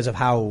amazing because of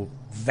how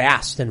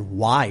vast and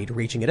wide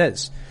reaching it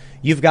is.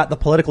 You've got the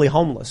politically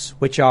homeless,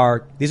 which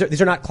are,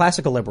 these are not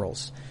classical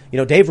liberals.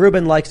 Dave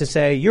Rubin likes to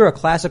say, you're a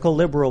classical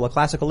liberal.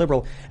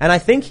 And I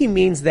think he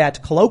means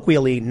that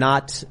colloquially,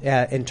 not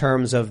in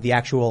terms of the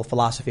actual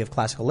philosophy of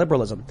classical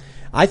liberalism.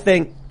 I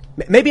think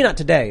Maybe not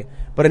today,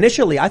 but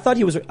initially I thought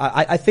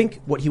I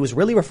think what he was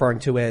really referring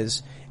to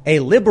is a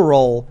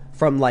liberal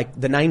from like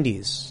the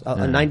 90s, a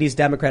 90s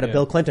Democrat, a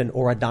Bill Clinton,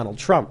 or a Donald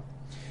Trump.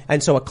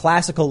 And so a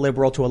classical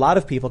liberal to a lot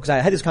of people, because I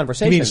had this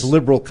conversation. He means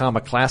liberal,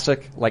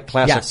 classic, like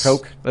classic Yes.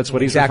 Coke? That's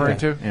what he's referring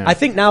to? Yeah. I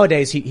think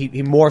nowadays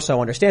he more so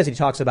understands it. He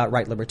talks about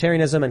right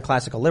libertarianism and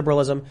classical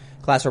liberalism,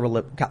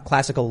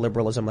 classical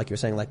liberalism, like you're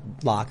saying, like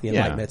Locke, the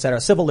Enlightenment, et cetera,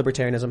 civil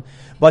libertarianism.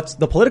 But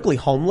the politically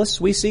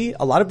homeless we see,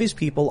 a lot of these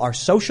people are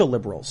social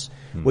liberals,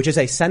 which is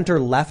a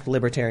center-left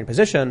libertarian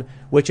position,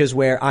 which is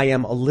where I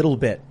am a little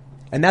bit.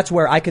 And that's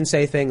where I can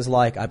say things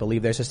like, I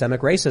believe there's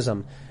systemic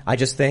racism. I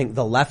just think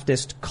the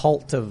leftist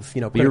cult of,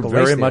 You're critical race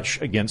very theory.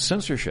 much against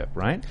censorship,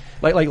 right?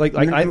 Go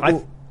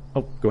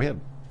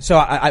ahead.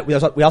 So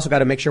we also got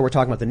to make sure we're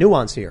talking about the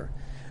nuance here.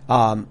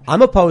 I'm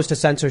opposed to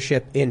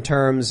censorship in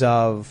terms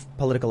of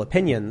political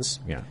opinions,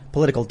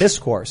 political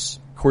discourse.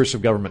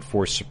 Coercive government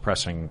force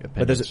suppressing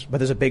opinions. But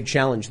there's a big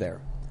challenge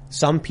there.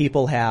 Some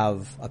people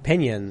have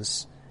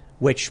opinions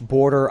which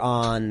border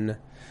on,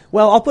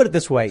 well, I'll put it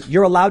this way.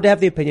 You're allowed to have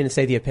the opinion and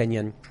say the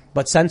opinion,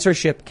 but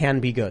censorship can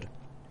be good.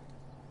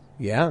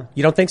 Yeah.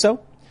 You don't think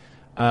so?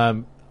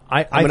 I'm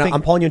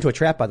pulling you into a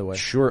trap, by the way.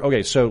 Sure.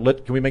 Okay, so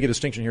can we make a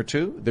distinction here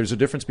too? There's a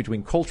difference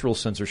between cultural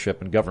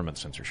censorship and government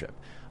censorship.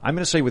 I'm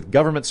going to say with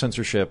government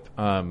censorship,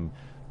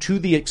 to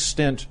the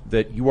extent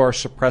that you are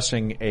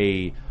suppressing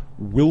a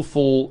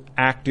willful,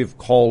 active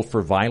call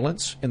for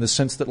violence, in the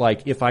sense that,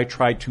 like, if I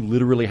tried to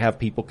literally have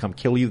people come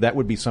kill you, that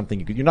would be something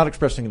you could. You're not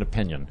expressing an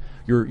opinion.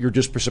 You're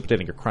just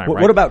precipitating a crime.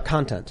 Right? What about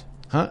content?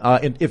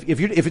 And if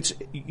it's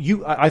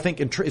you, I think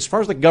as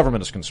far as the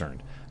government is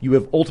concerned, you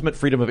have ultimate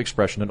freedom of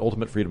expression and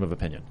ultimate freedom of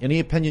opinion. Any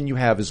opinion you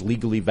have is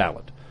legally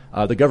valid.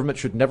 The government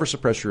should never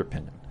suppress your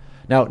opinion.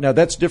 Now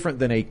that's different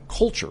than a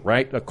culture,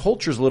 right? A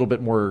culture is a little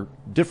bit more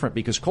different,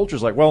 because culture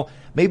is like, well,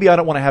 maybe I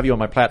don't want to have you on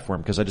my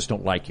platform because I just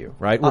don't like you,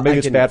 right? Or maybe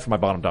it's bad for my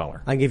bottom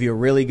dollar. I can give you a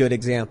really good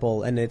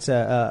example, and it's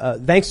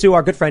thanks to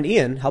our good friend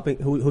Ian,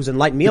 who's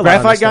enlightened me a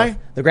lot. The graphite guy?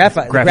 The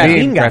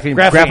graphene guy.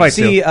 Graphite.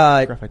 See,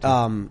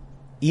 Graphite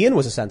Ian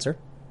was a censor.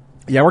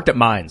 Yeah, I worked at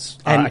Mines.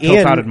 And I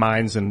co-founded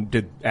Mines and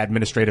did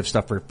administrative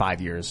stuff for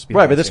 5 years.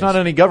 Right, but that's not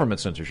any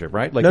government censorship,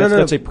 right? Like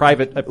that's a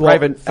private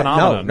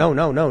phenomenon.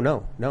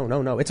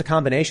 No. It's a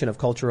combination of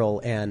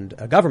cultural and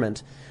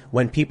government.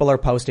 When people are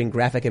posting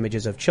graphic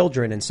images of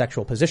children in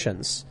sexual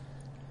positions,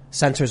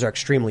 censors are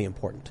extremely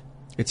important.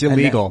 It's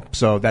illegal,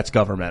 so that's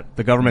government.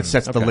 The government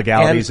sets the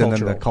legalities, and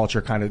then the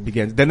culture kind of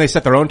begins. Then they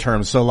set their own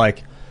terms. So,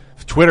 like,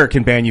 Twitter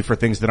can ban you for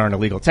things that aren't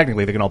illegal.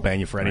 Technically, they can all ban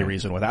you for any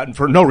reason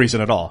for no reason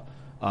at all.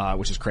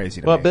 Which is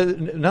crazy to me.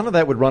 But none of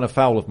that would run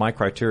afoul of my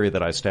criteria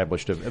that I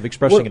established of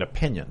expressing an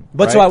opinion.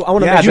 But right? so I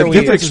want to make sure you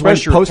get to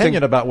express your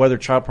opinion about whether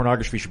child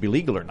pornography should be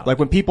legal or not. Like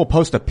when people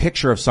post a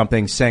picture of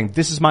something saying,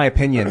 "This is my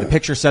opinion," the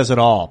picture says it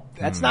all.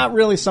 That's not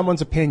really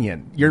someone's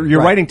opinion.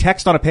 You're writing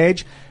text on a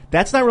page.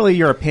 That's not really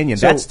your opinion.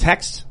 That's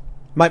text.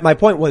 My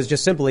point was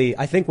just simply,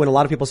 I think when a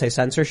lot of people say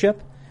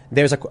censorship,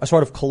 there's a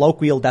sort of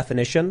colloquial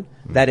definition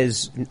that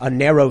is a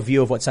narrow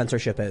view of what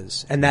censorship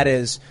is. And that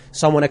is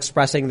someone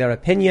expressing their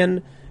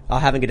opinion,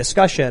 having a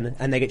discussion,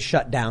 and they get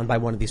shut down by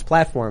one of these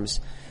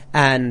platforms.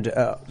 And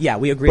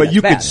we agree. But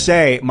you could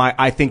say,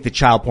 I think that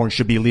child porn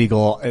should be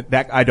legal.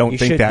 That I don't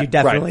think that. You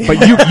definitely. Right.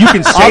 But you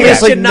can say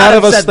Obviously, that. none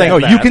of us think No,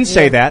 that. you can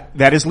say that.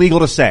 That is legal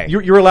to say.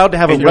 You're allowed to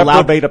have a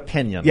reprobate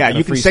opinion. Yeah, in a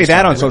you can free say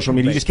that on society. social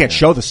media. You just can't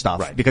show the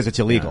stuff because it's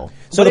illegal.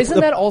 So isn't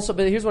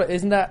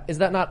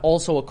that not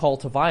also a call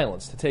to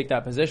violence to take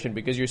that position?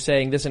 Because you're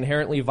saying this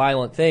inherently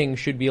violent thing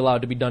should be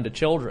allowed to be done to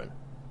children.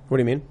 What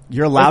do you mean?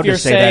 You're allowed to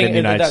say that in the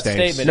United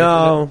States.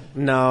 No.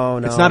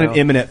 It's not an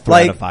imminent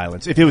threat of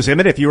violence. If it was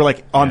imminent, if you were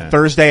like on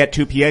Thursday at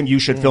 2 p.m., you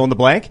should fill in the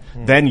blank,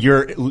 then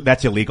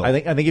that's illegal. I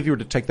think if you were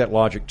to take that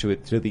logic to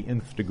the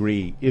nth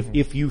degree,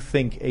 if you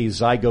think a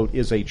zygote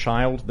is a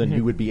child, then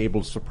you would be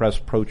able to suppress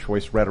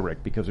pro-choice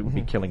rhetoric because it would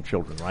be killing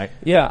children, right?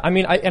 Yeah, I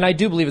mean, I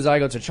do believe a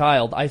zygote's a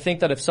child. I think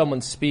that if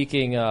someone's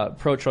speaking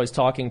pro-choice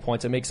talking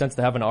points, it makes sense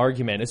to have an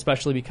argument,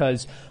 especially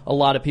because a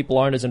lot of people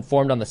aren't as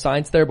informed on the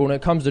science there. But when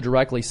it comes to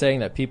directly saying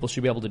that people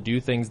should be able to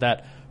do things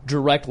that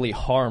directly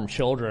harm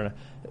children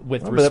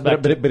with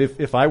respect. But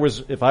if I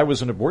was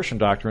an abortion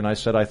doctor and I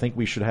said I think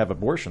we should have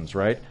abortions,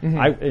 right?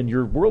 In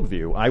your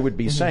worldview, I would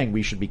be saying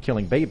we should be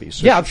killing babies.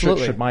 So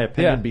absolutely. Should my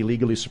opinion be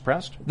legally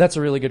suppressed? That's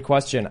a really good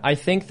question. I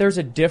think there's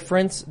a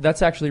difference.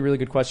 That's actually a really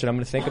good question. I'm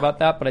going to think about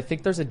that. But I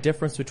think there's a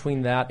difference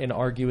between that and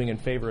arguing in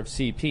favor of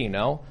CP.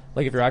 No,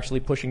 like if you're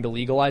actually pushing to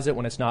legalize it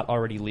when it's not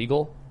already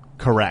legal.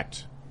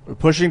 Correct.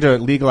 Pushing to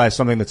legalize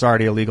something that's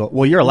already illegal.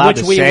 Well, you're allowed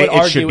to say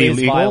it should be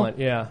legal. Violent,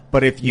 yeah.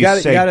 But if you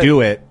say do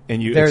it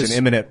and it's an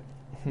imminent.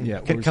 Yeah.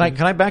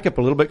 Can I back up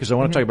a little bit because I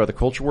want to talk about the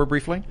culture war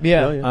briefly?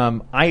 Yeah.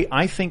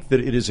 I think that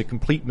it is a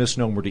complete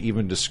misnomer to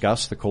even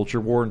discuss the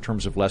culture war in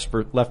terms of left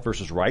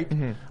versus right.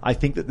 I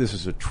think that this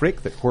is a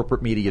trick that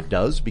corporate media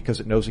does because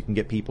it knows it can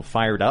get people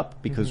fired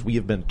up because we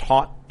have been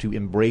taught to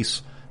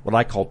embrace what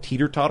I call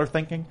teeter-totter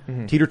thinking.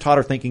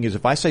 Teeter-totter thinking is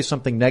if I say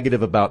something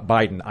negative about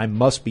Biden, I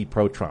must be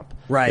pro-Trump.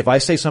 Right. If I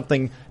say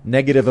something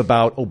negative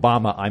about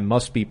Obama, I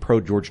must be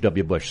pro-George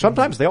W. Bush.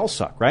 Sometimes they all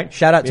suck, right?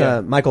 Shout out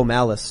to Michael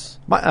Malice.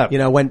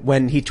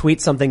 When he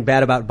tweets something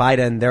bad about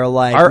Biden, they're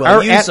like,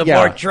 you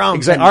support Trump.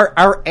 Exactly.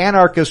 Our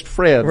anarchist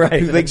friend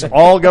who thinks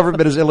all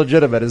government is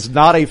illegitimate is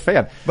not a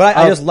fan. But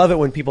I just love it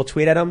when people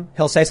tweet at him.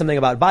 He'll say something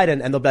about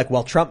Biden and they'll be like,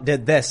 well, Trump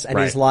did this. And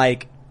he's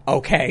like,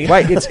 okay.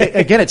 Right.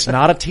 It's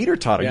not a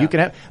teeter-totter. You can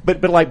have,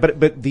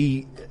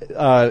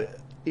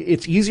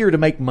 it's easier to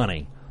make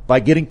money by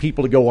getting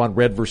people to go on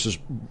red versus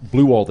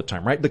blue all the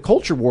time, right? The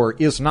culture war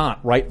is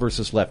not right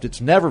versus left.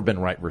 It's never been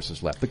right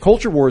versus left. The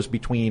culture war is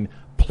between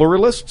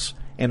pluralists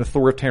and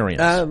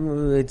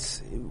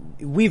authoritarians.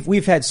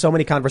 We've had so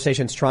many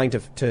conversations trying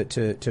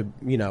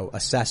to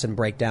assess and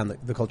break down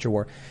the culture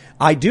war.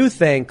 I do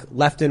think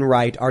left and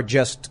right are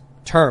just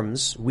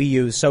terms we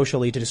use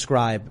socially to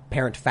describe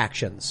parent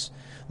factions.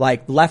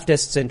 Like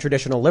leftists and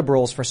traditional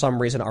liberals for some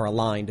reason are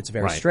aligned. It's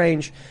very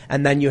strange.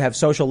 And then you have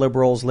social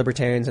liberals,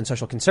 libertarians, and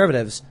social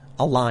conservatives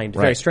aligned.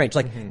 Very strange.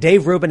 Like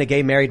Dave Rubin, a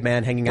gay married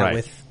man hanging out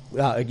with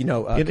a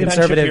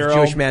conservative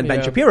Jewish man,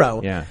 Ben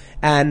Shapiro. Yeah.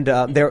 And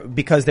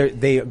because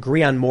they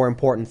agree on more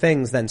important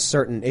things than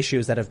certain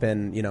issues that have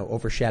been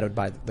overshadowed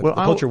by the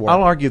culture war.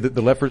 I'll argue that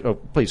the left.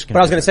 Please. But I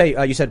was going to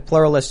say, you said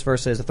pluralist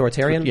versus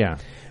authoritarian. Yeah.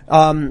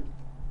 I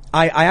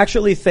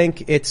actually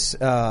think it's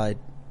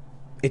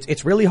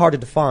really hard to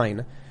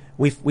define.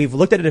 We've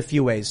looked at it a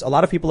few ways. A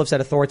lot of people have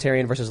said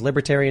authoritarian versus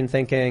libertarian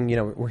thinking.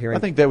 We're hearing. I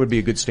think that would be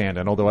a good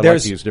stand-in, although I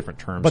like to use different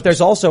terms. But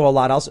there's also a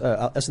lot else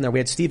in there. We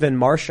had Stephen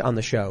Marsh on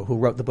the show who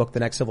wrote the book The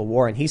Next Civil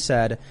War, and he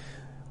said,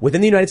 within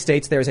the United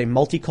States, there is a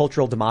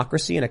multicultural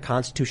democracy and a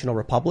constitutional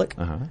republic,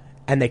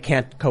 and they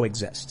can't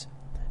coexist.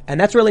 And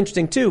that's really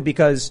interesting too,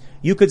 because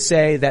you could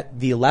say that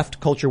the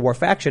left culture war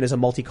faction is a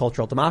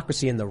multicultural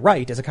democracy and the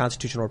right is a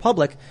constitutional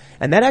republic,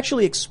 and that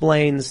actually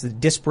explains the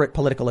disparate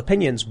political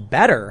opinions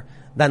better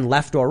than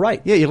left or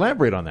right. Yeah,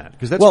 elaborate on that,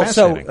 because that's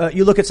fascinating. So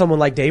you look at someone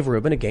like Dave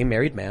Rubin, a gay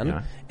married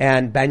man,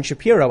 and Ben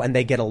Shapiro, and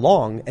they get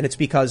along, and it's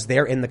because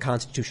they're in the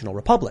constitutional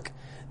republic.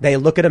 They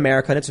look at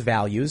America and its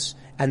values,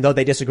 and though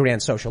they disagree on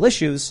social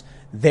issues,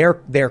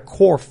 their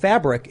core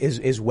fabric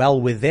is well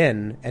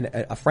within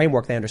a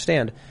framework they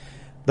understand.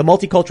 The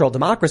multicultural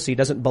democracy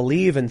doesn't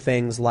believe in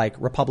things like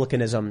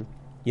republicanism.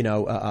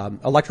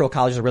 Electoral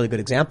college is a really good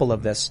example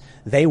of this.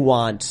 They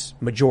want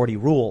majority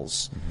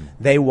rules.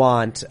 They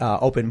want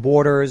open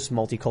borders,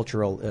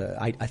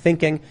 multicultural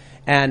thinking,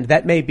 and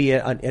that may be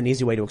an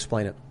easy way to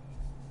explain it.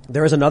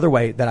 There is another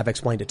way that I've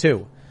explained it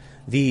too.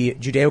 The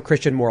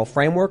Judeo-Christian moral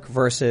framework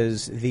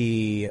versus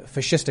the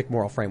fascistic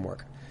moral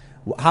framework.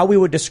 How we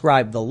would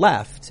describe the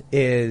left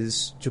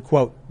is, to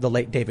quote the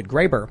late David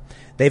Graeber,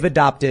 they've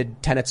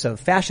adopted tenets of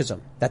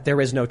fascism, that there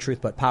is no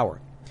truth but power.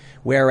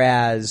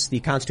 Whereas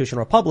the Constitutional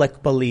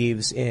Republic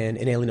believes in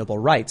inalienable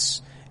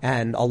rights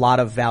and a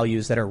lot of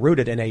values that are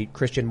rooted in a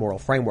Christian moral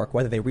framework,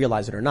 whether they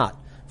realize it or not.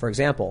 For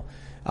example,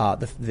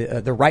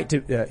 the right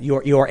to,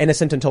 you're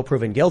innocent until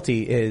proven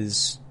guilty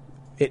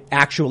it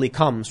actually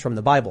comes from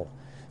the Bible.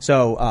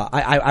 So,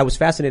 I was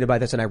fascinated by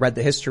this and I read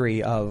the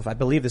history of, I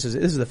believe this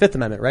is the Fifth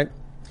Amendment, right?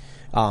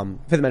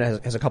 Fifth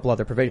Amendment has a couple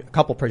other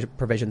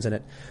provisions in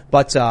it.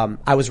 But,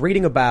 I was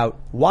reading about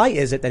why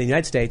is it that in the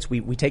United States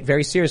we take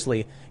very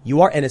seriously,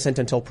 you are innocent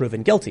until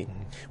proven guilty.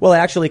 Well, it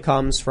actually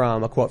comes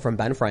from a quote from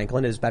Ben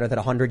Franklin, it is better that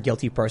 100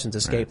 guilty persons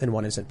escape than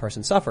one innocent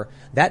person suffer.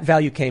 That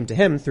value came to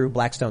him through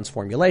Blackstone's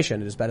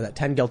formulation. It is better that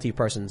 10 guilty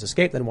persons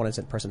escape than one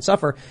innocent person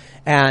suffer.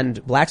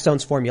 And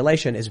Blackstone's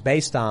formulation is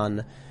based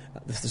on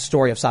the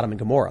story of Sodom and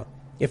Gomorrah.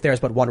 If there's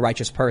but one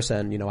righteous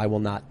person, I will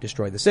not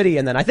destroy the city.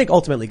 And then I think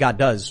ultimately God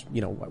does,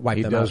 wipe them out.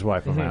 He does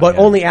wipe them out. But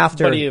only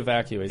after. But he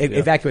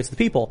evacuates the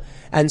people.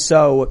 And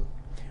so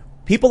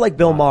people like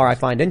Bill Maher I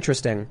find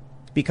interesting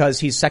because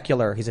he's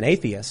secular, he's an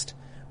atheist,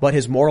 but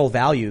his moral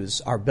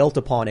values are built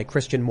upon a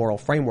Christian moral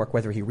framework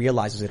whether he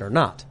realizes it or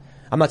not.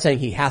 I'm not saying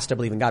he has to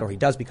believe in God or he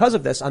does because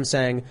of this. I'm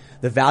saying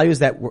the values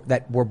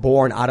that were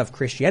born out of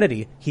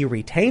Christianity, he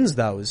retains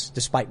those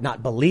despite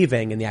not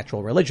believing in the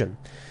actual religion.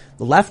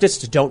 The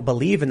leftists don't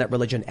believe in that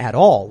religion at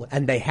all,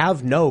 and they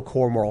have no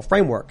core moral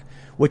framework,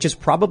 which is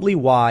probably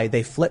why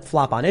they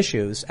flip-flop on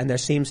issues, and there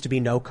seems to be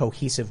no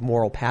cohesive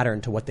moral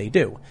pattern to what they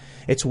do.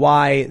 It's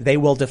why they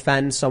will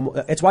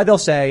it's why they'll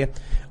say,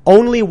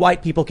 only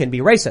white people can be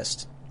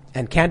racist,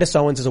 and Candace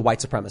Owens is a white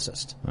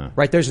supremacist.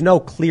 Right? There's no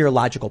clear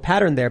logical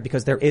pattern there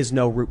because there is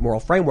no root moral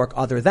framework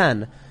other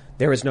than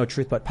there is no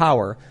truth but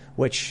power,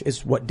 which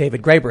is what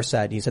David Graeber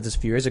said. He said this a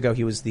few years ago.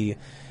 He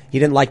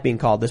didn't like being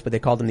called this, but they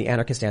called him the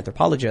anarchist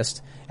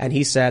anthropologist. And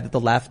he said that the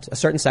left, a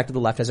certain sect of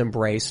the left has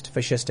embraced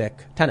fascistic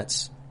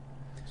tenets.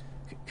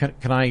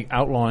 Can I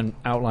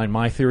outline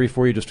my theory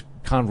for you? Just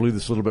convolute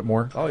this a little bit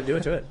more. Oh, do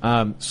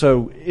it.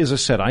 So as I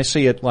said, I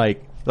see it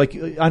like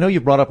I know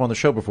you've brought up on the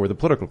show before the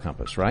political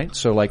compass, right?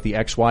 So like the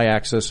XY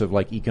axis of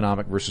like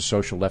economic versus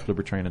social, left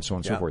libertarian, and so on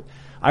and so forth.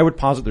 I would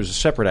posit there's a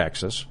separate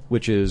axis,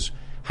 which is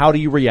how do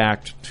you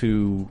react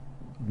to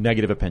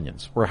negative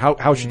opinions, or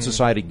how should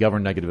society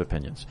govern negative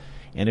opinions?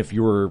 And if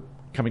you're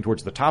coming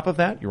towards the top of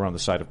that, you're on the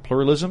side of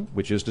pluralism,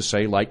 which is to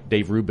say, like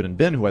Dave Rubin and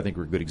Ben, who I think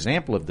are a good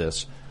example of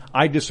this,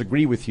 I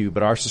disagree with you,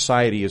 but our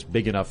society is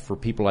big enough for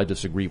people I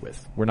disagree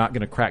with. We're not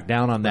going to crack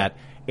down on that.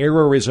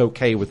 Error is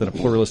okay within a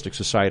pluralistic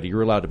society.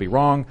 You're allowed to be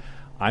wrong.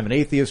 I'm an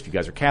atheist. You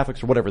guys are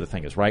Catholics or whatever the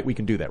thing is, right? We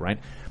can do that, right?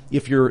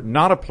 If you're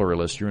not a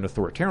pluralist, you're an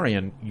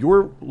authoritarian,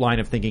 your line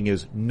of thinking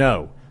is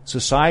no.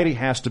 Society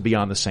has to be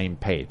on the same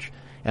page.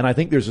 And I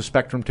think there's a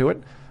spectrum to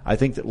it. I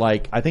think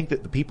that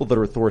the people that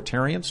are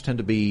authoritarians tend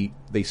to be,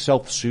 they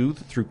self-soothe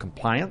through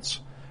compliance,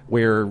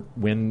 where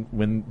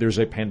when there's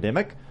a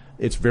pandemic,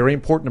 it's very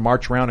important to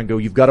march around and go,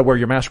 you've got to wear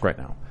your mask right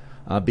now.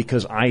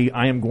 Because I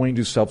am going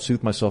to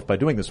self-soothe myself by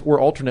doing this. Or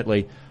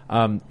alternately,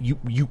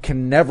 you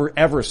can never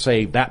ever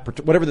say that,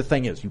 whatever the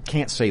thing is, you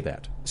can't say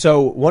that.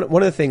 So one of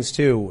the things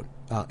too,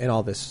 in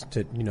all this,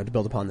 to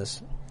build upon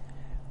this,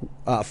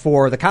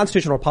 for the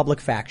Constitutional Republic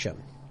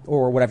faction,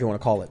 or whatever you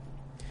want to call it,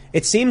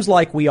 it seems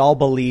like we all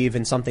believe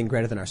in something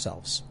greater than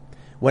ourselves.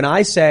 When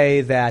I say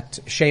that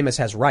Seamus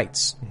has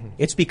rights,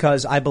 it's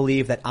because I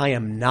believe that I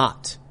am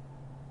not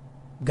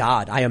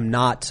God. I am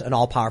not an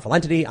all-powerful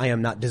entity. I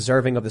am not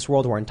deserving of this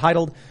world or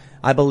entitled.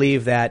 I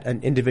believe that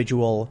an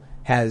individual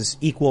has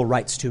equal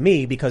rights to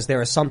me because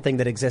there is something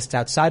that exists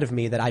outside of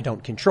me that I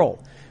don't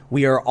control.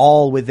 We are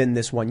all within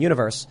this one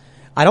universe.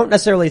 I don't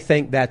necessarily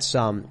think that's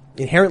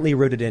inherently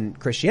rooted in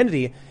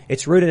Christianity.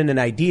 It's rooted in an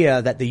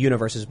idea that the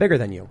universe is bigger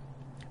than you.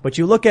 But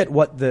you look at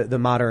what the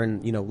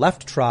modern,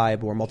 left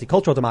tribe or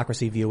multicultural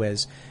democracy view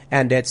is,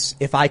 and it's,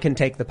 if I can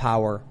take the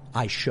power,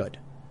 I should.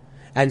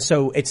 And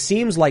so it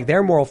seems like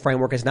their moral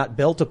framework is not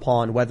built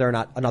upon whether or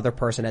not another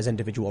person has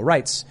individual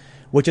rights,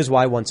 which is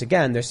why, once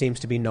again, there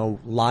seems to be no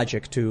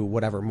logic to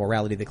whatever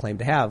morality they claim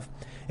to have.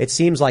 It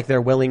seems like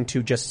they're willing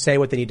to just say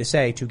what they need to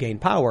say to gain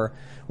power,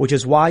 which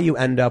is why you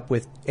end up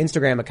with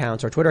Instagram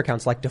accounts or Twitter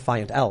accounts like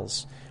Defiant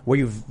L's, where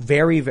you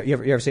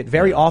ever see it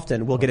very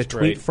often, we'll get a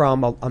tweet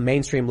from a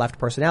mainstream left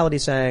personality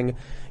saying,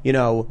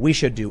 we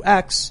should do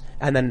X,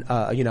 and then,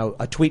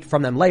 a tweet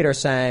from them later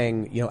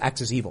saying,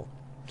 X is evil.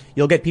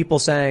 You'll get people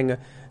saying,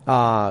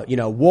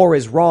 war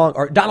is wrong,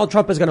 or Donald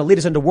Trump is going to lead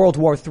us into World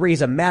War III.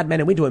 He's a madman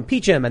and we need to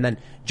impeach him. And then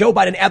Joe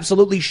Biden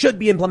absolutely should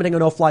be implementing a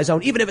no-fly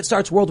zone, even if it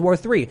starts World War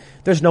III.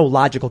 There's no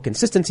logical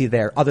consistency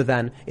there other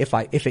than if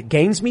it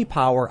gains me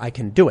power, I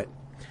can do it.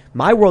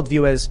 My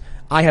worldview is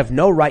I have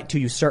no right to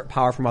usurp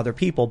power from other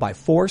people by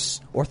force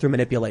or through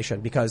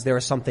manipulation because there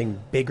is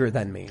something bigger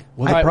than me.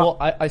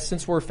 I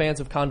since we're fans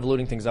of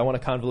convoluting things, I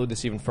want to convolute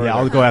this even further. Yeah,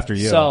 I'll go after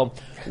you. So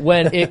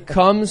when it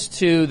comes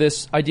to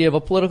this idea of a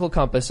political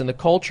compass and the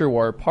culture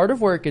war, part of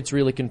where it gets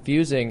really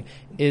confusing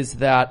is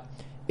that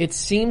it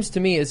seems to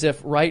me as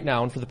if right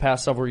now and for the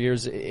past several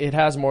years, it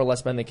has more or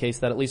less been the case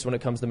that at least when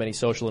it comes to many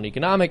social and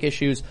economic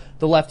issues,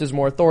 the left is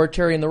more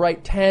authoritarian. The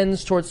right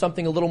tends towards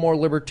something a little more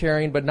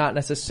libertarian, but not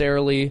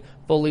necessarily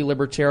fully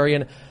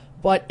libertarian.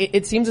 But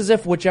it seems as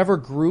if whichever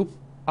group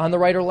on the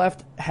right or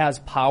left has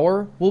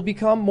power will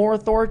become more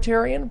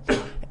authoritarian.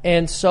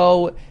 And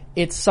so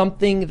it's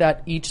something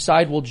that each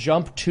side will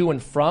jump to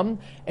and from.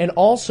 And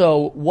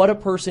also, what a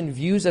person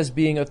views as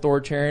being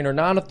authoritarian or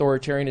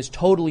non-authoritarian is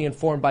totally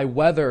informed by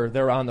whether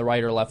they're on the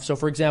right or left. So,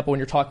 for example, when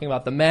you're talking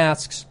about the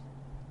masks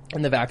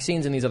and the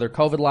vaccines and these other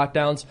COVID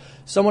lockdowns,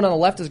 someone on the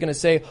left is going to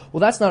say, well,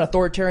 that's not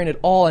authoritarian at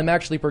all. I'm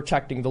actually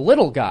protecting the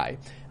little guy.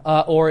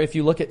 Or if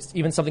you look at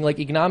even something like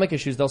economic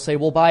issues, they'll say,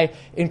 well, by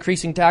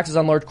increasing taxes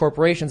on large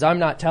corporations, I'm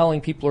not telling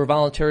people who are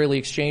voluntarily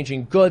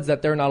exchanging goods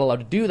that they're not allowed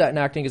to do that and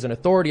acting as an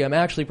authority. I'm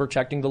actually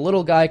protecting the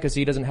little guy because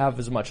he doesn't have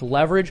as much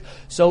leverage.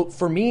 So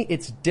for me,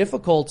 it's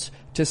difficult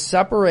to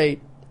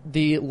separate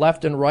the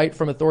left and right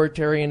from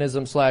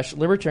authoritarianism /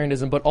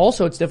 libertarianism, but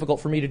also it's difficult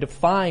for me to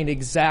define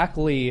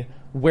exactly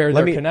where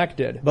they're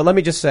connected. But let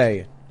me just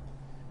say,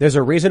 there's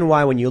a reason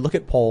why when you look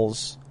at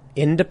polls,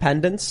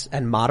 independents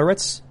and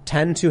moderates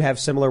tend to have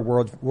similar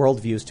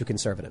worldviews to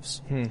conservatives.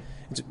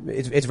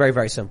 It's very,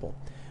 very simple.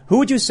 Who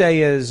would you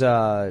say is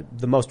the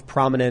most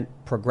prominent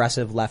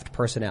progressive left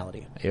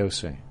personality?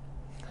 AOC.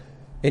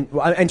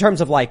 In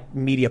terms of like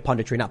media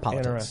punditry, not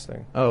politics.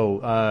 Interesting.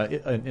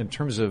 In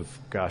terms of,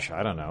 gosh,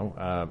 I don't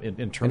know.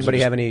 In terms Anybody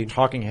of have any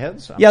talking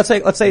heads? Yeah,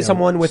 let's say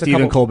someone with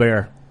Stephen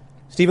Colbert.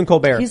 Stephen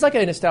Colbert. He's like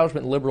an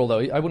establishment liberal, though.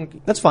 I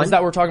wouldn't. That's fine. Is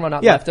that what we're talking about?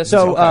 Not yeah. leftist?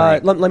 So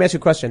let me ask you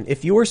a question.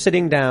 If you were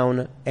sitting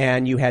down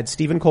and you had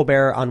Stephen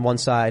Colbert on one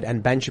side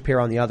and Ben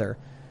Shapiro on the other,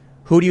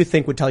 who do you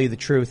think would tell you the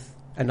truth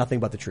and nothing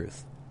but the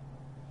truth?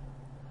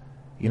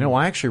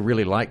 I actually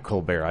really like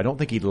Colbert. I don't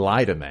think he'd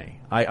lie to me.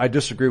 I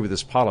disagree with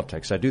his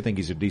politics. I do think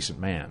he's a decent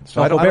man.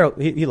 So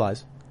Colbert, he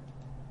lies.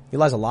 He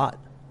lies a lot.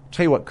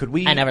 Tell you what, could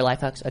we? I never lie,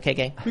 folks. Okay,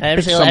 gay.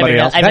 I've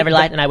never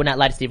lied, and I would not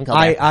lie to Stephen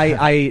Colbert.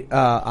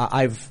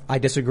 I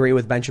disagree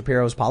with Ben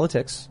Shapiro's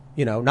politics.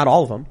 Not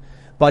all of them,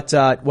 but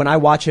when I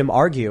watch him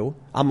argue,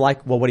 I'm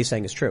like, well, what he's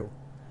saying is true.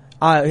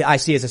 I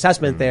see his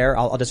assessment there.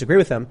 I'll disagree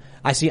with him.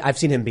 I've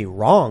seen him be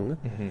wrong,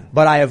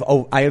 but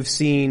I have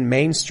seen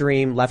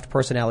mainstream left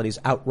personalities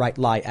outright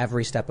lie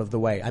every step of the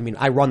way. I mean,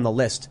 I run the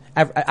list.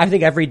 I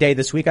think every day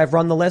this week I've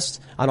run the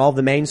list on all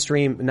the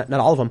mainstream, not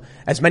all of them,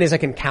 as many as I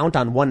can count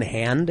on one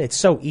hand. It's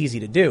so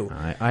easy to do.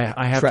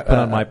 I have to put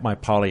on my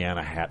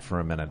Pollyanna hat for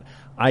a minute.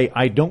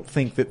 I don't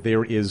think that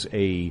there is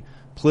a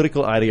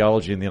political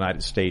ideology in the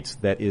United States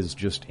that is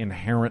just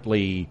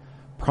inherently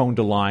prone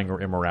to lying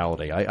or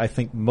immorality. I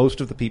think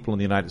most of the people in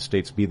the United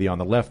States, be they on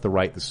the left, the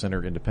right, the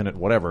center, independent,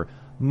 whatever,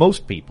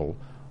 most people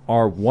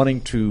are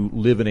wanting to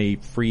live in a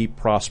free,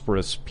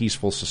 prosperous,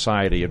 peaceful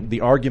society. And the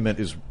argument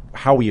is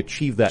how we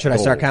achieve that Should goal.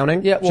 I start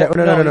counting? Yeah, well,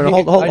 no.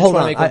 Hold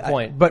on. Make a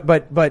point.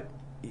 But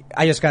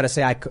I just got to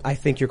say, I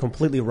think you're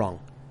completely wrong.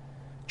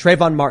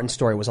 Trayvon Martin's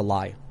story was a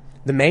lie.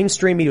 The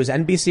mainstream media, was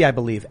NBC, I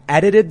believe,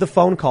 edited the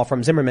phone call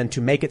from Zimmerman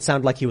to make it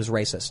sound like he was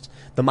racist.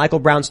 The Michael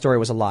Brown story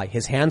was a lie.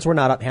 His hands were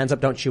not up. Hands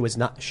up, don't shoot is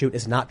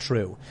not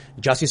true.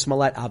 Jussie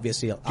Smollett,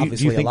 obviously do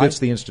you think a lie. it's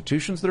the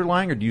institutions that are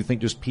lying, or do you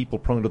think just people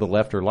prone to the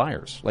left are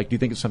liars? Like, do you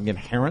think it's something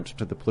inherent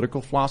to the political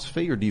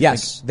philosophy, or do you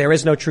Yes, there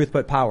is no truth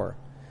but power.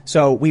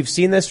 So we've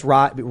seen this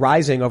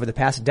rising over the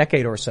past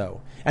decade or so.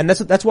 And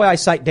that's why I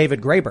cite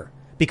David Graeber,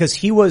 because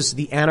he was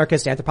the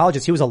anarchist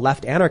anthropologist. He was a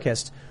left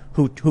anarchist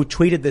who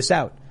tweeted this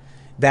out,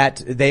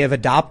 that they have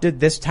adopted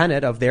this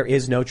tenet of there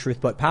is no truth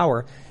but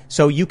power.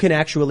 So you can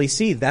actually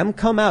see them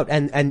come out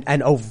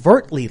and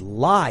overtly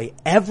lie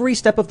every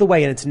step of the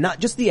way. And it's not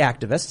just the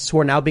activists who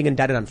are now being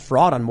indicted on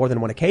fraud on more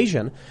than one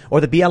occasion,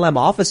 or the BLM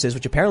offices,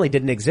 which apparently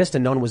didn't exist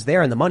and no one was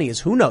there, and the money is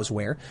who knows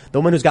where. The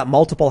woman who's got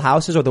multiple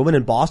houses, or the woman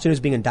in Boston who's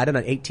being indicted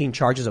on 18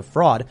 charges of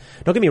fraud.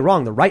 Don't get me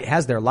wrong, the right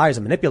has their liars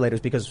and manipulators,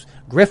 because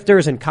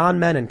grifters and con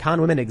men and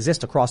con women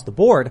exist across the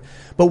board.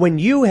 But when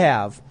you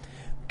have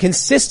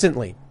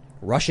consistently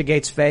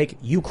Russiagate's fake,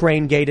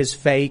 Ukrainegate is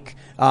fake,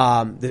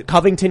 the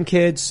Covington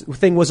kids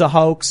thing was a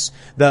hoax,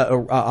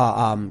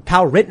 the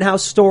Kyle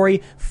Rittenhouse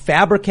story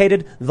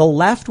fabricated. The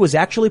left was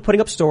actually putting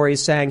up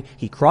stories saying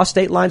he crossed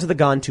state lines with a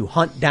gun to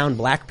hunt down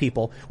black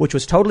people, which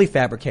was totally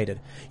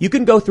fabricated. You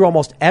can go through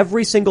almost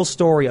every single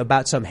story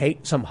about some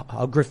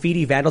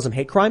graffiti, vandalism,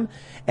 hate crime,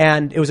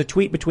 and it was a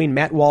tweet between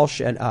Matt Walsh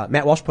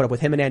put up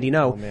with him and Andy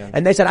Ngo,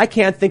 and they said, I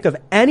can't think of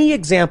any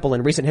example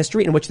in recent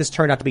history in which this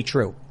turned out to be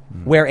true,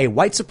 where a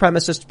white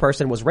supremacist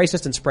person was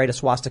racist and sprayed a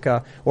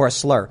swastika or a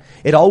slur.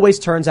 It always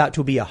turns out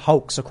to be a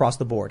hoax across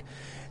the board.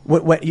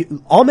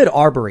 Ahmaud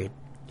Arbery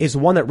is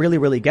one that really,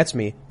 really gets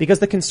me, because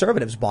the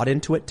conservatives bought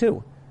into it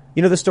too.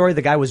 You know the story?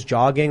 The guy was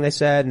jogging, they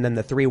said, and then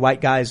the 3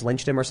 white guys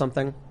lynched him or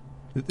something.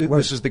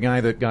 This is the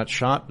guy that got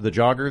shot, the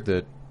jogger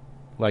that,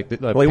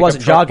 well, he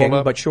wasn't jogging,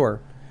 but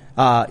sure.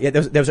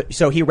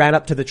 So he ran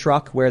up to the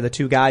truck where the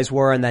 2 guys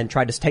were, and then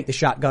tried to take the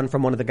shotgun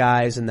from one of the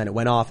guys, and then it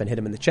went off and hit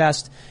him in the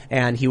chest.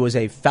 And he was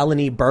a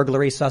felony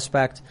burglary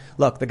suspect.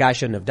 Look, the guy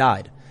shouldn't have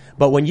died.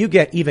 But when you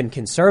get even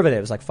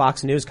conservatives like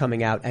Fox News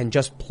coming out and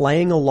just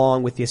playing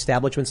along with the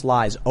establishment's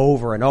lies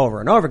over and over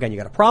and over again, you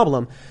got a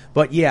problem.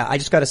 But yeah, I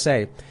just got to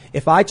say,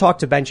 if I talk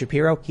to Ben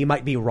Shapiro, he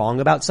might be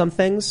wrong about some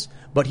things,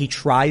 but he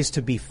tries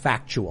to be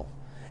factual.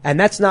 And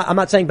I'm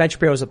not saying Ben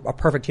Shapiro is a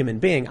perfect human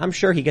being. I'm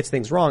sure he gets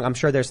things wrong. I'm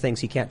sure there's things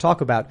he can't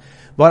talk about.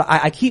 But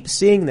I keep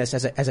seeing this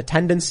as a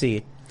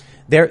tendency.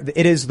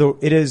 It is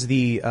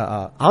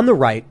on the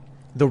right,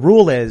 the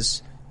rule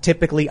is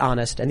typically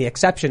honest, and the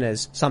exception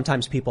is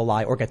sometimes people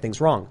lie or get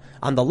things wrong.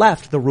 On the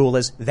left, the rule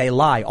is they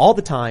lie all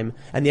the time,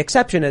 and the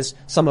exception is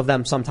some of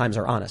them sometimes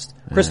are honest.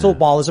 Crystal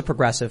Ball is a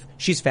progressive.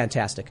 She's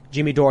fantastic.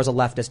 Jimmy Dore is a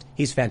leftist.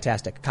 He's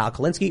fantastic. Kyle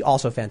Kulinski,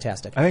 also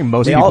fantastic. I think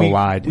most people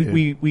lie.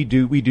 We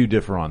do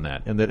differ on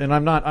that. And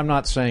I'm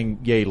not saying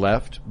yay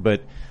left,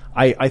 but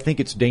I think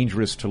it's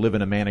dangerous to live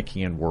in a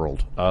Manichaean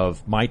world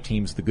of my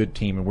team's the good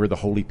team and we're the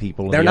holy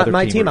people. And they're the not other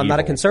my team. are I'm not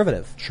a evil.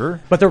 conservative.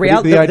 Sure, but the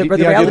reality the idea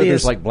that is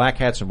there's like black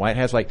hats and white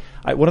hats.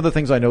 One of the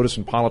things I notice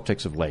in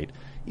politics of late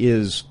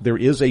is there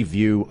is a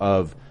view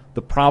of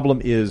the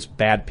problem is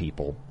bad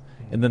people,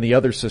 and then the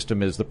other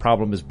system is the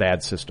problem is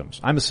bad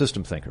systems. I'm a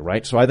system thinker,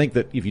 right? So I think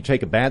that if you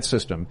take a bad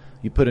system,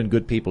 you put in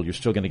good people, you're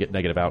still going to get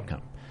negative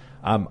outcome.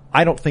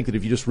 I don't think that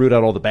if you just root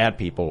out all the bad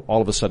people,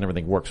 all of a sudden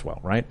everything works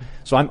well, right?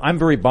 So I'm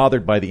very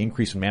bothered by the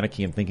increase in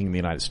Manichaean thinking in the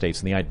United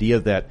States and the idea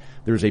that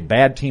there's a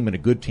bad team and a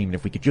good team, and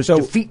if we could just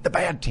defeat the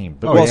bad team.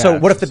 But so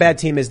what if the bad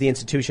team is the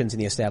institutions and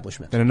the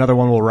establishment? Then another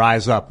one will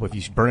rise up if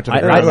you burn it to the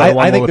ground.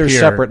 I think they're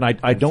separate, and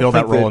I don't fill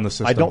think that role in the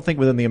system. I don't think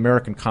within the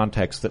American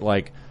context that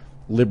like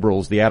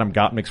liberals, the Adam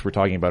Gopniks we're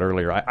talking about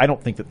earlier, I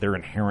don't think that they're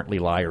inherently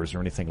liars or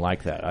anything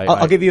like that.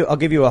 I'll give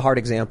you a hard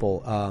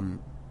example.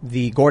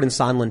 The Gordon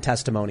Sondland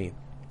testimony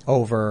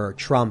over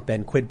Trump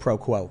and quid pro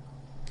quo.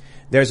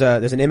 There's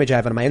an image I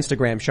have on my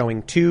Instagram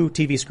showing 2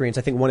 TV screens.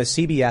 I think one is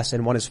CBS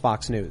and one is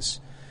Fox News.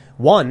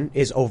 One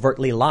is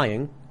overtly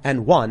lying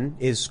and one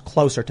is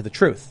closer to the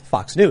truth.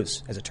 Fox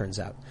News, as it turns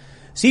out.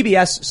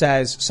 CBS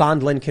says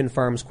Sondland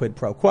confirms quid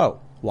pro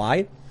quo.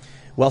 Why?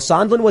 Well,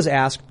 Sondland was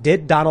asked,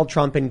 did Donald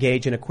Trump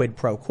engage in a quid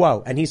pro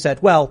quo? And he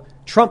said, well,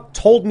 Trump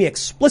told me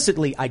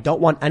explicitly I don't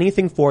want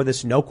anything for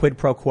this, no quid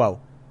pro quo.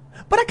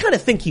 But I kind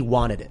of think he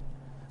wanted it.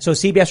 So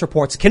CBS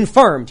Reports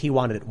confirmed he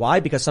wanted it.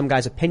 Why? Because some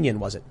guy's opinion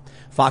was it.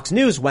 Fox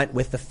News went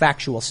with the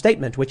factual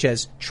statement, which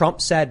is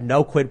Trump said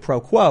no quid pro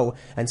quo,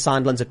 and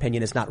Sondland's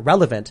opinion is not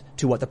relevant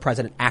to what the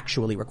president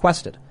actually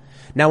requested.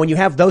 Now, when you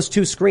have those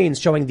two screens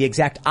showing the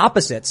exact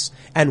opposites,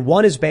 and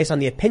one is based on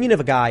the opinion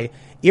of a guy,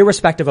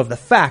 irrespective of the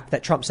fact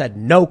that Trump said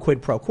no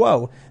quid pro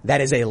quo,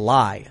 that is a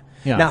lie.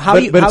 Yeah. Now,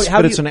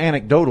 but it's an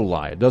anecdotal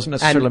lie. It doesn't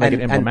necessarily make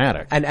it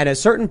emblematic. And at a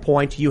certain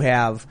point, you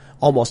have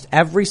almost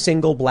every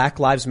single Black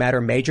Lives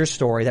Matter major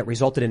story that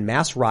resulted in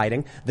mass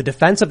rioting, the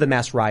defense of the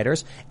mass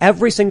rioters,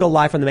 every single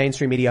lie from the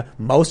mainstream media,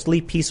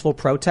 mostly peaceful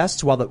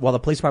protests while the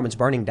police department's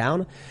burning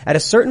down. At a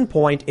certain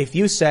point, if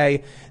you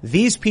say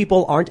these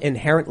people aren't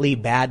inherently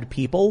bad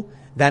people,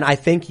 then I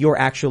think you're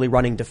actually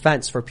running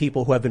defense for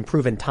people who have been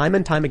proven time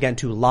and time again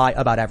to lie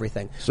about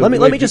everything. So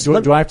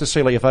do I have to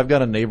say, like, if I've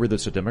got a neighbor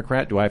that's a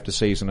Democrat, do I have to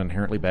say he's an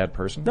inherently bad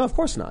person? No, of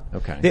course not.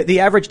 Okay. The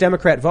average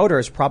Democrat voter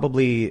is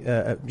probably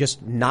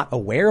just not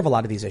aware of a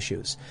lot of these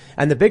issues.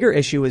 And the bigger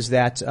issue is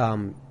that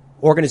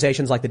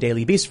organizations like the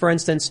Daily Beast, for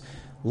instance,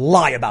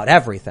 lie about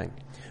everything.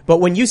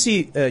 But when you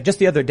see, just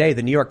the other day,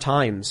 the New York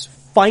Times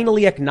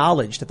finally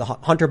acknowledged that the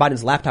Hunter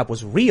Biden's laptop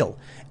was real.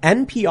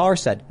 NPR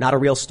said, not a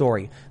real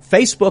story.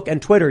 Facebook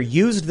and Twitter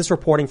used this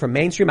reporting from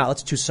mainstream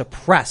outlets to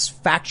suppress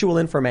factual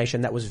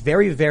information that was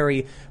very,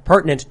 very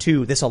pertinent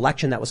to this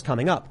election that was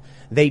coming up.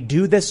 They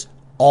do this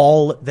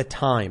all the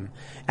time.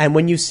 And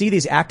when you see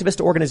these activist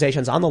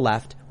organizations on the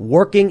left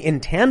working in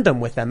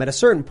tandem with them, at a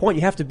certain point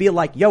you have to be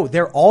like, yo,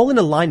 they're all in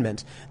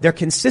alignment. They're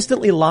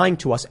consistently lying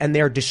to us, and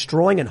they're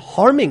destroying and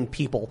harming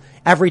people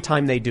every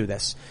time they do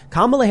this.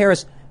 Kamala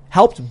Harris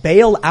helped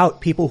bail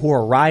out people who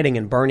are rioting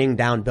and burning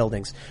down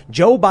buildings.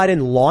 Joe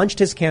Biden launched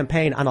his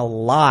campaign on a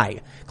lie,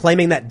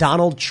 claiming that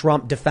Donald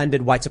Trump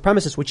defended white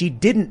supremacists, which he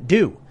didn't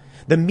do.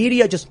 The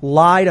media just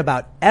lied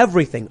about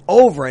everything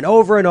over and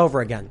over and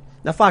over again.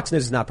 Now, Fox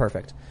News is not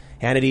perfect.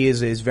 Hannity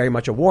is very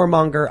much a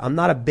warmonger. I'm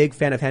not a big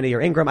fan of Hannity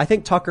or Ingram. I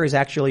think Tucker is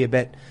actually a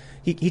bit,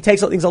 he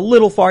takes things a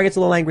little far, gets a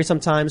little angry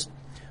sometimes.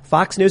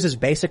 Fox News'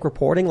 basic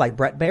reporting, like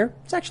Bret Baier,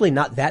 it's actually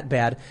not that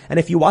bad. And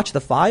if you watch The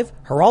Five,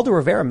 Geraldo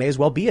Rivera may as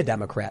well be a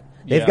Democrat.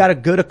 They've got a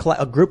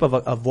group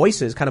of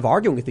voices kind of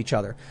arguing with each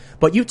other.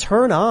 But you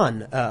turn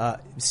on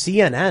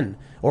CNN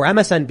or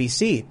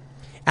MSNBC,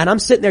 and I'm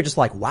sitting there just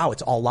like, wow,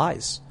 it's all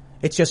lies.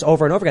 It's just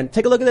over and over again.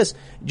 Take a look at this.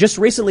 Just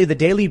recently, the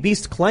Daily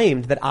Beast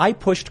claimed that I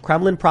pushed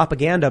Kremlin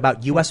propaganda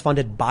about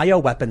U.S.-funded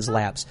bioweapons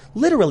labs.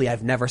 Literally,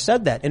 I've never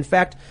said that. In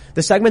fact,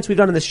 the segments we've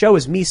done in this show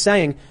is me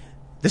saying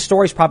the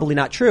story's probably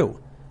not true.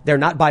 They're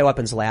not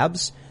bioweapons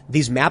labs.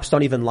 These maps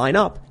don't even line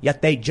up,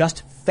 yet they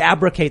just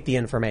fabricate the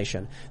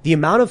information. The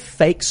amount of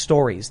fake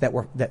stories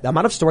the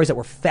amount of stories that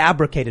were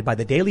fabricated by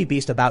the Daily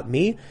Beast about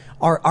me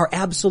are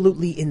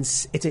absolutely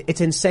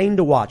it's insane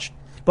to watch.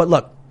 But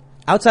look,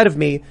 outside of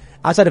me,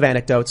 outside of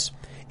anecdotes,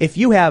 if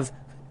you have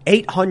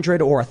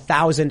 800 or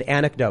 1,000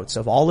 anecdotes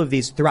of all of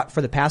these throughout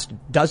for the past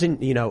dozen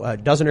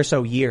or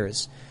so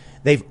years,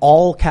 they've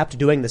all kept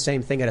doing the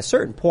same thing. At a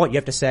certain point, you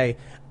have to say,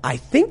 I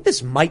think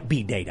this might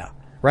be data.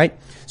 Right?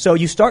 So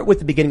you start with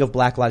the beginning of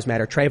Black Lives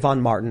Matter.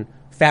 Trayvon Martin,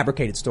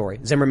 fabricated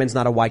story. Zimmerman's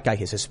not a white guy.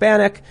 He's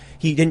Hispanic.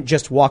 He didn't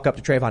just walk up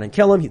to Trayvon and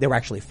kill him. They were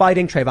actually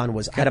fighting. Trayvon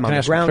was at him on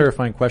the ground. Can I ask a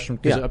clarifying question?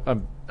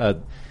 Because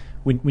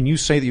when you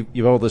say that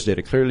you have all this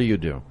data, clearly you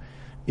do.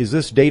 Is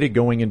this data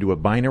going into a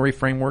binary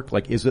framework?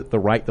 Like, is it the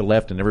right, the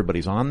left, and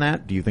everybody's on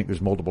that? Do you think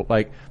there's multiple?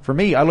 Like, for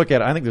me, I look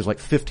at it, I think there's like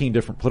 15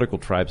 different political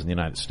tribes in the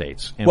United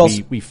States. And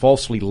we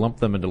falsely lump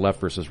them into left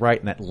versus right,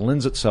 and that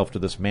lends itself to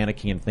this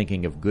Manichaean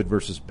thinking of good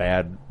versus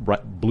bad,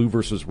 blue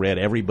versus red.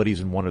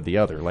 Everybody's in one or the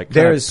other. Like,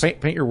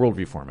 paint your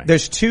worldview for me.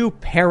 There's two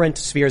parent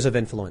spheres of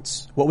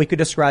influence. What we could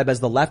describe as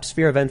the left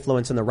sphere of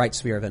influence and the right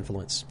sphere of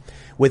influence.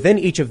 Within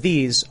each of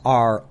these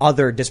are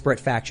other disparate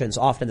factions,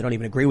 often they don't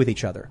even agree with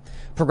each other.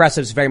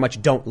 Progressives very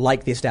much don't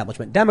like the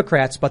establishment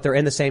Democrats, but they're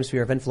in the same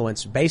sphere of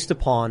influence based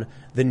upon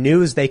the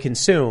news they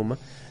consume,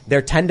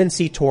 their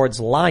tendency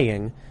towards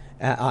lying,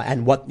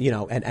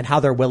 and how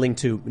they're willing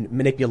to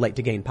manipulate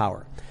to gain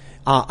power.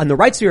 On the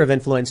right sphere of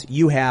influence,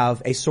 you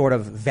have a sort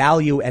of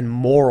value and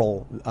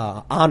moral,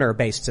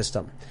 honor-based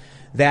system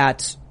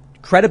that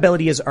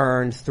credibility is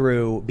earned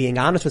through being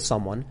honest with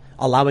someone,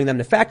 allowing them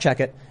to fact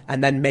check it,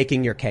 and then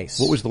making your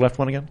case. What was the left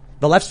one again?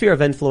 The left sphere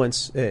of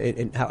influence, what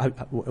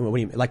do you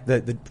mean? Like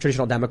the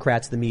traditional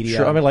Democrats, the media.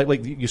 Sure. I mean,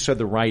 like you said,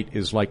 the right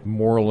is like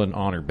moral and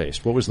honor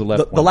based. What was the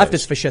left? The left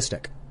is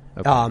fascistic.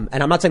 Okay.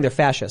 And I'm not saying they're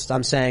fascist.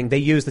 I'm saying they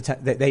use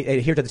they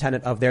adhere to the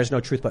tenet of there's no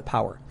truth but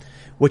power,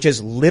 which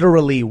is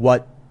literally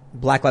what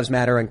Black Lives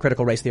Matter and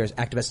critical race theory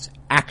activists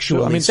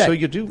actually say. So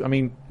you do. I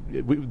mean,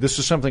 this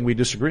is something we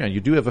disagree on.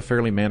 You do have a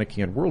fairly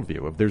Manichaean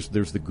worldview of there's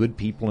the good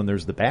people and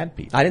there's the bad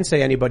people. I didn't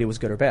say anybody was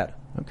good or bad.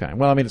 Okay.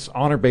 Well, I mean, it's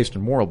honor based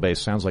and moral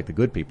based. Sounds like the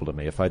good people to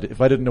me. If I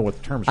didn't know what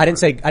the terms were. I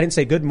didn't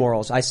say good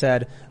morals. I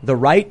said the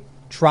right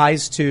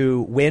tries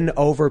to win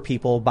over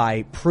people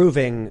by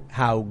proving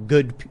how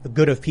good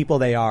of people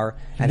they are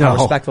and how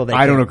respectful they are.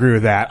 I don't agree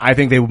with that. I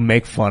think they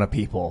make fun of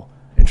people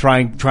and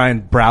try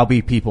and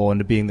browbeat people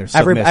into being their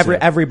submissive.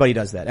 Everybody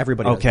does that.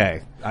 Everybody does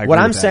Okay. that. What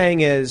I'm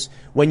saying is,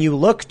 when you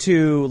look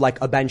to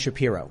like a Ben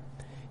Shapiro,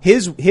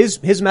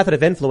 his method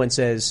of influence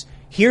is,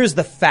 here's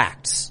the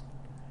facts,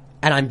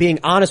 and I'm being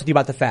honest with you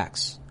about the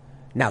facts.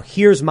 Now,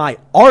 here's my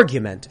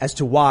argument as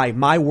to why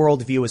my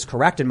worldview is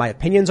correct and my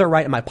opinions are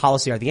right and my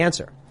policy are the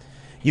answer.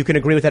 You can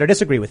agree with that or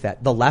disagree with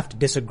that. The left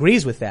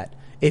disagrees with that.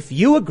 If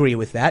you agree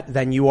with that,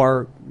 then you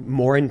are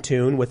more in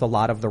tune with a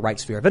lot of the right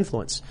sphere of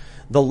influence.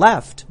 The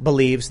left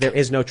believes there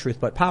is no truth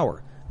but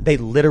power. They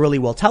literally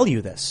will tell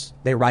you this.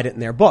 They write it in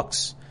their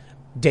books.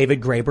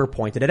 David Graeber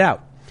pointed it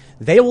out.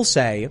 They will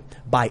say,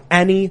 by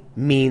any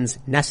means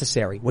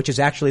necessary, which is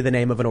actually the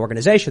name of an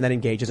organization that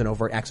engages in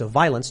overt acts of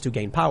violence to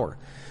gain power.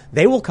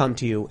 They will come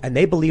to you and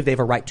they believe they have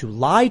a right to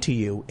lie to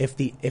you if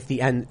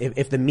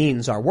the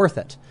means are worth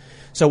it.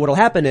 So what'll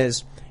happen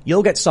is,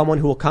 you'll get someone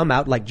who will come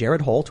out like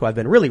Jared Holt, who I've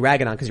been really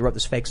ragging on because he wrote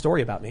this fake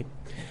story about me.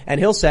 And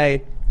he'll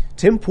say,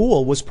 Tim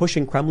Pool was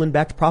pushing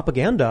Kremlin-backed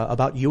propaganda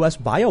about U.S.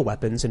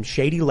 bioweapons and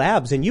shady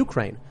labs in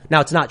Ukraine.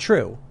 Now, it's not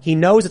true. He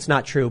knows it's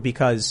not true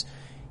because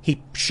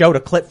he showed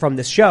a clip from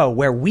this show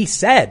where we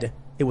said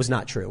it was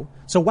not true.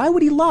 So why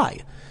would he lie?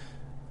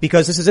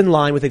 Because this is in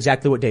line with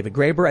exactly what David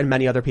Graeber and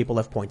many other people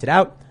have pointed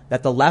out,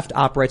 that the left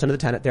operates under the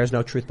tenet there's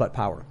no truth but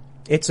power.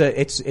 It's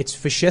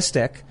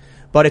fascistic,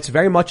 but it's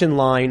very much in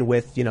line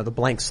with, the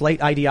blank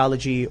slate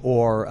ideology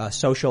or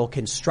social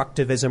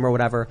constructivism or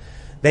whatever.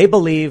 They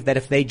believe that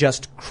if they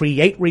just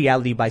create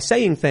reality by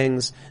saying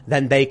things,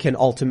 then they can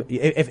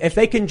if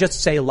they can just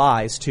say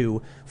lies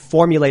to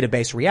formulate a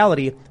base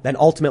reality, then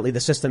ultimately the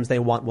systems they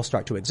want will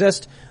start to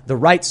exist. The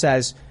right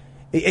says,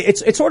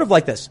 it's sort of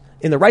like this.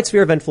 In the right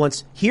sphere of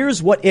influence,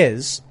 here's what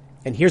is,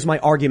 and here's my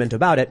argument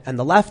about it. And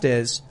the left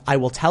is, I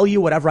will tell you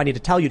whatever I need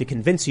to tell you to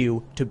convince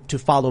you to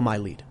follow my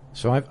lead.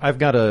 So I've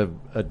got a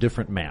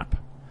different map.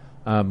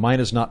 Mine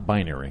is not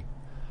binary.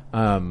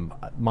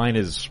 Mine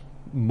is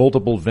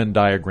multiple Venn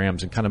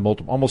diagrams and kind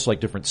of almost like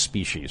different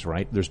species,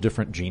 right? There's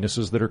different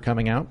genuses that are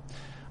coming out.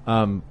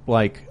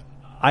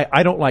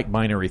 I don't like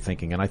binary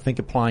thinking, and I think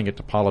applying it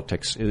to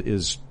politics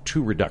is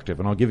too reductive.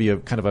 And I'll give you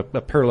kind of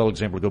a parallel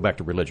example to go back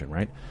to religion,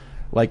 right?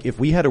 Like, if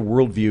we had a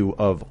worldview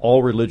of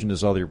all religion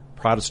is either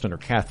Protestant or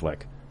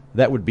Catholic,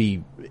 that would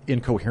be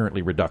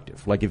incoherently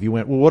reductive. Like, if you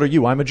went, well, what are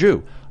you? I'm a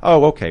Jew.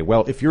 Oh, okay.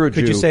 Well, if you're a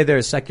Jew... Could you say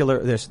there's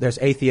there's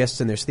atheists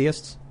and there's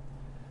theists?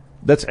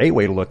 That's a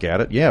way to look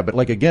at it, yeah. But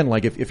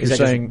if you're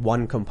saying just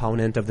one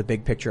component of the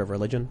big picture of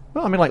religion?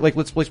 Well, I mean,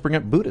 let's bring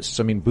up Buddhists.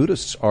 I mean,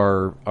 Buddhists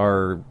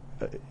are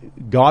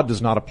God does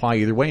not apply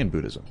either way in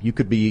Buddhism. You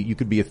could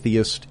be a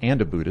theist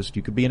and a Buddhist.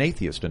 You could be an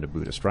atheist and a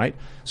Buddhist, right?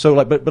 So,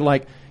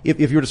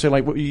 if you were to say,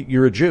 well,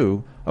 you're a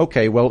Jew,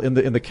 okay, well, in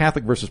the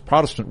Catholic versus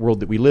Protestant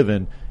world that we live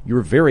in, you're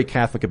very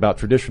Catholic about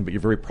tradition, but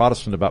you're very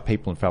Protestant about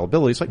papal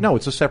infallibility. It's like, no,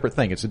 it's a separate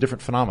thing. It's a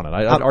different phenomenon.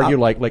 I'd argue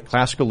like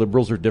classical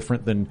liberals are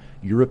different than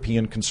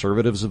European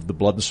conservatives of the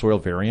blood and soil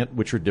variant,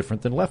 which are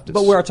different than leftists.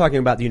 But we're talking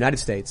about the United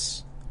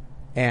States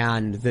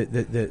and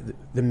the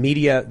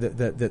media,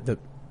 the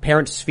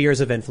parent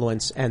spheres of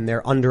influence and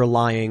their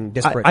underlying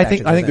disparate. I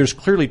think there's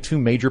clearly two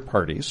major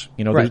parties.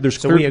 Right. There's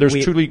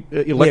truly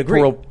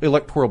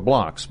electoral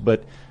blocks,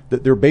 but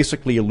they're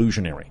basically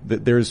illusionary.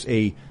 There's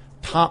a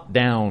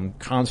top-down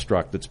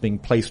construct that's being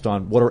placed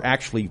on what are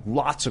actually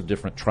lots of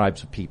different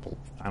tribes of people.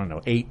 I don't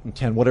know, 8 and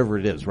 10, whatever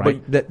it is,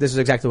 right? But this is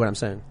exactly what I'm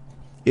saying.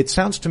 It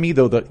sounds to me,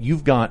 though, that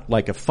you've got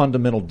like a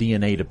fundamental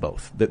DNA to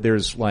both. That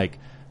there's like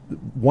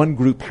one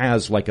group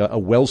has like a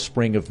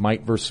wellspring of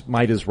might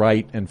is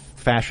right and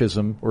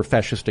fascism or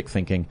fascistic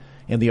thinking,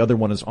 and the other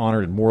one is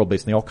honored and moral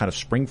based, and they all kind of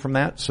spring from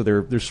that. So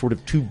there's sort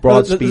of two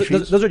broad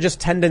species. Those are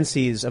just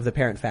tendencies of the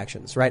parent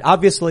factions, right?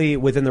 Obviously,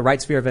 within the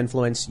right sphere of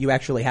influence, you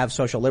actually have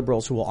social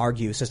liberals who will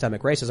argue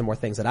systemic racism or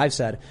things that I've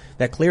said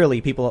that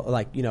clearly people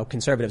like,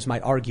 conservatives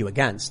might argue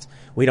against.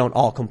 We don't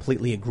all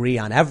completely agree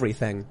on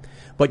everything.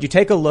 But you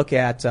take a look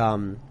at,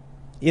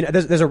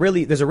 there's a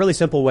really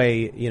simple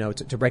way,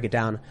 to break it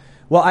down.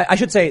 Well, I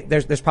should say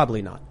there's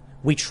probably not.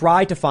 We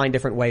try to find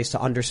different ways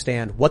to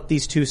understand what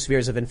these two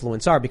spheres of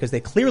influence are because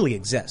they clearly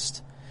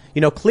exist.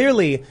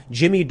 Clearly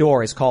Jimmy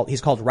Dore he's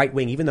called right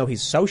wing even though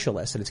he's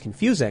socialist, and it's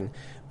confusing.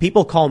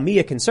 People call me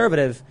a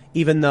conservative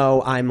even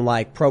though I'm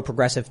like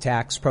pro-progressive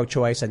tax,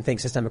 pro-choice, and think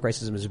systemic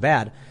racism is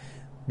bad.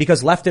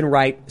 Because left and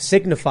right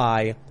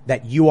signify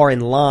that you are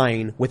in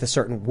line with a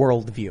certain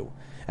worldview.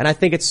 And I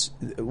think it's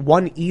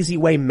one easy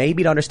way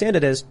maybe to understand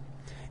it is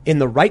in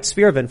the right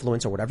sphere of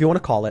influence, or whatever you want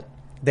to call it,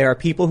 there are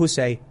people who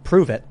say,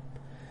 prove it.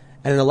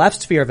 And in the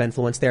left sphere of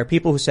influence, there are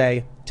people who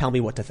say, tell me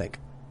what to think.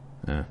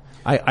 Yeah.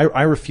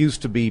 I refuse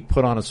to be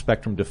put on a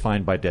spectrum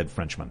defined by dead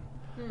Frenchmen.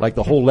 Like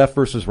the whole left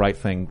versus right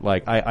thing,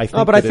 I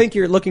think... I think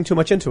you're looking too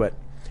much into it.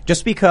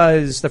 Just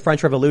because the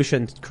French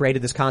Revolution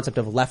created this concept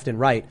of left and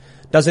right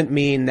doesn't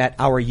mean that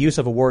our use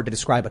of a word to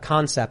describe a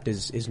concept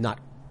is not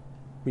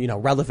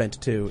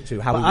relevant to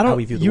how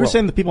we view the world. You were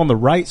saying the people on the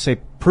right say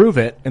prove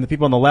it, and the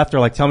people on the left are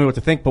like, tell me what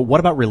to think. But what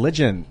about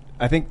religion?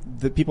 I think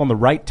the people on the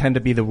right tend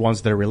to be the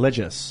ones that are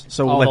religious.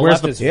 So the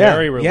where's left is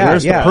very religious.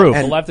 Where's the proof?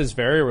 The left is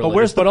very religious. But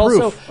where's the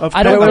proof of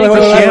I don't think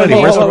Christianity?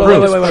 Where's the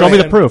proof? wait, Show me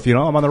the proof.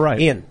 I'm on the right.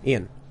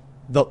 Ian,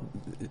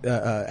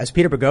 as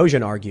Peter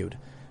Boghossian argued,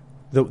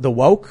 the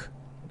woke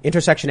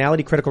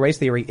intersectionality critical race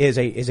theory is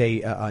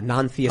a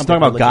non-theistic. I'm talking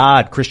about religion.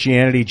 God,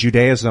 Christianity,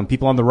 Judaism,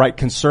 people on the right,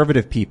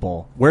 conservative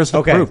people. Where's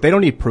the proof? They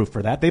don't need proof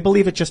for that. They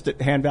believe it just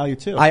at hand value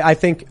too. I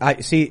think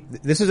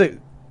this is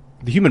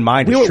the human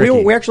mind is tricky.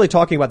 We were actually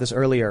talking about this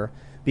earlier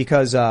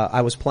because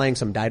I was playing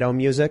some Dido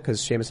music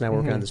because Seamus and I were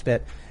working on this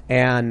bit,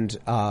 and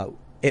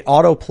it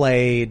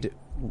auto-played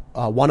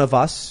One of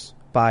Us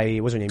by,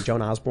 what's her name,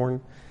 Joan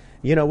Osborne.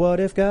 You know what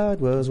if God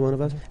was one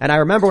of us? And I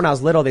remember when I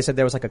was little, they said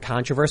there was like a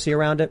controversy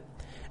around it.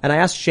 And I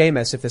asked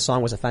Seamus if this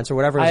song was offensive or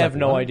whatever. I have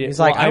no idea.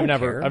 He's like, I've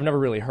never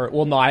really heard.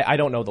 Well, no, I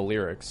don't know the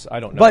lyrics. I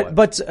don't know.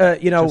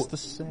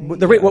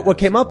 What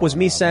came up was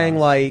me saying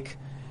like,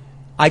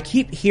 I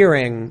keep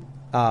hearing.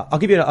 I'll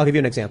give you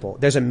an example.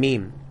 There's a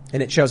meme,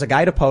 and it shows a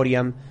guy at a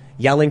podium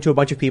yelling to a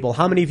bunch of people.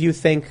 How many of you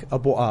think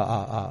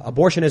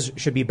abortion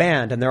should be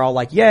banned? And they're all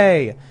like,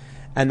 "Yay!"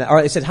 Or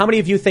it says, "How many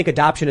of you think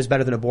adoption is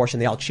better than abortion?"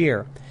 They all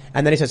cheer.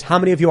 And then he says, "How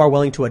many of you are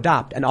willing to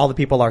adopt?" And all the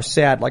people are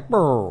sad, like,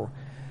 "Brr."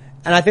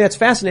 And I think that's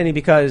fascinating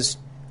because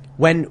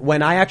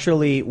when I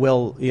actually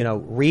will,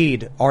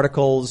 read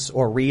articles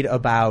or read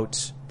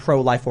about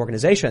pro-life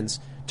organizations,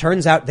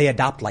 turns out they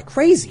adopt like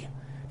crazy.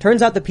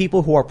 Turns out the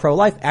people who are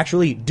pro-life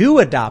actually do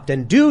adopt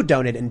and do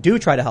donate and do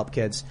try to help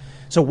kids.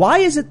 So why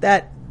is it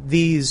that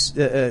these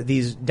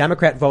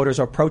Democrat voters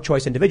or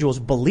pro-choice individuals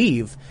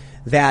believe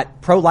that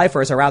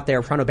pro-lifers are out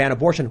there trying to ban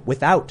abortion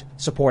without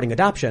supporting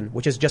adoption,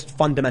 which is just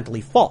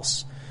fundamentally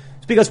false?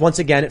 It's because once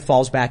again, it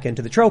falls back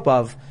into the trope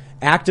of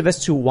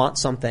activists who want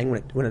something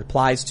when it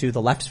applies to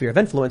the left sphere of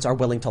influence are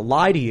willing to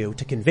lie to you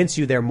to convince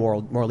you they're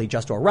morally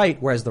just or right,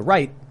 whereas the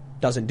right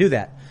doesn't do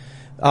that.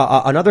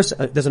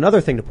 There's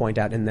another thing to point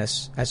out in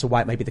this as to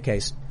why it might be the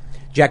case.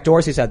 Jack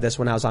Dorsey said this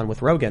when I was on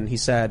with Rogan. He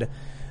said,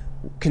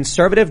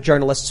 conservative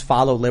journalists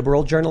follow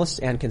liberal journalists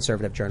and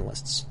conservative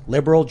journalists.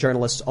 Liberal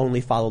journalists only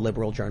follow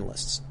liberal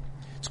journalists.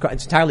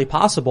 It's entirely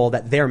possible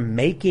that they're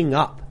making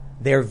up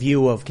their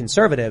view of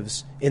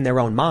conservatives in their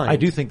own mind. I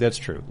do think that's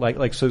true.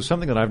 So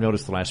something that I've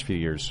noticed the last few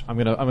years,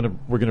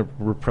 we're gonna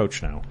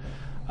reproach now.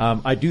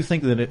 I do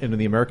think that in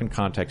the American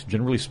context,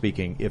 generally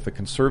speaking, if a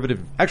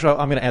conservative, actually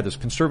I'm gonna add this,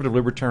 conservative,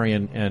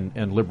 libertarian,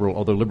 and liberal,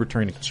 although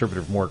libertarian and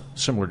conservative are more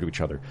similar to each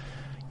other.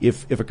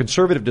 If a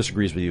conservative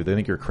disagrees with you, they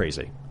think you're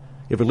crazy.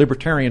 If a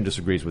libertarian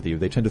disagrees with you,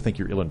 they tend to think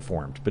you're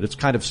ill-informed. But it's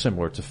kind of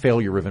similar. It's a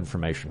failure of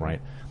information, right?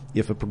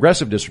 If a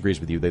progressive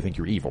disagrees with you, they think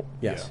you're evil.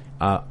 Yes.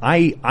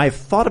 I've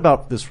thought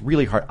about this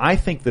really hard. I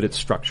think that it's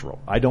structural.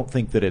 I don't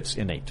think that it's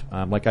innate.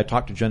 Like I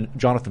talked to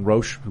Jonathan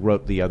Roche, who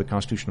wrote the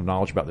Constitution of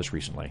Knowledge, about this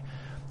recently.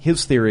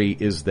 His theory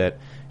is that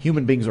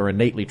human beings are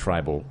innately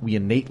tribal. We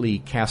innately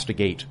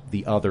castigate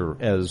the other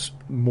as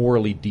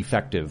morally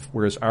defective,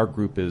 whereas our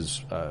group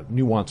is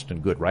nuanced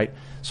and good, right?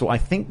 So I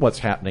think what's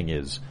happening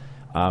is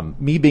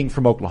me being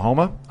from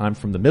Oklahoma, I'm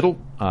from the middle.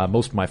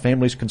 Most of my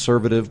family's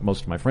conservative.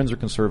 Most of my friends are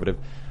conservative.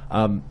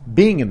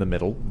 Being in the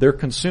middle, they're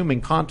consuming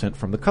content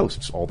from the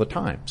coasts all the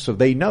time. So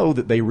they know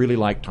that they really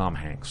like Tom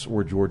Hanks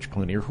or George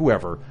Clooney or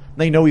whoever.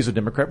 They know he's a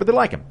Democrat, but they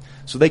like him.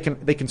 So they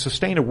can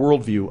sustain a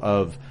worldview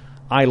of,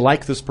 I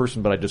like this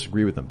person, but I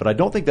disagree with them. But I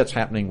don't think that's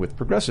happening with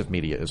progressive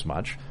media as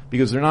much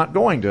because they're not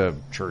going to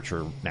church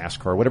or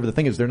NASCAR or whatever the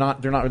thing is. They're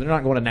not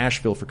going to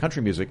Nashville for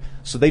country music.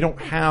 So they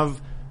don't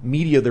have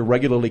media they're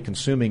regularly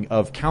consuming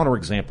of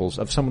counterexamples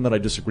of someone that I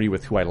disagree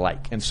with who I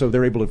like. And so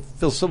they're able to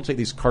facilitate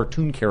these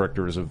cartoon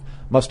characters of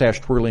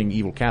mustache-twirling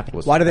evil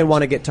capitalists. Why do they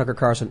want to get Tucker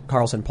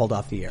Carlson pulled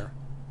off the air?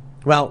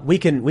 Well, we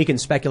can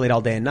speculate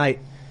all day and night.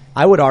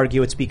 I would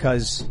argue it's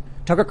because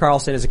Tucker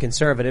Carlson is a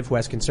conservative who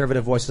has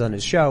conservative voices on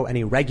his show, and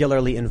he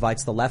regularly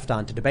invites the left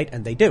on to debate,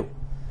 and they do.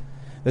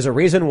 There's a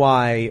reason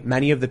why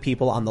many of the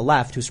people on the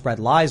left who spread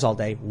lies all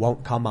day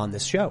won't come on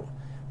this show,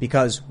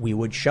 because we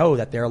would show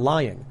that they're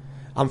lying.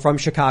 I'm from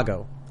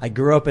Chicago. I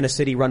grew up in a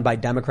city run by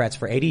Democrats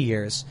for 80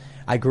 years.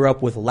 I grew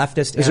up with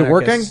leftist Is it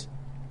working?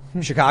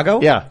 Chicago?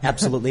 Yeah.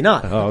 Absolutely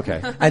not. Oh,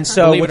 okay. And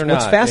so Believe it or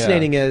what's not,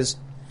 fascinating is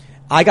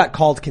I got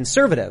called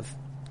conservative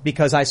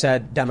because I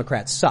said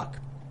Democrats suck.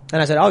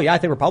 And I said, oh yeah, I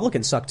think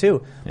Republicans suck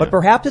too. But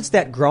perhaps it's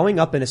that growing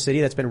up in a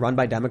city that's been run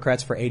by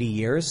Democrats for 80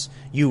 years,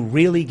 you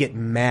really get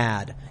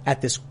mad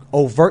at this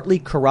overtly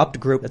corrupt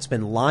group that's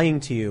been lying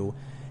to you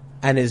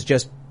and has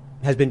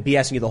been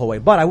BSing you the whole way.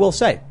 But I will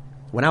say,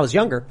 when I was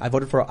younger, I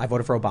voted for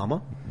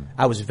Obama.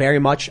 I was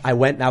I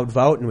went and I would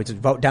vote and would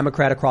vote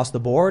Democrat across the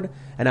board.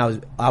 And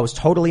I was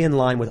totally in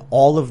line with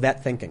all of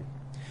that thinking.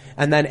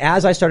 And then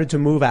as I started to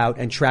move out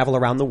and travel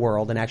around the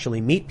world and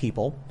actually meet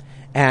people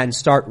and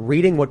start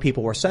reading what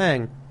people were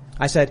saying,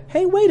 I said,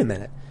 hey, wait a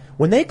minute.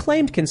 When they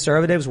claimed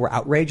conservatives were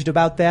outraged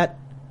about that,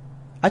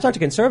 I talked to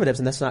conservatives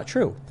and that's not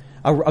true.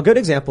 A good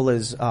example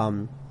is,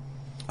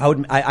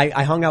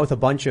 I hung out with a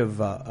bunch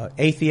of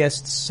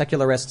atheists,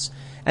 secularists,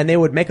 and they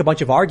would make a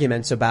bunch of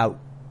arguments about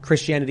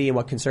Christianity and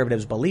what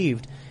conservatives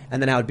believed,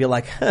 and then I would be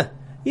like,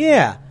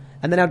 yeah.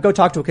 And then I'd go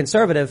talk to a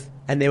conservative,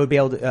 and they would be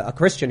able to, a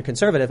Christian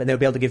conservative, and they would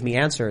be able to give me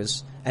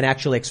answers and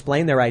actually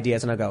explain their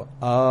ideas, and I'd go,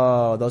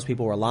 oh, those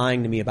people were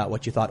lying to me about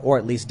what you thought, or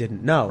at least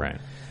didn't know. Right.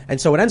 And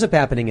so what ends up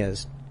happening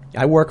is,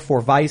 I work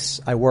for Vice,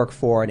 I work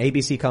for an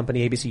ABC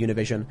company, ABC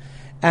Univision,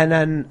 and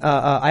then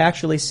I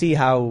actually see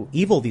how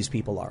evil these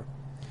people are.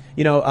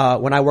 You know,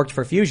 when I worked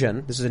for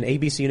Fusion, this is an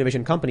ABC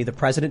Univision company, the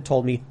president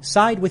told me,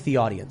 side with the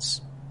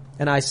audience.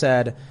 And I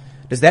said,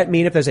 does that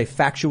mean if there's a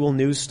factual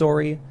news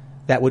story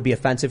that would be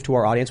offensive to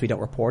our audience, we don't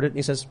report it? And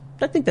he says,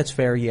 I think that's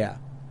fair, yeah.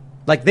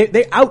 Like,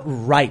 they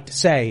outright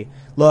say,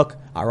 look,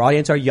 our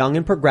audience are young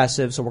and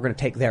progressive, so we're going to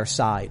take their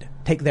side.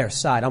 Take their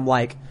side. I'm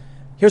like,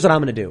 here's what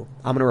I'm going to do.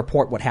 I'm going to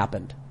report what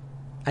happened.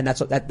 And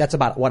that's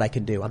about what I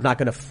can do. I'm not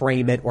going to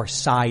frame it or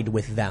side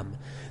with them.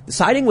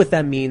 Siding with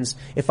them means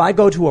if I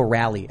go to a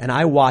rally and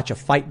I watch a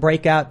fight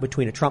break out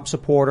between a Trump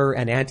supporter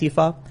and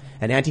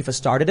Antifa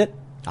started it,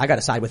 I got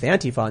to side with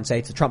Antifa and say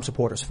it's the Trump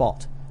supporter's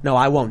fault. No,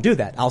 I won't do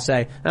that. I'll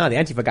say, the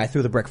Antifa guy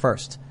threw the brick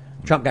first.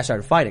 The Trump guy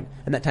started fighting.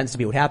 And that tends to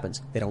be what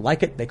happens. They don't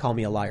like it. They call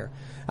me a liar.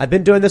 I've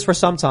been doing this for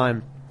some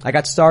time. I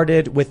got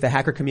started with the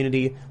hacker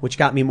community, which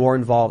got me more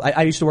involved.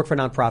 I used to work for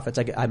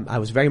nonprofits. I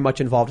was very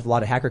much involved with a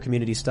lot of hacker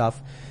community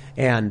stuff.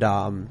 And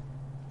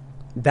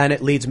then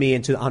it leads me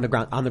into on the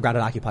ground at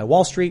Occupy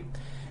Wall Street.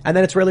 And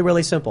then it's really,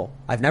 really simple.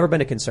 I've never been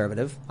a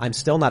conservative. I'm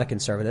still not a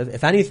conservative.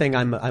 If anything,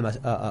 I'm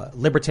a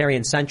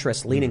libertarian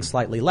centrist leaning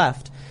slightly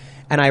left.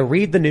 And I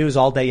read the news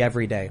all day,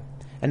 every day.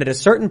 And at a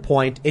certain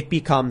point, it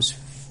becomes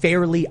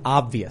fairly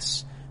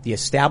obvious. The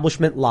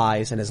establishment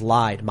lies and has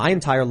lied my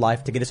entire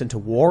life to get us into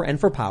war and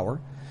for power.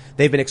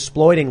 They've been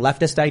exploiting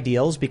leftist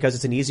ideals because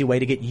it's an easy way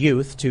to get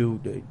youth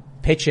to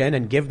pitch in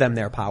and give them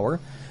their power.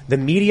 The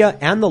media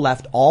and the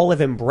left all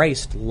have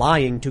embraced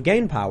lying to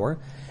gain power.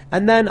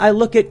 And then I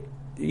look at,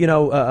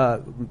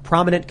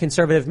 prominent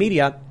conservative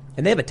media,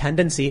 and they have a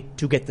tendency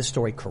to get the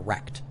story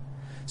correct.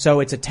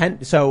 So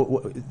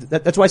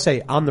that's why I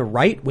say on the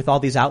right with all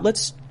these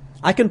outlets,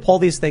 I can pull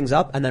these things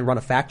up and then run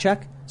a fact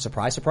check.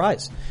 Surprise,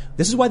 surprise.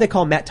 This is why they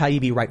call Matt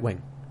Taibbi right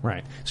wing.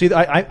 Right. See,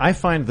 I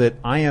find that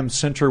I am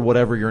center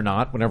whatever you're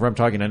not. Whenever I'm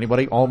talking to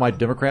anybody, all my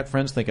Democrat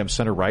friends think I'm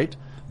center right,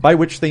 by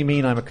which they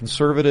mean I'm a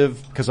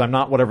conservative because I'm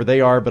not whatever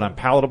they are, but I'm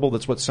palatable.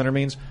 That's what center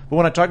means. But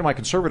when I talk to my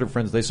conservative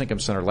friends, they think I'm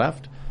center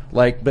left.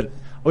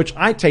 Which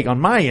I take on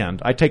my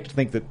end, I take to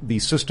think that the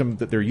system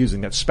that they're using,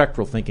 that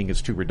spectral thinking,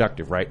 is too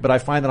reductive, right? But I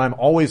find that I'm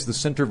always the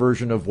center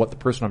version of what the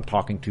person I'm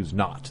talking to is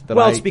not.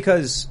 It's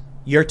because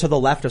you're to the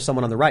left of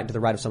someone on the right and to the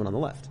right of someone on the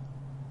left.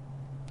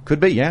 Could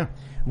be, yeah.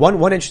 One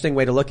interesting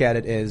way to look at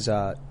it is,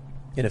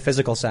 in a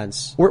physical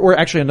sense. Or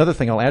actually another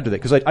thing I'll add to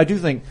that, because I do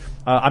think,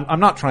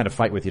 I'm not trying to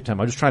fight with you, Tim.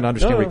 I'm just trying to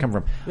understand where you come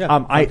from.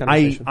 Yeah,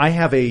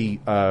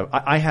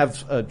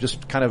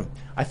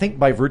 I think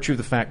by virtue of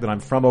the fact that I'm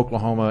from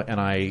Oklahoma and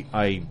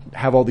I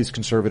have all these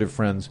conservative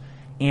friends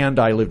and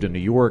I lived in New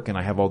York and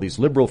I have all these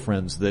liberal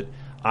friends that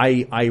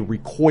I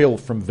recoil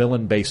from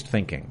villain-based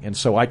thinking. And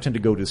so I tend to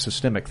go to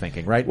systemic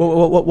thinking, right?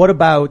 Well, what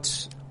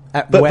about...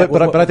 But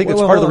I think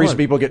it's part of the reason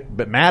people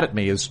get mad at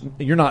me is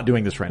you're not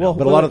doing this right now.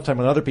 But a lot of the time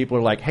when other people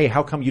are like, hey,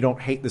 how come you don't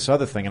hate this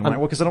other thing? And I'm like,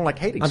 well, because I don't like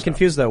hating stuff. I'm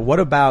confused though. What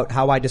about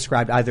how I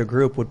described either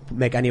group would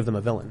make any of them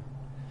a villain?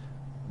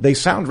 They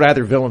sound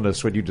rather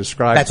villainous when you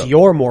describe them. That's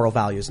your moral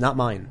values, not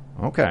mine.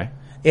 Okay.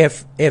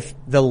 If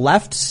the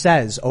left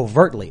says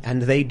overtly,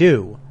 and they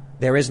do,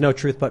 there is no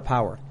truth but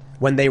power.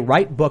 When they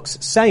write books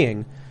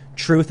saying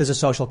truth is a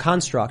social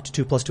construct,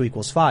 2 + 2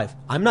 = 5,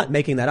 I'm not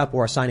making that up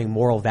or assigning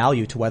moral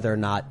value to whether or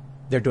not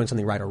they're doing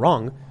something right or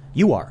wrong.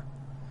 You are.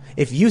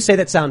 If you say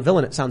that sounds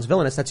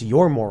villainous, that's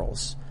your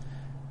morals.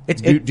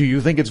 Do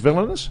you think it's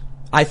villainous?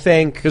 I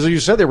think... Because you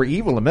said they were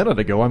evil a minute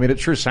ago. I mean,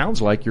 it sure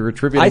sounds like you're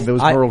attributing those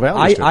moral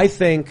values to it. I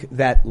think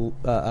that,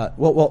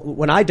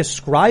 when I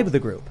describe the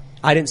group,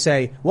 I didn't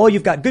say, well,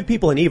 you've got good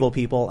people and evil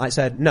people. I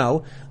said,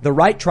 no, the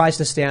right tries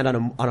to stand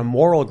on a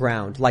moral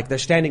ground, like they're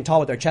standing tall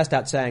with their chest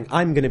out saying,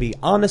 I'm going to be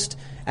honest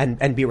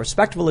and be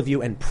respectful of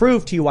you and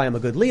prove to you I am a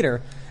good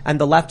leader. And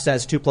the left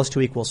says 2 +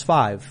 2 =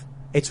 5.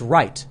 It's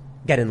right.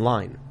 Get in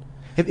line.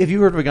 Have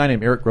you heard of a guy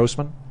named Eric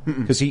Grossman?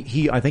 Because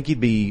I think he'd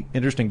be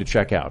interesting to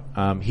check out.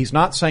 He's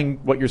not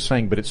saying what you're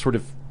saying, but it's sort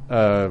of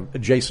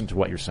adjacent to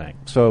what you're saying.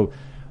 So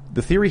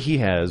the theory he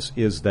has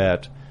is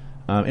that,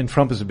 and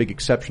Trump is a big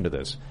exception to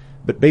this,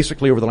 but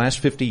basically over the last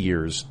 50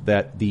 years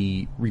that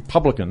the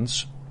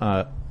Republicans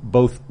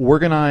both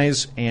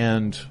organize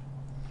and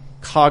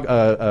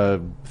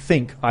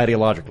think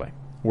ideologically,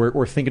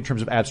 or think in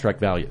terms of abstract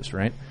values,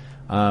 right?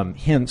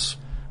 Hence,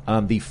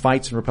 the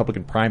fights in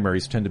Republican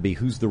primaries tend to be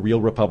who's the real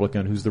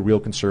Republican, who's the real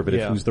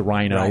conservative, who's the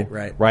rhino,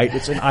 right?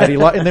 It's an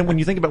ideology. And then when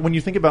you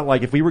think about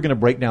like if we were going to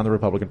break down the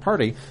Republican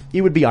Party,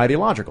 it would be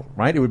ideological,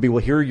 right? It would be,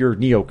 well, here are your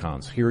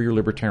neocons, here are your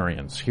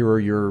libertarians, here are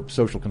your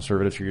social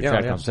conservatives, here are your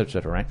trad cons, et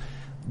cetera, right?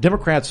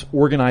 Democrats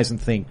organize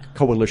and think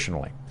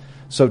coalitionally.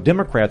 So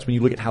Democrats, when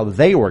you look at how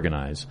they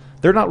organize,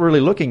 they're not really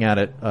looking at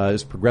it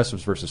as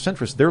progressives versus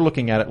centrists. They're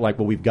looking at it like,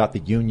 well, we've got the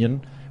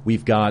union,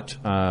 we've got,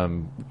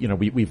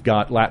 we've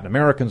got Latin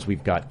Americans,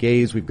 we've got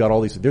gays, we've got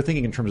all these. They're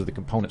thinking in terms of the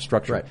component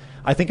structure. Right.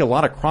 I think a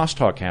lot of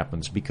crosstalk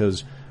happens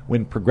because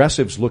when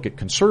progressives look at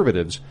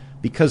conservatives,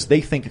 because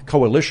they think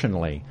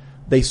coalitionally,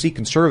 they see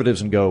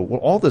conservatives and go, well,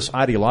 all this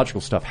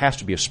ideological stuff has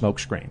to be a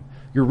smokescreen.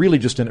 You're really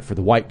just in it for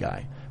the white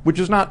guy, which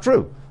is not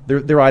true.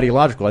 They're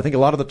ideological. I think a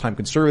lot of the time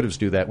conservatives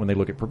do that when they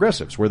look at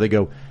progressives, where they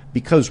go,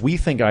 because we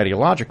think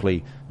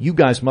ideologically, you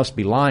guys must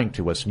be lying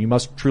to us, and you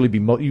must truly be,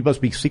 you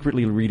must be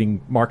secretly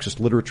reading Marxist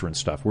literature and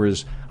stuff.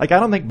 Whereas, like, I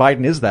don't think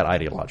Biden is that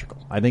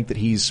ideological. I think that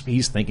he's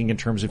thinking in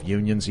terms of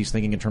unions, he's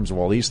thinking in terms of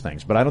all these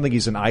things, but I don't think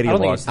he's an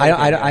ideologue.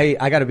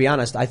 I got to be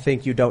honest. I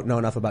think you don't know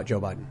enough about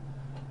Joe Biden.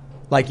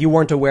 Like, you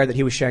weren't aware that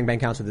he was sharing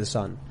bank accounts with his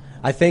son.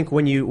 I think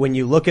when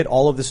you look at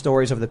all of the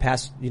stories over the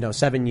past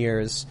 7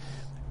 years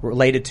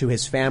related to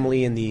his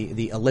family and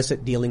the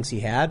illicit dealings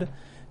he had,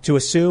 to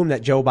assume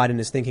that Joe Biden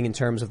is thinking in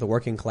terms of the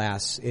working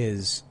class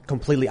is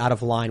completely out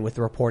of line with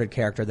the reported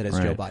character that is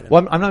Joe Biden.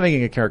 Well, I'm not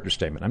making a character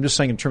statement. I'm just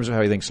saying in terms of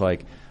how he thinks,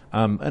 like,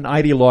 an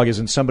ideologue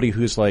isn't somebody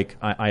who's like,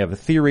 I have a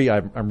theory,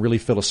 I'm really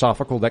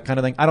philosophical, that kind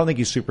of thing. I don't think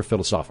he's super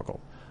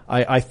philosophical.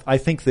 I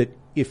think that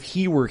if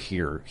he were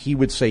here, he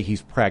would say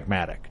he's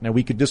pragmatic. Now,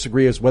 we could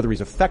disagree as whether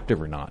he's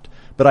effective or not,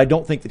 but I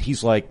don't think that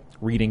he's like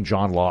reading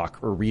John Locke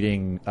or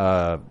reading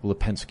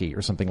Lipinski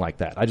or something like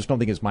that. I just don't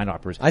think his mind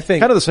operates. I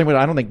think kind of the same way.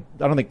 I don't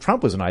think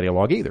Trump was an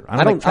ideologue either.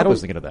 I don't think Trump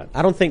was thinking of that.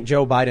 I don't think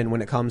Joe Biden,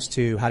 when it comes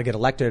to how to get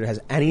elected, has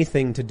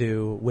anything to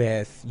do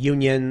with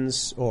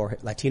unions or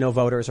Latino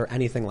voters or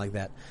anything like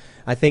that.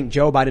 I think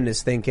Joe Biden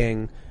is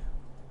thinking,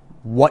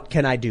 what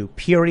can I do,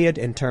 period,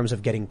 in terms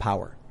of getting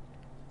power?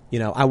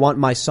 I want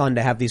my son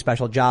to have these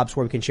special jobs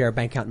where we can share a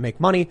bank account and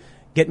make money.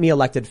 Get me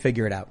elected,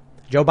 figure it out.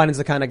 Joe Biden's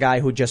the kind of guy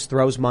who just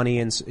throws money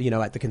in,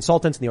 at the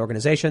consultants and the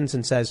organizations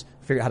and says,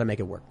 figure out how to make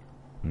it work.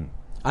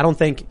 I don't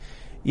think,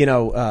 you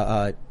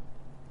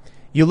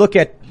look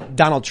at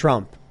Donald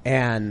Trump,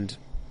 and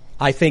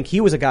I think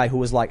he was a guy who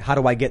was like, how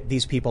do I get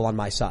these people on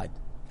my side?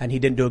 And he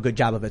didn't do a good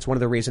job of it. It's one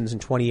of the reasons in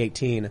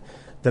 2018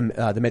 the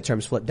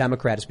midterms flipped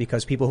Democrat is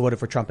because people who voted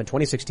for Trump in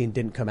 2016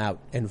 didn't come out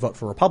and vote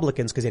for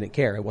Republicans because they didn't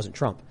care. It wasn't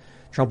Trump.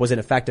 Trump was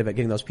ineffective at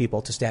getting those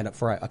people to stand up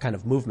for a kind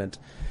of movement.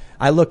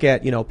 I look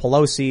at,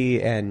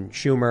 Pelosi and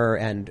Schumer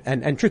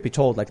and truth be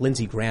told, like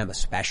Lindsey Graham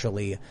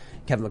especially,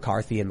 Kevin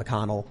McCarthy and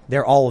McConnell,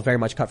 they're all very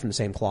much cut from the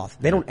same cloth.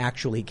 They don't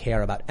actually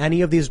care about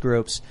any of these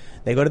groups.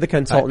 They go to the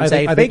consultant and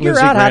say, figure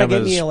out how to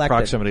get me elected.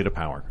 Proximity to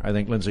power. I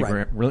think Lindsey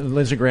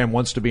Graham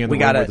wants to be in the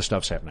room where the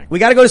stuff's happening. We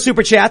gotta go to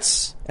Super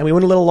Chats, and we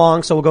went a little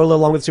long, so we'll go a little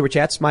long with Super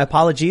Chats. My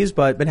apologies,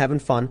 but been having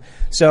fun.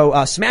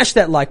 So, smash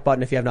that like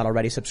button if you have not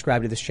already.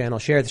 Subscribe to this channel,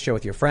 share the show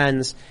with your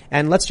friends,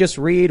 and let's just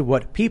read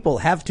what people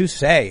have to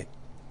say.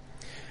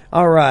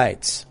 All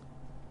right.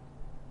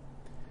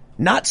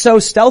 Not so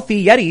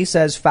stealthy Yeti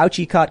says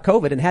Fauci caught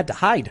COVID and had to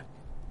hide.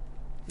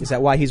 Is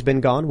that why he's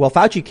been gone? Well,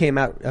 Fauci came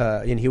out,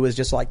 and he was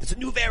just like, it's a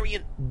new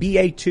variant,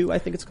 BA2, I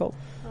think it's called.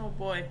 Oh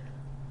boy.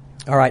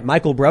 All right.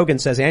 Michael Brogan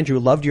says, Andrew,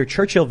 loved your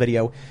Churchill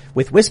video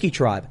with Whiskey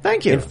Tribe.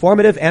 Thank you.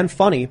 Informative and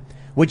funny.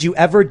 Would you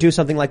ever do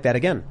something like that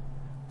again?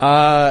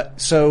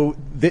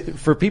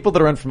 For people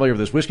that are unfamiliar with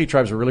this, Whiskey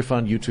Tribe's a really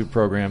fun YouTube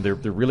program. They're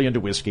really into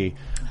whiskey.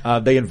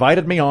 They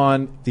invited me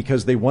on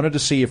because they wanted to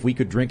see if we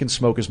could drink and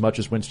smoke as much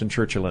as Winston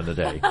Churchill in a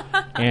day.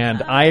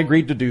 And I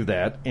agreed to do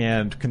that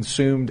and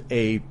consumed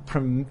a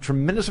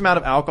tremendous amount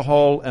of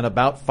alcohol and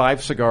about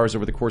 5 cigars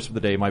over the course of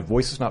the day. My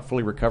voice is not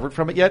fully recovered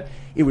from it yet.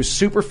 It was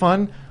super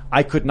fun.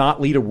 I could not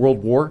lead a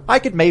world war. I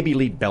could maybe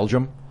lead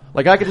Belgium.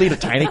 Like, I could lead a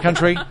tiny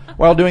country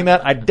while doing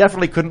that. I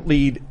definitely couldn't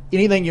lead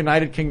anything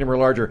United Kingdom or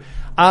larger.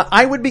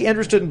 I would be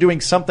interested in doing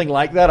something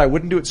like that. I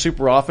wouldn't do it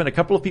super often. A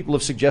couple of people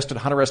have suggested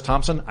Hunter S.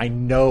 Thompson. I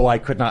know I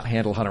could not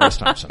handle Hunter S.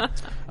 Thompson.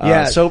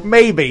 So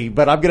maybe,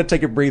 but I'm going to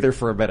take a breather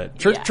for a minute.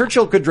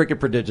 Churchill could drink a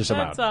prodigious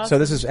amount. Awesome. So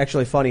this is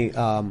actually funny.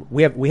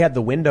 We had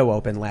the window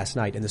open last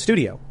night in the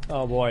studio.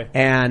 Oh boy.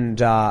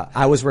 And,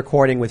 I was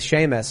recording with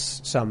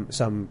Seamus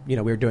some, we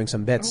were doing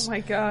some bits. Oh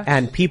my gosh.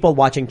 And people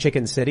watching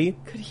Chicken City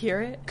Could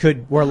hear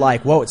it. were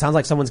like, whoa, it sounds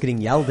like someone's getting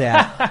yelled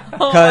at.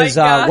 Oh my Because,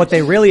 gosh. what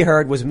they really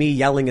heard was me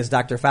yelling as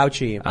Dr.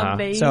 Fauci.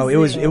 Amazing. So it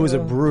was a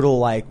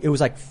brutal, it was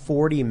like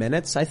 40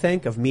 minutes, I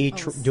think, of me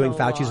doing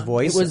Fauci's long.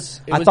 voice. It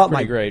was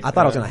pretty great. I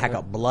thought I was going to hack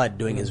up blood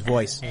doing his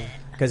voice.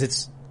 Because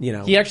it's,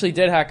 He actually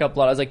did hack up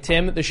blood. I was like,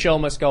 Tim, the show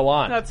must go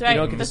on. That's right. You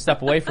don't get to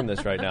step away from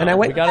this right now. And I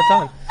went- We got it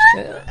done.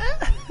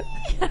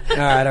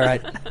 All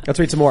right. Let's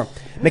read some more.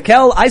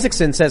 Mikkel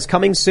Isaacson says,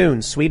 coming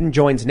soon, Sweden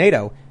joins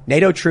NATO.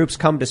 NATO troops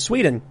come to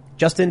Sweden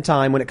just in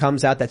time when it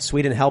comes out that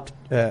Sweden helped,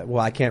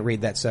 I can't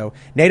read that. So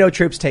NATO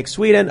troops take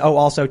Sweden. Oh,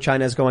 also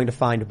China is going to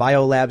find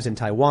biolabs in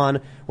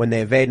Taiwan when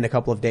they invade in a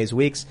couple of days,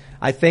 weeks.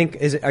 I think,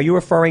 are you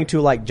referring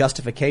to like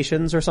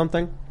justifications or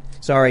something?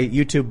 Sorry,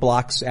 YouTube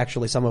blocks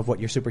actually some of what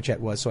your super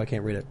chat was, so I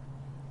can't read it.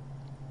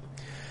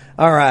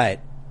 All right.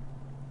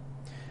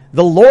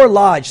 The Lore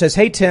Lodge says,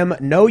 hey Tim,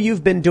 know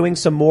you've been doing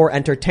some more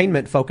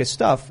entertainment focused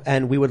stuff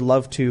and we would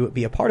love to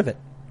be a part of it.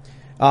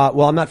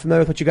 Well, I'm not familiar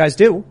with what you guys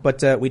do,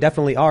 but we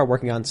definitely are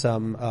working on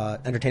some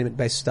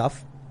entertainment-based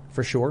stuff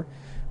for sure.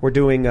 We're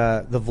doing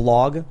the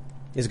vlog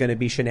is going to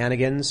be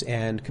shenanigans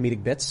and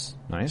comedic bits.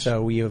 Nice.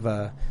 So we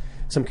have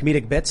some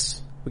comedic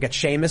bits. We got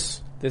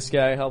Seamus. This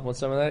guy helped with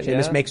some of that.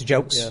 Seamus yeah? makes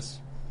jokes. Yes.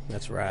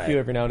 That's A right. few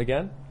every now and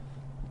again.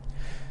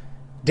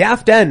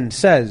 Daft End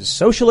says,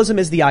 socialism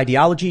is the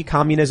ideology,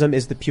 communism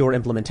is the pure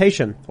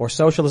implementation. Or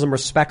socialism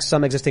respects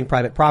some existing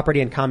private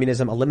property and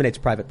communism eliminates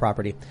private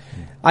property.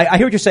 I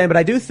hear what you're saying, but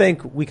I do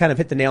think we kind of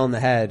hit the nail on the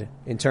head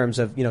in terms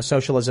of,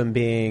 socialism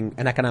being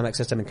an economic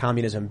system and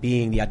communism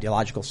being the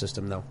ideological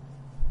system, though.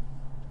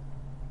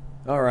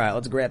 All right,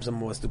 let's grab some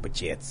more stupid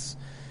chits.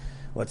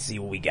 Let's see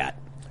what we got.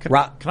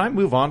 Can I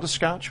move on to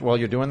Scotch while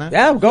you're doing that?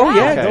 Yeah, go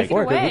take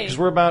for it it. away. Because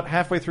we're about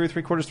halfway through,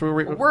 3/4 through.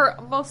 We're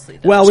mostly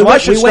done. Well, So I we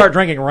should went, start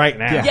drinking right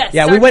now. Yes,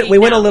 Yeah, start we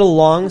went now. a little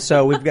long,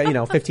 so we've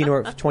got 15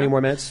 or 20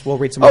 more minutes. We'll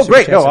read some. Oh, more super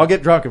great. chats. No, I'll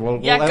get drunk.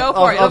 And Yeah, go I'll-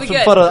 for it. I'll It'll be some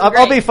good. fun- It'll be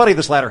I'll be great. funny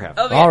this latter half.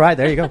 Okay. All right,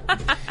 there you go.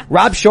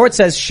 Rob Short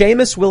says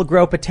Seamus will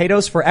grow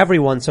potatoes for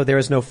everyone, so there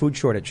is no food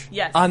shortage.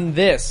 Yes. On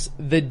this,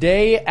 the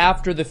day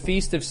after the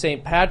Feast of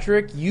St.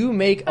 Patrick, you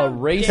make a dare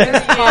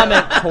racist you.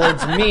 comment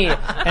towards me,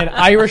 an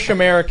Irish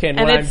American,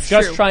 And when I'm it's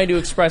just true. trying to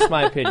express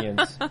my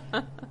opinions.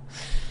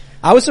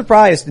 I was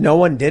surprised no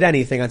one did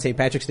anything on St.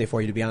 Patrick's Day for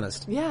you, to be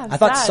honest. Yeah, I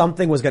thought sad.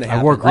 something was going to happen.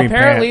 I wore green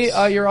Apparently,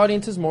 pants. your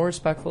audience is more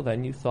respectful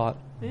than you thought.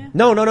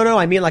 No.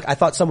 I mean, I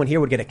thought someone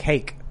here would get a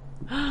cake.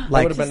 That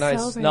Like, would have been nice.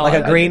 celebrate. No,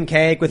 like a green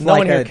cake with No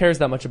one here a cares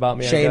that much about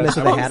me. I Seamus guess.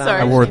 with a Oh, hat sorry.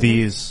 I on. wore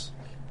these.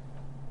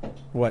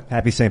 What?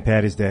 Happy St.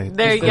 Patty's Day.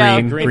 There you green,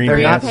 go. Green They're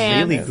Green not pants.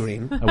 pants. really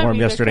green. I wore them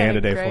yesterday and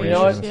today for Great. you. You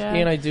know what, Seamus. Yeah.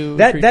 Ian, I do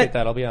That- appreciate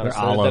that. I'll be honest.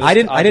 They're olive. That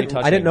is I didn't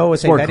oddly know it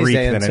was St. More Patty's Greek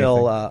Day than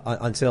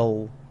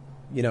until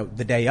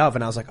the day of,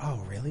 and I was like,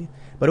 oh, really?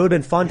 But it would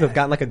have been fun to have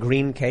gotten like a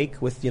green cake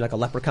with like a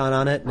leprechaun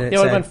on it. And it It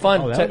would have said, been fun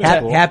that to, would've been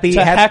cool. Happy-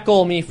 to happy-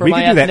 heckle me for We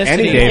my could do that ethnicity.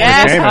 any day for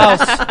Yes. This Seamus.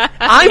 house.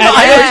 I'm At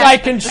Irish. which I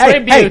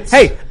contribute.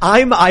 Hey,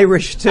 I'm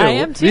Irish too. I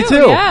am too. Me too.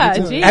 Yeah,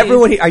 Me too. geez.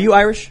 Everyone here, are you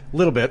Irish? A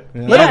little bit.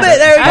 Little bit.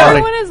 There you go.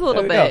 Everyone is a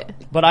little bit.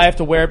 But I have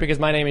to wear it because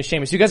my name is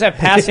Seamus. You guys have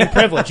passing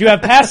privilege. You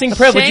have passing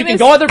privilege. You can Seamus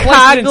go other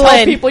places and tell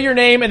Coughlin. people your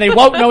name and they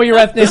won't know your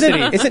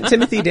ethnicity. Isn't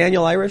Timothy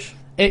Daniel Irish?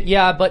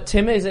 Yeah, but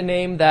Tim is a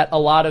name that a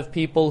lot of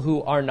people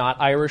who are not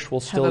Irish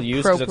will still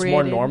use because it's more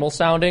appropriated. normal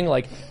sounding.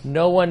 Like,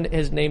 no one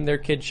has named their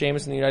kid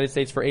Seamus in the United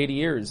States for 80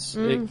 years.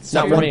 It's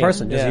Not for one me.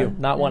 person, just Yeah, you.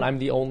 Not one. I'm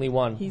the only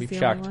one. He's We've the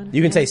checked. only one.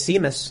 You can say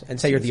Seamus and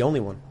say you're the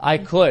only one. I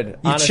could,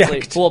 honestly.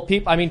 checked. Well,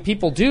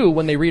 people do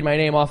when they read my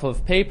name off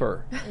of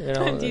paper. You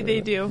know, Indeed,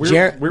 they do.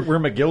 We're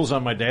McGill's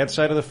on my dad's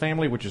side of the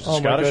family, which is a Oh, my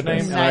Scottish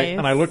goodness. name. Nice.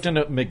 And I looked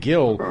into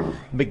McGill.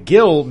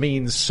 McGill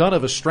means son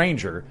of a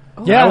stranger.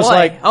 Yeah, And I was boy.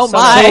 like, Oh, so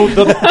my.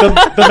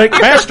 the McMaster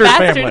Bastard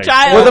family.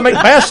 child. We're the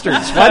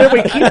McMasters. Why did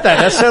we keep that?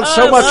 That sounds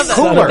so I much love that.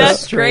 cooler.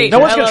 That's great. No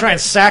one's I going love to try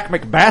and sack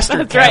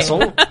McBastard That's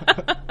right. Castle.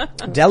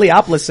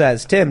 Deliopolis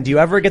says, Tim, do you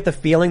ever get the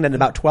feeling that in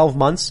about 12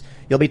 months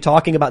you'll be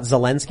talking about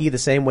Zelensky the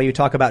same way you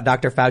talk about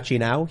Dr. Fauci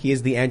now? He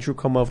is the Andrew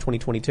Cuomo of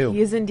 2022.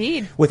 He is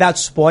indeed. Without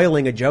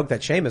spoiling a joke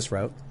that Seamus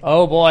wrote.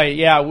 Oh boy,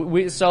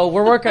 yeah. So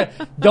we're working.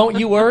 Don't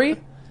you worry.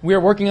 We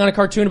are working on a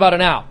cartoon about it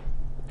now.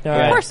 All Of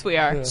right. course we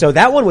are. So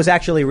that one was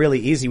actually really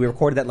easy. We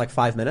recorded that in like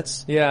 5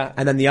 minutes. Yeah.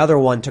 And then the other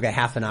one took a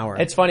half an hour.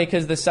 It's funny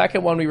because the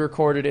second one we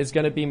recorded is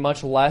going to be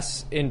much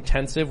less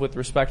intensive with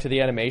respect to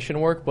the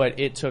animation work, but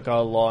it took a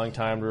long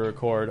time to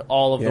record.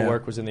 All of the Yeah.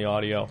 work was in the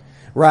audio.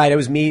 Right. It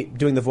was me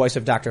doing the voice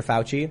of Dr.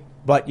 Fauci.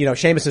 But,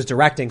 Seamus is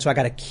directing, so I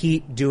got to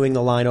keep doing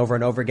the line over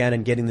and over again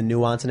and getting the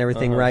nuance and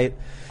everything right.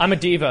 I'm a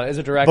diva as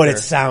a director. But it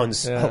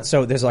sounds, Yeah.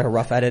 so there's like a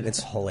rough edit.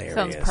 It's hilarious.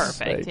 Sounds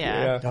perfect.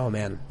 Yeah. Oh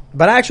man.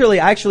 But I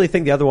actually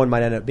think the other one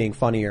might end up being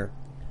funnier.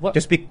 What?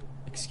 Just be,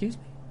 Excuse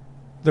me.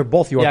 they're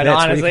both your Yeah, bits. no,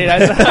 What do you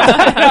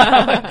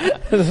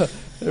honestly, think? that's,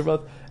 they're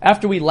both.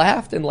 After we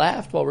laughed and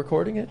laughed while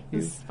recording it.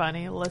 It's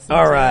funny. Listen.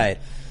 All to right.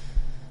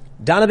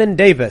 Donovan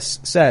Davis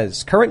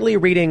says, currently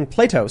reading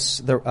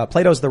Plato's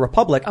The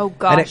Republic. Oh,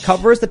 gosh. And it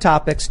covers the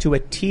topics to a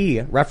T.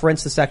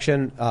 Reference the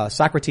section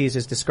Socrates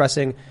is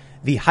discussing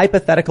the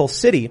hypothetical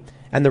city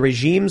and the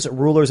regimes,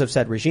 rulers of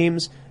said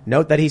regimes.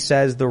 Note that he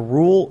says the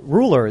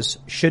rulers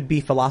should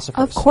be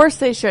philosophers. Of course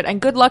they should.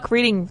 And good luck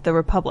reading The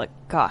Republic.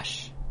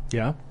 Gosh.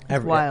 Yeah.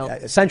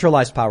 Wild.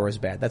 Centralized power is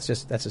bad. That's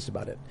just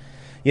about it.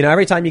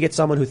 Every time you get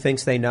someone who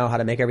thinks they know how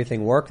to make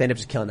everything work, they end up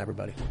just killing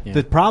everybody.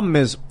 The problem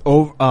is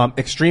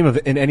extreme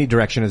in any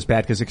direction is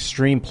bad because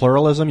extreme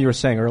pluralism, you were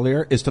saying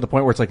earlier, is to the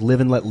point where it's like live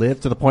and let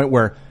live, to the point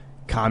where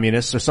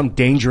communists or some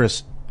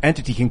dangerous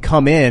entity can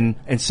come in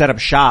and set up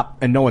shop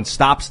and no one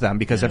stops them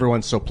because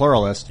everyone's so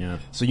pluralist. Yeah.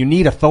 So you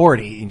need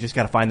authority. You just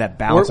got to find that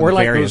balance We're of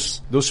like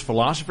various. those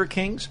philosopher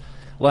kings.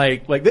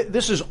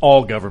 This is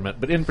all government,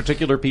 but in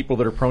particular people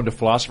that are prone to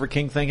philosopher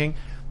king thinking.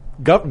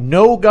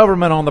 No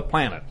government on the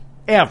planet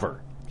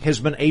ever has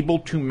been able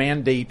to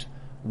mandate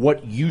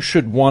what you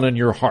should want in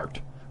your heart.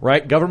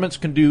 Right? Governments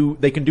can do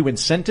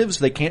incentives,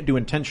 they can't do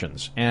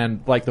intentions. And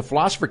like the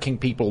philosopher king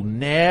people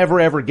never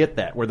ever get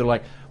that, where they're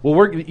like,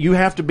 well, you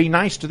have to be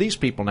nice to these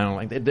people now.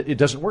 Like, it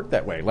doesn't work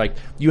that way. Like,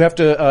 you have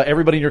to,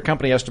 everybody in your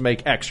company has to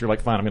make X. You're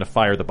like, fine, I'm going to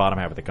fire the bottom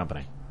half of the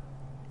company.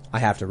 I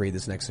have to read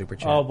this next super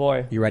chat. Oh,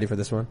 boy. You ready for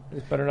this one?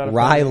 It's better not.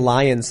 Rye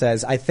Lion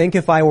says, I think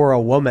if I were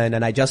a woman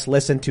and I just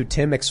listened to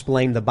Tim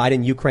explain the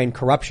Biden-Ukraine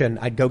corruption,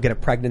 I'd go get a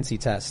pregnancy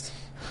test.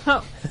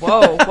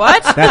 Whoa,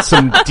 what? That's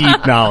some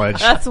deep knowledge.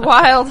 That's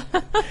wild.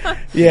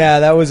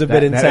 Yeah, that was a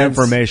bit intense. That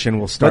information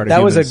will start. But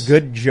that was a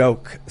good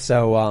joke.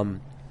 So,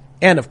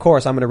 and of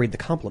course, I'm going to read the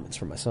compliments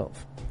for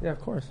myself. Yeah, of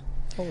course.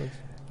 Always.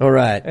 All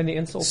right. And the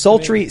insults.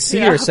 Sultry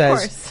Seer Yeah, of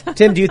says, course.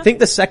 Tim, do you think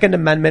the Second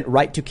Amendment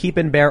right to keep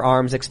and bear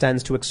arms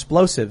extends to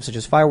explosives such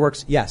as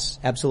fireworks? Yes,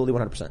 absolutely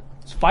 100%.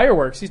 It's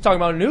fireworks. He's talking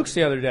about nukes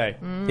the other day.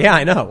 Yeah,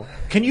 I know.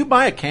 Can you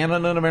buy a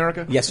cannon in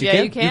America? Yes, you Yeah,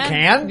 can. you can. You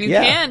can? You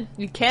Yeah. can.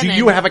 You can. Do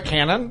you have a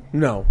cannon?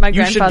 No. My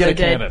You should grandfather get a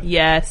did. cannon.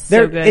 Yes,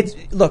 There, so good.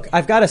 look,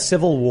 I've got a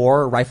Civil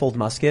War rifled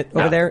musket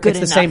over there. Good It's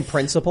the enough. same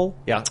principle.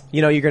 Yeah.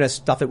 You know, you're going to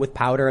stuff it with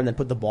powder and then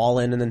put the ball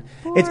in, and then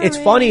it's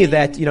funny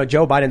that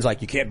Joe Biden's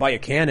like, you can't buy a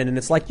cannon, and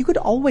it's like you could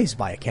always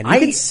buy a cannon. You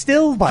can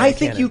still buy. I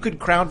think you could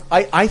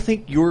I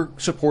think your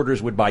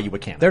supporters would buy you a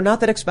cannon. They're not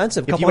that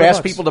expensive. if you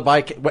ask people to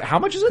buy, how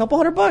much is it?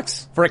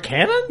 $200. For a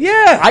cannon?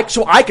 Yeah.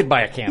 So I could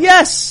buy a cannon.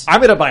 Yes. I'm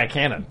going to buy a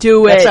cannon.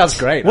 Do That it. sounds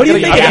great. What do you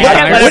I'm think? gonna- Yeah, I'm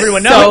let gonna-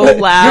 everyone so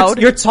loud.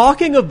 You're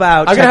talking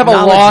about. I'm going to have a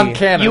technology. lawn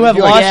cannon. You have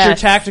You're lost like, Yes. your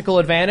tactical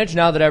advantage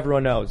now that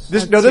everyone knows.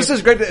 this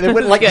is great. Like,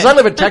 good. cause I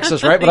live in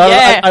Texas, right? But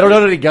Yeah. I don't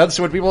own any guns.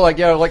 So when people are like,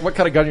 yeah, like what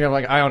kind of gun? I'm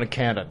like, I own a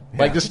cannon.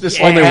 Like just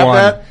Only have one.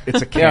 that.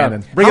 It's a Yeah.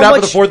 cannon. Bring How it out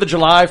for much- the 4th of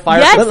July. Fire.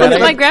 Yes, confetti. that's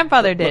what my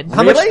grandfather did.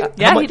 How much?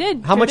 Yeah, how he mu-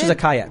 did. How Sure much does a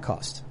did. kayak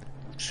cost?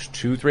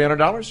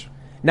 $200-300.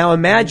 Now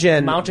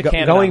imagine Mount a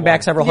cannon going on back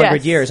one. several hundred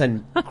Yes. years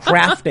and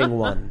crafting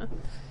one.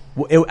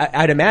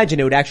 I'd imagine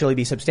it would actually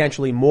be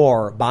substantially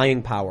more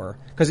buying power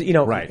because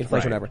Right,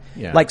 inflation, right. whatever.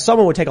 Yeah. Like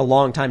someone would take a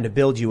long time to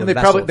build you And a they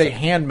vessel. probably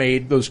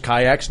handmade those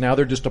kayaks. Now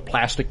they're just a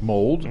plastic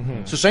mold.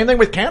 So same thing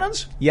with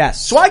cannons.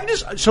 Yes. So I can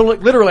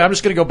literally, I'm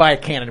just going to go buy a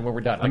cannon when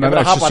we're done. I'm gonna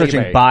just hop on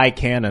searching eBay. buy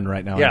cannon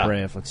right now Yeah. on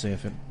Brave. Let's see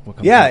if it will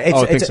come Yeah, up.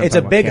 Oh, it thinks it's I'm a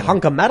talking big about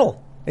hunk cannon. of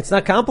metal. It's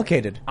not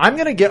complicated. I'm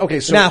going to get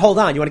so. Now hold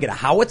on, you want to get a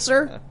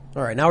howitzer?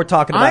 All right, now we're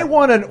talking about. I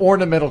want an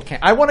ornamental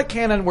cannon. I want a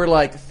cannon where,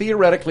 like,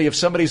 theoretically, if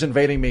somebody's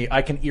invading me,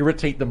 I can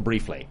irritate them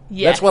briefly.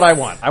 Yes. That's what I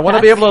want. I want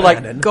to be able to,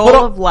 like, Goal put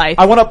a- of life.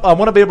 I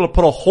want to be able to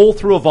put a hole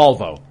through a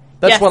Volvo.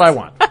 That's Yes. what I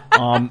want.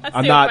 I'm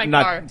my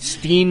not car.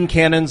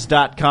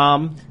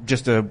 steencannons.com,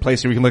 just a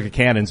place where you can look at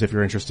cannons if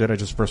you're interested. I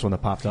just the first one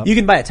that popped up. You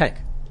can buy a tank.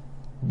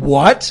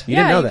 What? You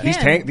didn't know you that.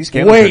 can. These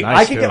cannons Wait, are nice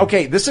I can too. get,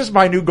 okay, this is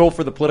my new goal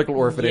for the political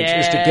orphanage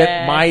is to get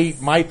Yes.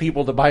 my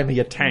people to buy me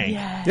a tank.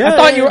 Yes.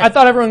 I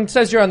thought everyone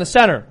says you're on the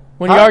center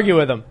when you Huh? argue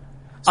with them.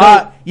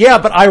 Yeah,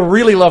 but I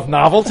really love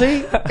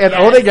novelty and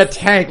owning a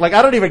tank. Like,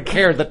 I don't even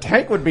care. The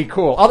tank would be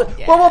cool. Well,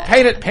 we'll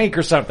paint it pink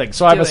or something,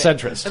 so I'm a Do it.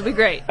 centrist. That'd be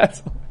great.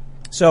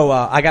 So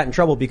I got in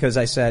trouble because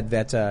I said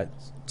that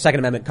Second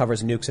Amendment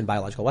covers nukes and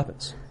biological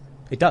weapons.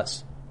 It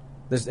does.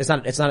 It's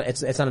not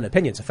an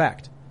opinion. It's a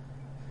fact.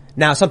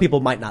 Now, some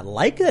people might not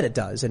like that it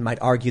does and might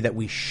argue that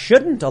we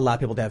shouldn't allow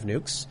people to have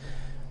nukes.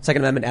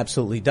 Second Amendment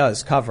absolutely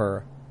does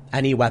cover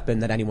any weapon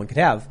that anyone could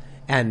have,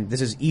 and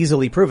this is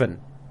easily proven.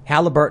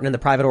 Halliburton and the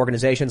private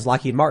organizations,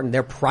 Lockheed Martin,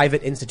 they're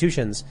private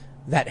institutions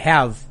that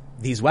have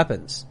these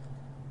weapons.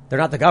 They're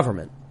not the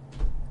government.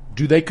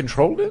 Do they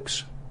control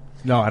nukes?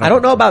 No, I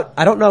don't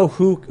know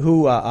who,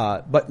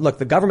 but look,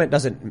 the government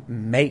doesn't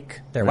make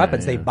their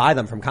weapons. They buy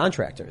them from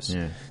contractors.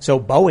 Yeah. So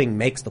Boeing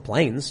makes the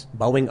planes.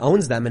 Boeing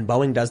owns them and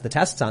Boeing does the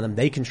tests on them.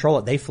 They control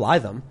it. They fly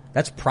them.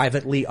 That's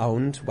privately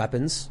owned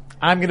weapons.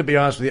 I'm going to be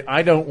honest with you.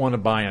 I don't want to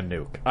buy a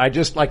nuke. I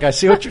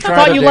see what you're trying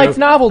thought to do. you liked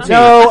novelty.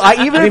 No, even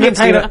do you if you mean, paint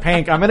Tina? it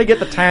pink, I'm going to get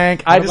the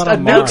tank. A about a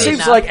nuke Mars?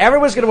 seems like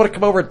everyone's going to want to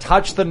come over and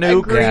touch the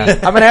nuke. Agreed. I'm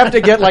going to have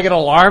to get like an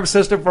alarm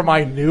system for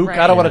my nuke. Right.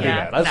 I don't want to do Yeah.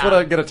 that. I just No.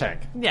 want to get a tank.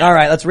 Yeah. All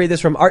right, let's read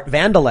this from Art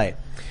Vandalay.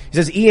 He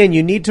says, Ian,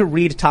 you need to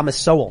read Thomas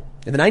Sowell.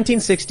 In the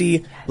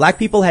 1960s, black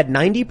people had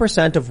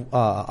 90%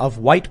 of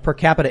white per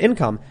capita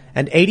income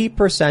and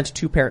 80%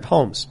 two-parent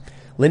homes.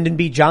 Lyndon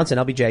B. Johnson,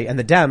 LBJ, and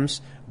the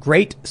Dems,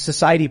 Great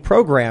Society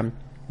program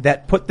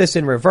that put this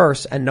in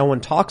reverse, and no one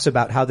talks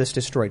about how this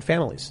destroyed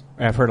families.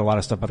 I've heard a lot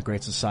of stuff about the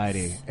Great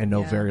Society and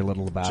know very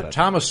little about it.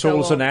 Thomas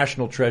Sowell's a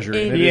national treasure.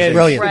 and He is is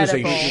brilliant. It is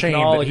incredible. a shame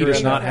all that he agree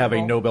does on not that. have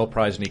a Nobel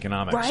Prize in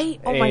economics. Right?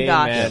 Oh my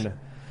gosh. Amen.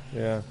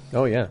 Yeah.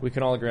 Oh, yeah. We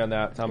can all agree on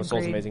that. Thomas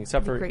Sowell's Agreed. amazing,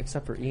 Agreed.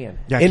 except for Ian.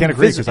 Yeah, I can't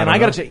agree because And I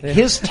got to say,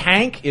 his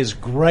tank is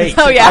great.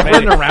 Oh, yeah. I've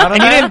ridden around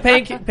in And he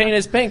that. didn't paint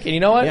his pink. And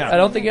you know what? Yeah. I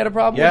don't think he had a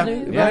problem Yeah.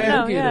 with it. Yeah, yeah.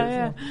 No,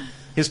 yeah.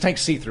 His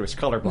tank's see-through. It's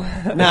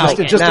colorblind. Now- it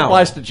just now-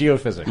 applies to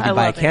geophysics. You can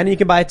buy a love it. cannon, you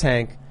can buy a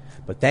tank,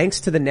 but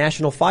thanks to the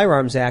National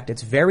Firearms Act,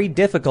 it's very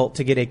difficult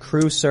to get a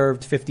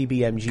crew-served 50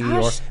 BMG,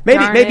 Gosh, or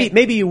darn it.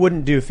 maybe you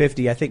wouldn't do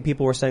 50. I think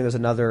people were saying there's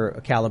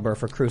another caliber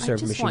for I crew-served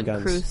just machine want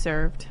guns. crew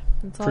served.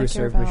 That's all I care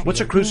Crew-served about. machine What's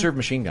a crew-served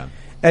machine gun?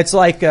 It's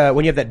like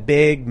when you have that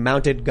big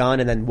mounted gun,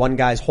 and then one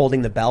guy's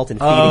holding the belt and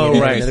feeding Oh, it,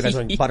 right. and the other guy's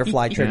doing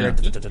butterfly trigger.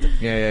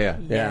 Yeah.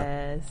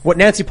 Yes. What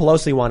Nancy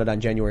Pelosi wanted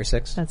on January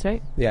 6th. That's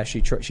right. Yeah,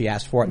 she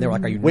asked for it, and they were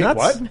like, "Are you Wait,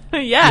 nuts?"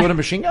 what? Yeah. You want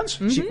machine guns?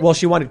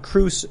 She wanted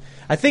crew.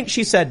 I think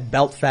she said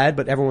belt fed,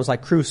 but everyone was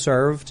like crew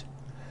served.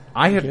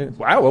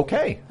 Wow,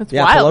 okay. That's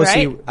Yeah, wild,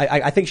 Pelosi. right?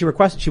 I think she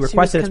requested it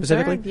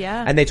specifically. concerned,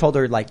 yeah. And they told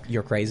her, like,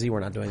 you're crazy. We're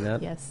not doing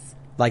that. Yes.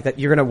 Like that,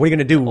 what are you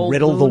gonna do? Old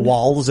Riddle the moon.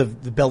 walls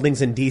of the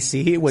buildings in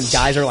DC when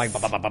guys are like, "Bah,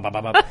 bah, bah, bah,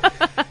 bah, bah."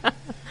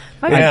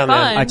 Might be Yeah, fun,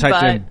 man. I typed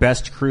but in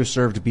best crew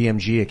served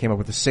BMG. It came up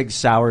with the Sig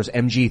Sauer's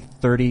MG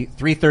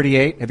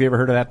 338. Have you ever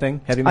heard of that thing?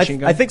 Heavy machine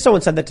gun? I think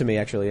someone sent that to me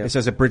actually. Yeah. It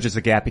says it bridges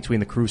the gap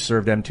between the crew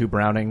served M2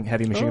 Browning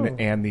heavy machine gun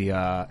Oh. and the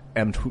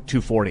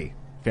M240.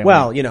 family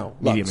Well, you know,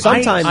 look, medium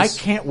sometimes- machine. I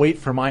can't wait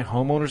for my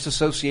homeowners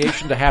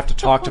association to have to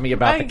talk to me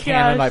about My the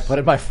cannon gosh. I put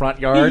in my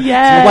front yard.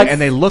 Yes. Like, and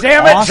they look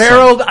damn awesome. it,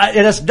 Gerald!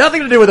 It has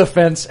nothing to do with a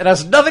fence. It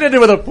has nothing to do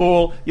with a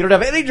pool. You don't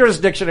have any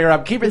jurisdiction here.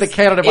 I'm keeping the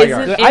cannon in my Isn't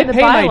yard. in I the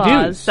pay my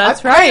bylaws. dues.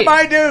 That's I right. pay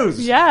my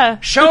dues. Yeah.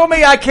 Show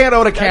me I can't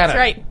own a cannon.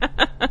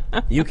 That's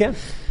right. You can.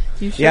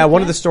 You sure Yeah, one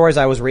can. of the stories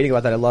I was reading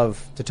about that I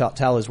love to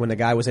tell is when the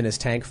guy was in his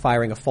tank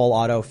firing a full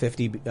auto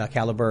 50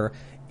 caliber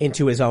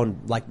into his own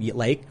like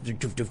lake,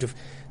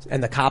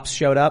 and the cops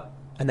showed up,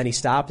 and then he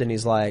stopped and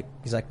he's like,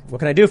 "What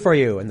can I do for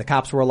you?" And the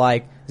cops were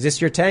like, "Is this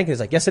your tank?" And he's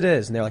like, "Yes, it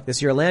is." And they're like, "This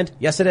is your land?"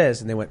 "Yes, it is."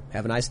 And they went,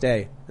 "Have a nice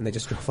day," and they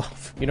just drove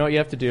off. You know what you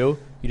have to do?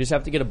 You just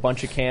have to get a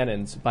bunch of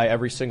cannons by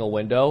every single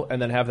window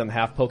and then have them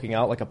half poking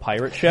out like a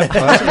pirate ship.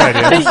 That's a good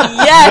idea.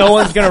 Yes. No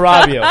one's gonna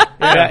rob you. Yeah.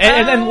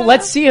 And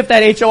let's see if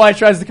that HOI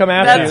tries to come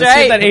after That's you.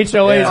 right. Let's see if that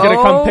HOA is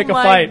gonna come pick a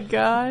fight. Oh my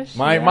gosh.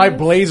 My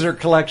blazer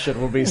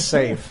collection will be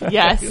safe.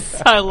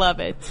 Yes. I love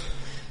it.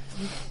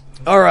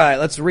 All right,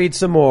 let's read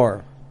some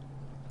more.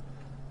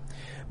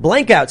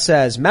 Blankout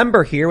says,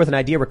 member here with an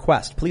idea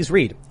request. Please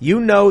read. You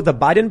know the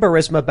Biden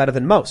Burisma better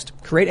than most.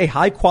 Create a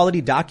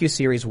high-quality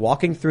docuseries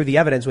walking through the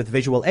evidence with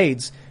visual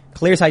aids.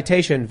 Clear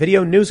citation,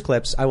 video news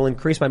clips. I will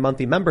increase my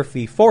monthly member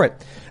fee for it.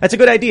 That's a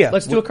good idea.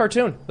 Let's do a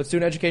cartoon. Let's do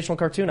an educational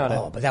cartoon on it.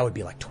 Oh, but that would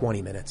be like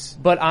 20 minutes.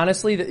 But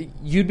honestly,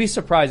 you'd be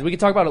surprised. We can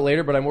talk about it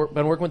later, but I've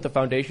been working with the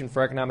Foundation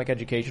for Economic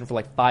Education for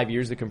like 5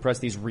 years to compress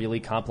these really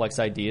complex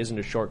ideas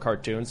into short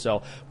cartoons.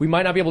 So we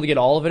might not be able to get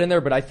all of it in there,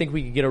 but I think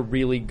we could get a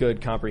really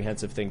good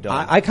comprehensive thing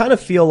done. I kind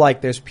of feel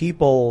like there's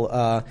people,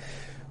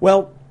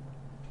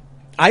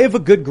 I have a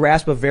good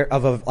grasp of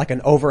like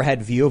an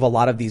overhead view of a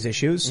lot of these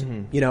issues,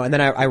 you know, and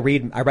then I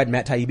read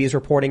Matt Taibbi's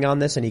reporting on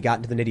this and he got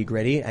into the nitty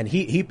gritty and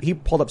he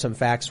pulled up some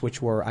facts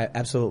which were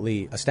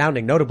absolutely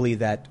astounding, notably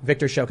that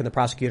Viktor Shokin, the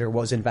prosecutor,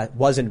 was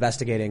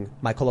investigating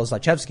Mykola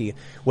Zlochevsky,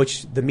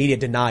 which the media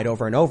denied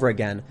over and over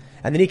again.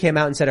 And then he came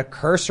out and said a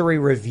cursory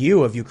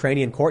review of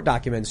Ukrainian court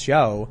documents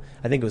show,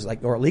 I think it was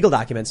like, or legal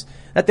documents,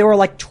 that there were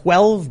like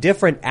 12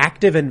 different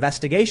active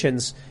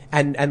investigations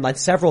and like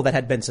several that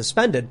had been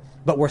suspended,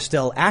 but were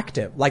still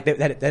active. Like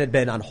that had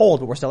been on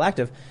hold, but were still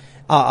active,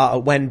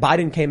 when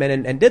Biden came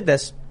in and did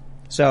this.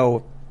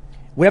 So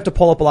we have to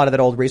pull up a lot of that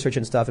old research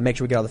and stuff and make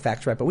sure we get all the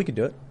facts right, but we could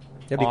do it.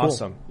 That'd be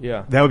awesome. cool.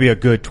 Yeah. That would be a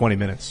good 20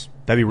 minutes.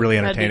 That'd be really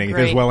That'd be entertaining. If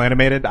it was great. well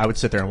animated, I would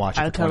sit there and watch it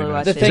I for would 20 totally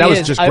minutes. watch The it. thing That was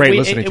is, just great we-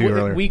 listening to you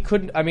earlier. We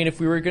couldn't. I mean, if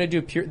we were going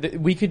to do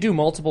we could do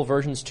multiple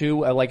versions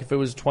too. Like if it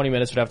was 20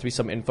 minutes, it would have to be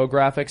some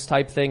infographics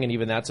type thing, and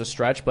even that's a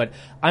stretch. But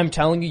I'm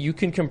telling you, you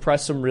can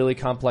compress some really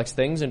complex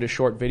things into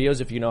short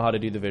videos if you know how to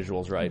do the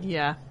visuals right.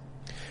 Yeah.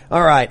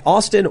 All right.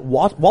 Austin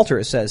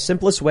Walters says,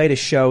 simplest way to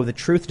show the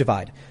truth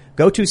divide.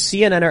 Go to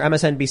CNN or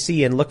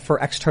MSNBC and look for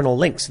external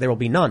links. There will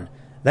be none.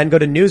 Then go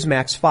to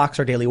Newsmax, Fox,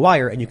 or Daily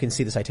Wire, and you can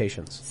see the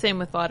citations. Same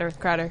with Flat Earth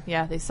Crowder.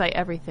 Yeah, they cite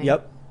everything.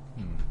 Yep.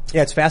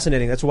 Yeah, it's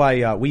fascinating. That's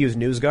why we use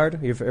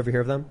NewsGuard. You ever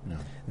hear of them? No.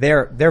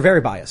 They're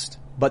very biased,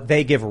 but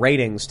they give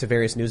ratings to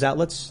various news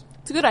outlets.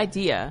 It's a good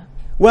idea.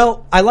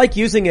 Well, I like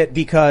using it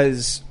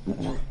because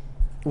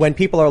when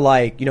people are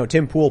like, you know,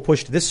 Tim Pool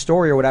pushed this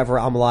story or whatever,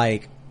 I'm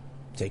like,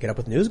 take it up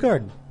with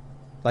NewsGuard.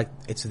 Like,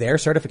 it's their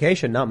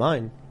certification, not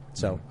mine.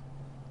 So,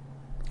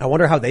 I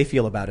wonder how they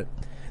feel about it.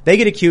 They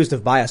get accused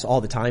of bias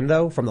all the time,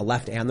 though, from the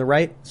left and the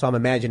right. So I'm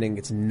imagining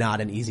it's not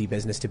an easy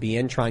business to be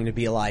in, trying to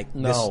be like,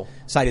 No.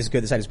 this side is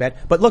good, this side is bad.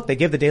 But look, they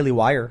give the Daily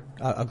Wire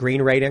a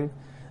green rating.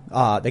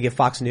 They give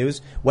Fox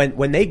News. When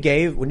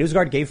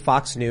NewsGuard gave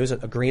Fox News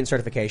a green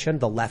certification,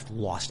 the left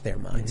lost their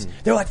minds.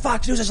 They're like,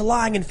 Fox News is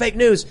lying and fake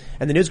news.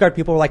 And the NewsGuard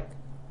people were like,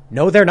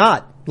 no, they're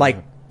not.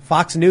 Like,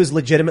 Fox News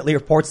legitimately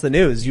reports the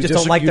news. You just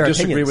don't like their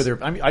disagree opinions. with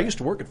their. I mean, I used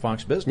to work at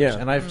Fox Business, Yeah.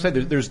 and I've said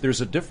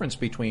there's a difference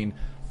between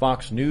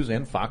Fox News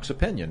and Fox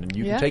Opinion, and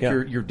you Yeah. can take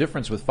Yeah. your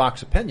difference with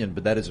Fox Opinion,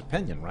 but that is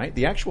opinion, right?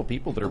 The actual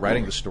people that are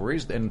writing the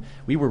stories, and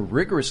we were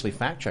rigorously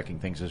fact checking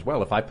things as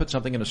well. If I put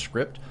something in a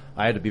script,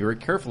 I had to be very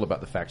careful about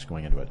the facts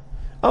going into it.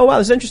 Oh, wow,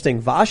 that's interesting.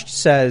 Vosh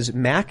says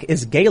Mac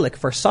is Gaelic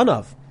for son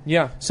of.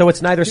 Yeah. So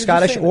it's neither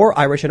Scottish saying or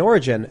Irish in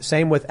origin.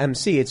 Same with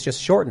MC, it's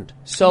just shortened.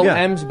 So Yeah.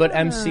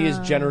 MC is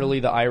generally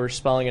the Irish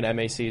spelling, and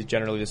MAC is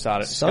generally the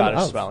Scottish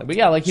of. spelling. But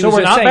yeah, like he So was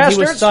we're just not saying, he was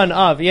bastards? son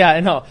of. Yeah, I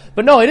know.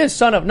 But no, it is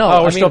son of. No,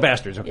 Oh, we're I still mean,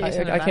 bastards.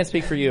 Okay. I can't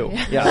speak for you.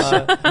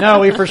 No,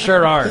 we for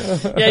sure are.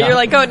 Yeah, you're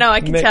like, oh no, I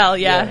can tell.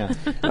 Yeah.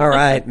 All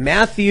right,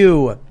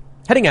 Matthew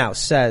Heading House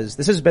says,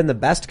 this has been the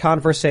best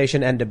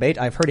conversation and debate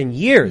I've heard in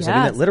years. I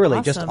mean, Yes, it literally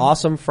awesome. just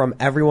awesome from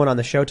everyone on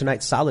the show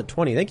tonight. Solid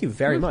 20. Thank you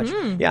very much.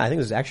 Yeah, I think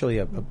it was actually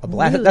a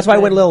blast. Really That's why I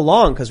went a good. little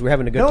long, because we're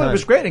having a good No, time. it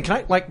was great. And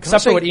can I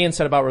Except say, for what Ian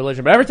said about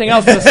religion, but everything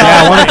else was a Yeah, I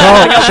solid.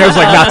 want to go. Show's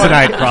like, not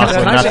tonight, Crossland.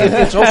 Can I not say,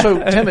 tonight. it's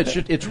also,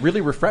 Tim, it's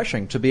really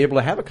refreshing to be able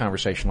to have a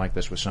conversation like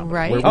this with somebody.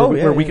 Right. Where, Oh, where,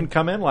 yeah, where we yeah. can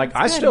come in like,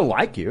 I still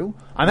like you.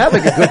 I'm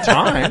having a good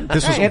time.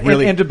 This was and,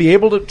 really- and to be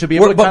able to be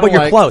able to But kinda you're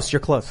like, close.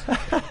 You're close.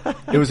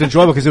 It was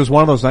enjoyable because it was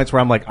one of those nights where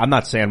I'm like, I'm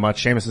not saying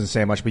much, Seamus isn't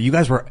saying much, but you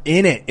guys were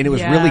in it, and it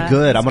was Yeah, really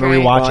good. I'm it's going to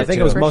great. rewatch Well, I it think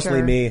too. it was For mostly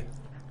sure. me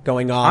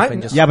going off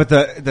and just... Yeah, but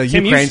the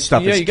Tim, Ukraine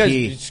stuff is you guys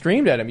key.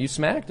 screamed at him. You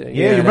smacked it.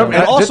 Yeah, you remember?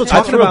 And also I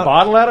talking threw about- a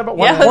bottle at him at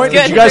one Yeah, it was point.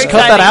 good. Did you guys Very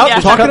cut that out?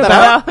 exciting. Did you Yeah. cut that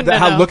out? No,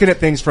 how no. looking at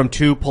things from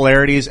two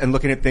polarities and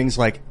looking at things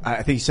like, I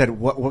think you said,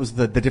 what was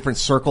the different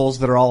circles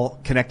that are all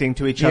connecting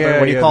to each other?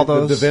 What do you call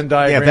those? The Venn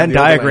diagram. Yeah, Venn the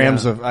other one,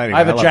 diagrams yeah. of, I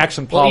have a love-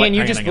 Jackson Well, Pollock. Ian,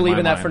 you just painting believe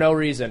in my that for mind. no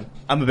reason.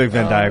 I'm a big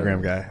Venn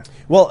diagram guy.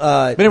 Well,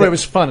 But anyway, it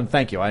was fun, and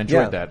thank you. I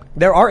enjoyed that.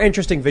 There are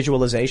interesting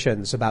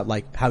visualizations about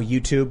like how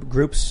YouTube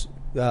groups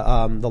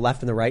the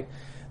left and the right.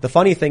 The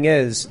funny thing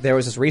is, there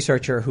was this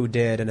researcher who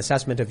did an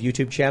assessment of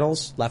YouTube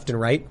channels, left and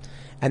right,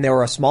 and there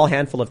were a small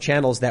handful of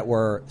channels that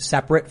were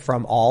separate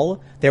from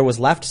all. There was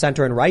left,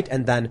 center, and right,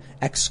 and then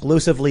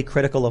exclusively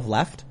critical of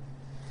left.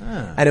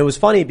 And it was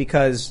funny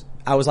because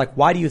I was like,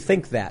 why do you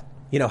think that?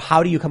 You know,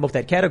 how do you come up with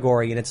that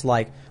category? And it's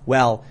like,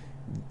 well,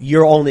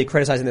 you're only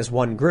criticizing this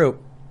one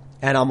group.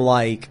 And I'm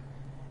like,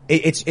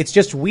 it's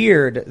just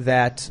weird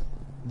that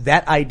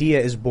idea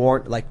is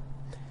born, like,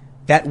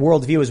 that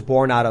worldview is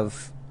born out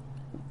of,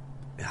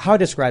 how do I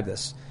describe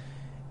this?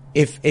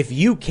 If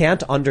you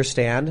can't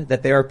understand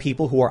that there are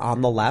people who are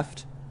on the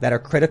left that are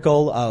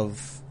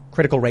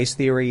critical race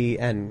theory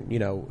and, you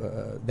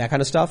know, that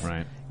kind of stuff,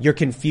 Right. you're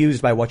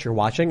confused by what you're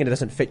watching and it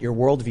doesn't fit your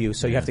worldview,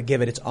 so you have to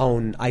give it its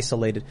own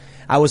isolated.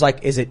 I was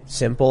like, is it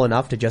simple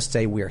enough to just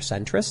say we are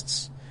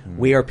centrists?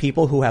 We are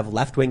people who have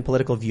left-wing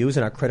political views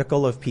and are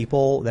critical of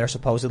people that are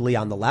supposedly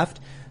on the left.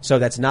 So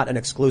that's not an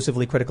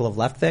exclusively critical of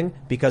left thing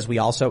because we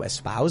also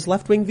espouse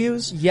left-wing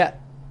views. Yeah,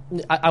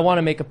 I want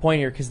to make a point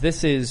here because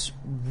this is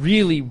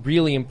really,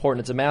 really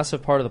important. It's a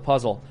massive part of the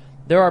puzzle.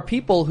 There are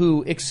people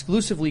who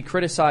exclusively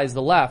criticize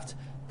the left,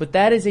 but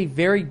that is a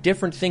very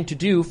different thing to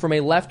do from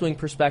a left-wing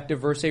perspective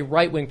versus a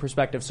right-wing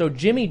perspective. So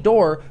Jimmy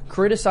Dore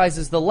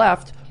criticizes the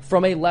left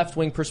from a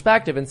left-wing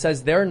perspective and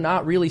says they're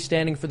not really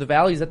standing for the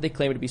values that they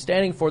claim to be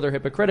standing for. They're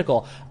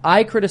hypocritical.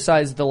 I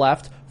criticize the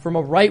left from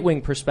a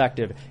right-wing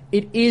perspective.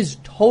 It is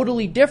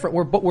totally different.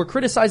 We're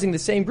criticizing the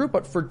same group,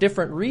 but for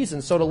different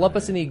reasons. So to lump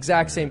us in the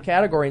exact same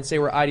category and say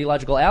we're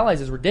ideological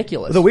allies is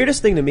ridiculous. The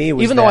weirdest thing to me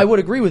was even though I would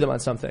agree with him on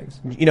some things.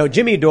 You know,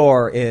 Jimmy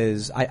Dore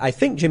is, I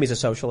think Jimmy's a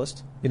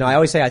socialist. You know, I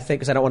always say I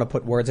think because I don't want to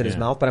put words in his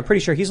mouth, but I'm pretty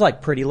sure he's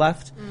like pretty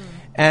left.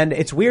 And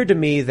it's weird to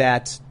me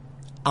that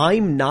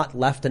I'm not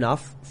left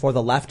enough for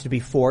the left to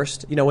be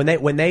forced. You know,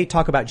 when they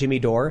talk about Jimmy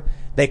Dore,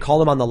 they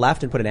call him on the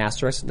left and put an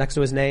asterisk next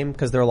to his name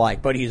because they're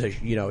like, but he's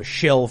a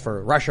shill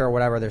for Russia or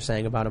whatever they're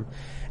saying about him.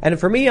 And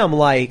for me, I'm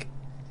like,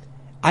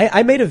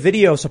 I made a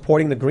video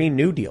supporting the Green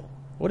New Deal.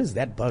 What is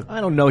that bug?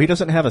 I don't know. He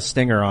doesn't have a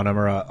stinger on him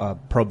or a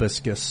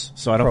proboscis,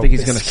 so I don't think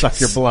he's going to suck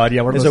your blood.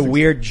 Yeah, There's a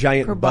weird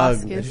giant bug.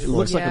 Proboscis. It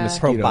looks like a Yeah.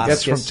 mosquito. Proboscis.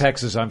 That's from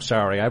Texas. I'm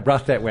sorry. I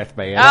brought that with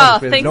me. Oh,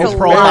 There's thank no the Lord,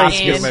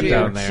 proboscis Andrew.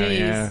 down there. Jeez.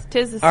 Yeah.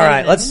 Tis the All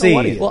right, season. let's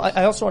see. Well,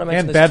 I also want to mention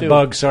And this bad too.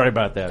 bugs. Sorry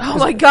about that. Oh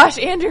my gosh,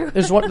 Andrew.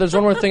 There's one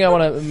more thing I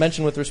want to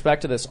mention with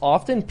respect to this.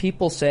 Often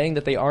people saying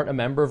that they aren't a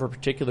member of a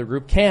particular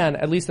group can,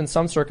 at least in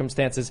some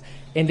circumstances,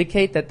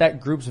 indicate that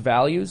group's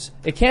values.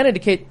 It can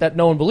indicate that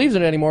no one believes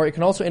in it anymore. It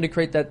can also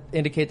indicate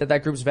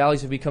that group's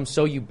values have become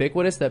so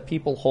ubiquitous that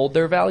people hold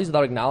their values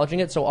without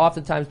acknowledging it. So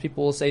oftentimes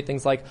people will say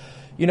things like,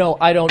 you know,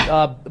 I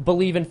don't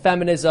believe in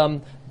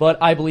feminism, but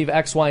I believe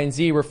X, Y, and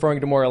Z, referring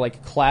to more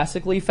like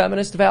classically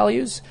feminist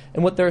values.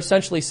 And what they're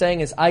essentially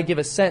saying is, I give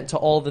assent to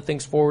all the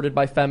things forwarded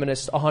by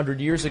feminists 100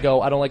 years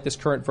ago. I don't like this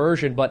current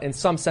version, but in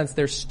some sense,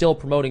 they're still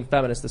promoting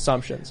feminist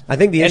assumptions. I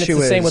think the issue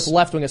it's the same is- with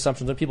left-wing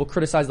assumptions. When people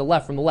criticize the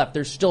left from the left,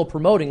 they're still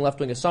promoting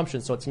left-wing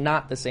assumptions. So it's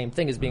not the same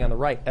thing as being on the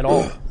right at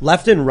all.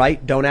 Left and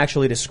right don't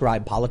actually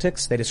describe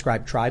politics. They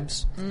describe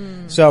tribes.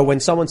 So when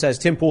someone says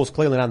Tim Pool's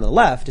clearly not on the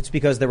left, it's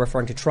because they're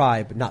referring to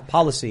tribe, not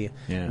policy.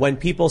 Yeah. When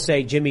people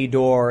say Jimmy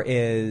Dore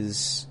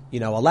is, you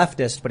know, a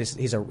leftist, but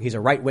he's a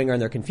right winger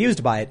and they're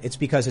confused by it, it's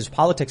because his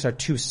politics are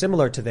too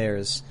similar to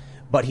theirs,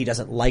 but he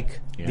doesn't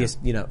like this,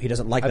 you know, he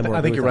doesn't like them.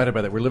 I think you're right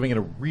about that. We're living in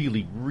a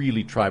really,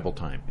 really tribal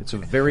time. It's a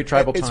very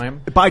tribal It's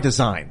time. by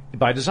design.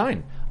 By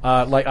design.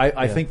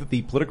 I think that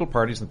the political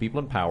parties and the people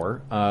in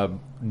power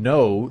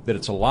know that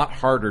it's a lot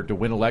harder to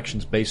win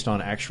elections based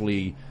on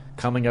actually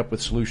coming up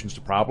with solutions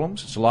to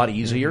problems. It's a lot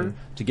easier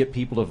to get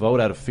people to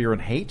vote out of fear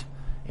and hate,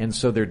 and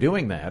so they're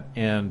doing that.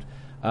 And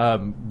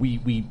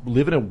we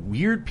live in a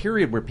weird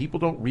period where people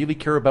don't really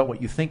care about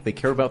what you think. They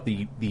care about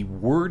the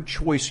word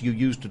choice you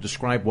use to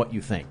describe what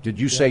you think. Did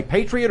you say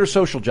patriot or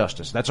social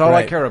justice? That's all I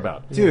Right. care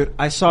about. Dude,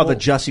 I saw the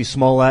Jussie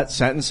Smollett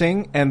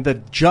sentencing, and the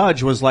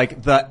judge was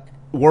like, the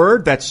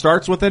word that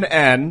starts with an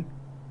N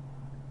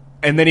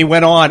And then he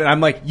went on, and I'm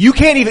like, you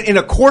can't even, in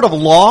a court of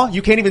law,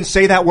 you can't even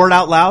say that word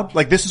out loud?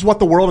 Like, this is what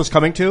the world is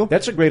coming to?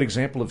 That's a great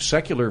example of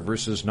secular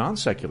versus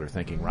non-secular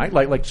thinking, right?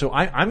 So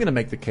I'm going to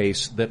make the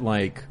case that,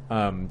 like,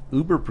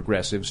 uber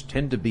progressives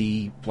tend to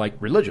be, like,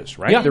 religious,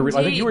 right? Yeah.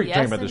 I think you were Yes,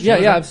 talking about this.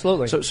 indeed. Yeah,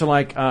 absolutely. So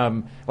like,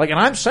 and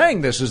I'm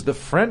saying this as the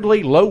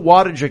friendly, low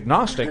wattage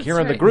agnostic here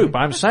in the right. group.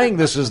 I'm saying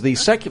this as the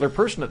secular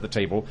person at the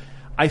table.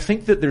 I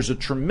think that there's a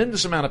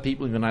tremendous amount of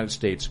people in the United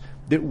States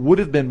that would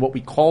have been what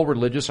we call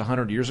religious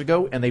 100 years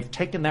ago, and they've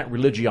taken that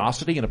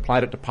religiosity and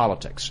applied it to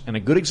politics. And a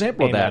good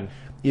example of that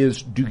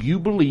is, do you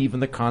believe in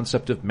the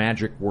concept of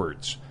magic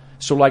words?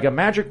 So like a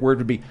magic word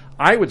would be,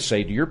 I would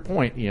say, to your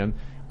point, Ian,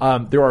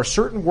 there are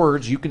certain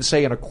words you can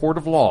say in a court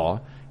of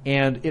law,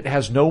 and it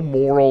has no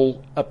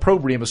moral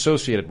opprobrium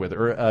associated with it,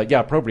 or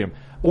opprobrium.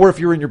 Or if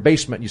you're in your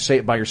basement and you say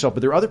it by yourself,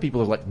 but there are other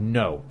people who are like,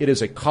 no, it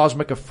is a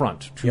cosmic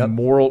affront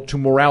to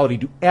morality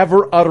to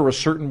ever utter a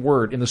certain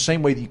word in the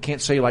same way that you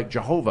can't say like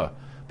Jehovah,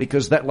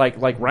 because that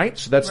right?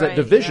 So that's that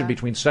division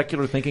between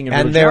secular thinking and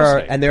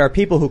religiosity. And there are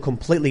people who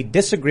completely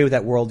disagree with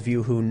that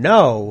worldview who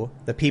know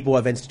the people who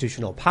have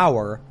institutional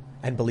power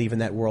and believe in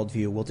that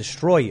worldview will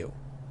destroy you.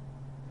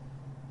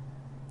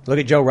 Look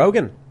at Joe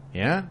Rogan.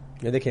 Yeah.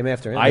 Yeah, they came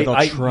after him.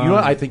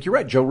 I think you're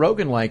right. Joe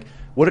Rogan, like,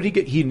 what did he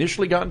get? He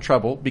initially got in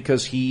trouble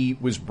because he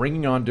was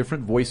bringing on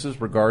different voices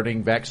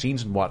regarding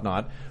vaccines and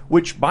whatnot,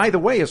 which, by the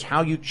way, is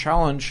how you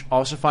challenge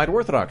ossified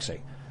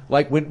orthodoxy.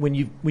 Like, when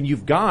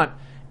you've got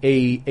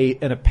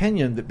an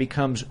opinion that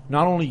becomes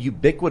not only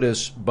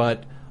ubiquitous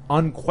but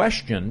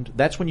unquestioned,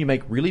 that's when you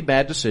make really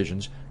bad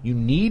decisions. You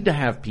need to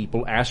have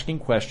people asking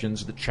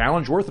questions that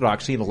challenge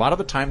orthodoxy, and a lot of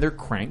the time they're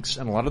cranks,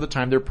 and a lot of the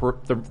time they're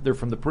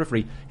from the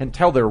periphery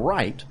until they're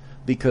right.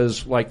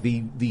 Because, like,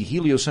 the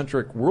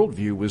heliocentric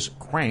worldview was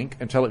crank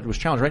until it was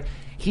challenged, right?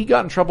 He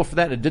got in trouble for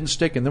that and it didn't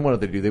stick, and then what did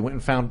they do? They went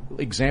and found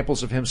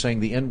examples of him saying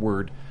the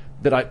N-word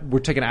that were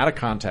taken out of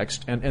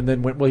context, and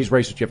then went, well, he's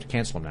racist, you have to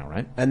cancel him now,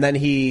 right? And then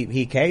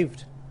he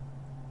caved.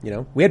 You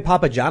know, we had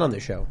Papa John on the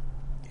show,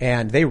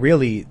 and they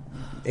really,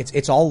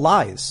 it's all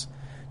lies.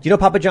 Do you know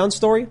Papa John's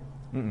story?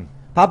 Mm-mm.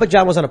 Papa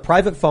John was on a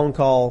private phone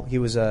call. He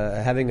was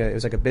it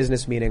was like a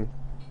business meeting.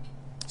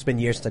 It's been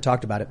years since I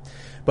talked about it.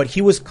 But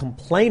he was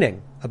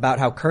complaining about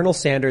how Colonel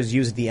Sanders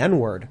used the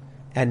N-word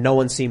and no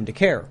one seemed to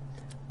care.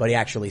 But he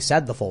actually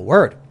said the full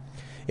word.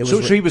 So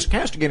he was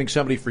castigating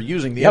somebody for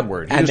using the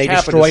N-word. And they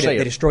destroyed it.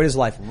 They destroyed his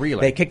life.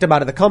 Really? They kicked him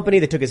out of the company.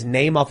 They took his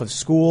name off of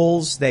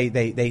schools. They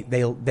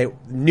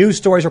news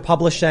stories were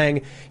published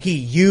saying he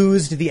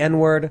used the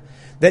N-word.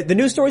 The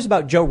news stories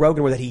about Joe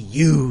Rogan were that he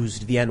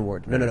used the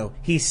N-word. No.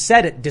 He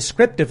said it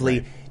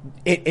descriptively,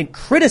 in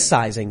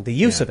criticizing the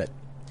use of it.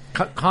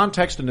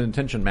 Context and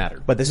intention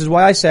matter. But this is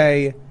why I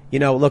say,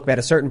 look, at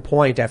a certain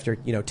point after,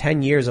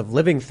 10 years of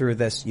living through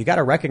this, you got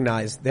to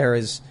recognize there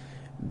is,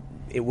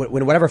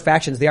 when whatever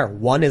factions they are,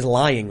 one is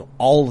lying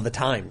all the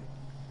time.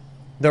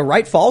 The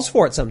right falls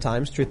for it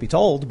sometimes, truth be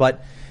told,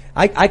 but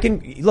I can,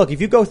 look,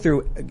 if you go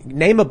through,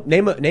 name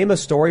a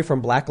story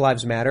from Black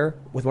Lives Matter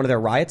with one of their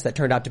riots that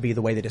turned out to be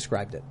the way they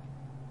described it.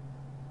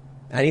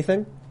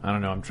 Anything? I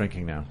don't know, I'm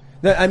drinking now.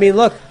 I mean,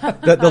 look,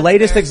 the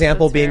latest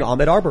example being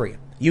Ahmaud Arbery.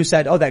 You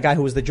said, that guy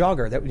who was the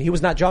jogger, he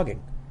was not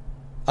jogging.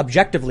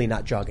 Objectively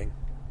not jogging.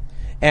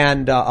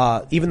 And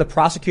even the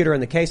prosecutor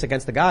in the case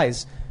against the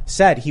guys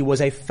said he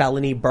was a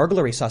felony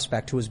burglary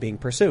suspect who was being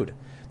pursued.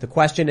 The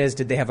question is,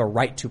 did they have a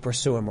right to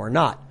pursue him or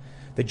not?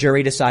 The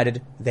jury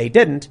decided they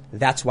didn't.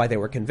 That's why they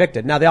were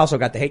convicted. Now, they also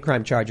got the hate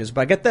crime charges,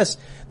 but get this.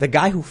 The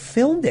guy who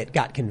filmed it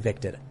got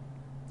convicted.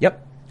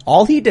 Yep.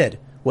 All he did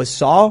was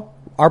saw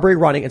Arbery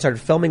running and started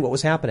filming what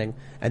was happening,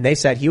 and they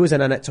said he was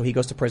in on it, so he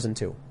goes to prison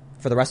too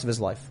for the rest of his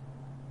life.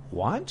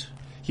 What?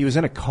 He was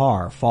in a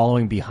car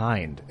following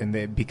behind,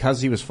 and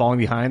because he was following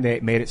behind, they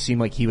made it seem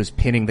like he was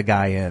pinning the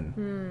guy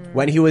in.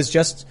 When he was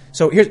just,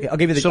 so here's, I'll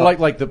give you the... So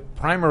like the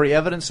primary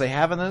evidence they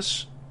have in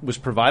this was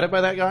provided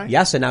by that guy?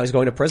 Yes, and now he's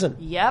going to prison.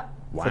 Yep.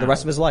 For the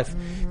rest of his life.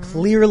 Mm-hmm.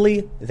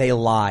 Clearly, they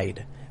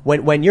lied.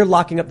 When you're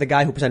locking up the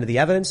guy who presented the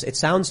evidence, it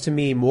sounds to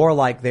me more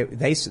like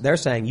they're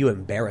saying you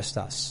embarrassed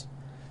us.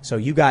 So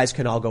you guys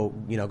can all go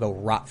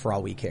rot for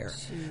all we care.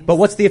 Jeez. But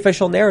what's the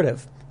official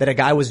narrative? That a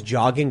guy was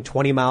jogging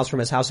 20 miles from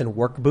his house in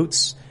work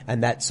boots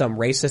and that some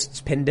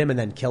racists pinned him and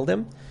then killed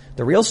him?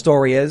 The real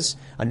story is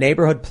a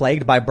neighborhood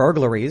plagued by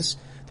burglaries.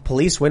 The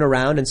police went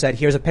around and said,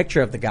 here's a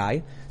picture of the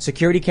guy.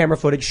 Security camera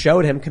footage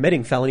showed him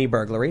committing felony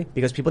burglary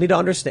because people need to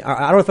understand,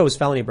 I don't know if it was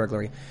felony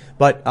burglary,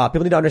 but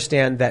people need to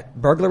understand that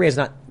burglary is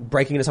not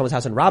breaking into someone's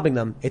house and robbing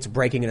them. It's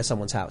breaking into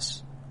someone's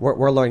house.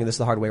 We're learning this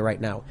the hard way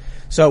right now.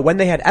 So when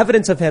they had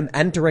evidence of him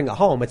entering a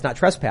home, it's not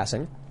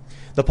trespassing.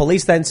 The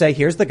police then say,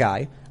 here's the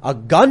guy. A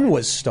gun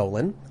was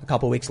stolen. A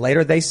couple weeks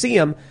later, they see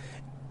him.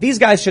 These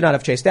guys should not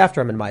have chased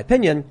after him, in my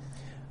opinion.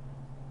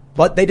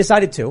 But they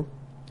decided to.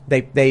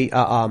 They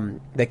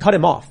cut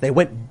him off. They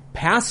went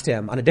past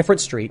him on a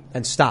different street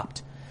and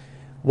stopped.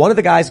 One of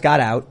the guys got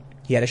out.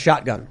 He had a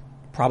shotgun.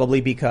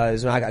 Probably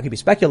because, I could be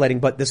speculating,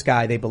 but this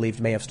guy they believed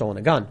may have stolen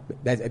a gun.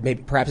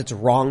 Perhaps it's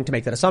wrong to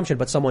make that assumption,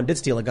 but someone did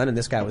steal a gun and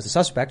this guy was the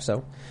suspect,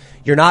 so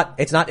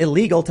it's not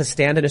illegal to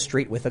stand in a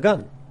street with a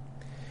gun.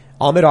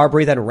 Ahmaud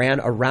Arbery then ran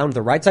around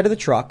the right side of the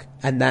truck,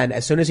 and then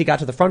as soon as he got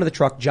to the front of the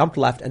truck, jumped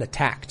left and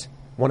attacked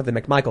one of the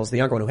McMichaels, the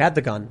younger one who had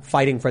the gun,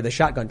 fighting for the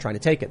shotgun, trying to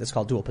take it. That's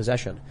called dual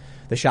possession.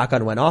 The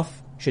shotgun went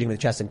off, shooting him in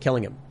the chest and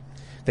killing him.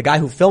 The guy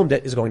who filmed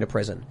it is going to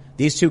prison.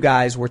 These two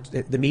guys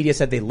the media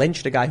said they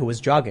lynched a guy who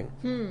was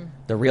jogging.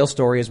 The real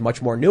story is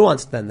much more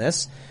nuanced than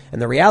this. And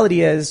the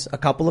reality is a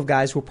couple of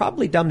guys who were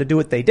probably dumb to do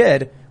what they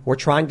did were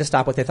trying to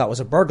stop what they thought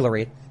was a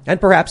burglary. And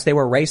perhaps they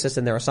were racist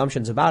in their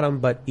assumptions about him.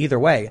 But either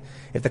way,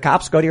 if the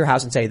cops go to your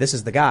house and say, this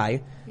is the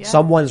guy,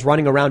 someone's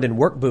running around in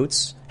work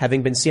boots,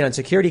 having been seen on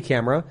security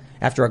camera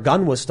after a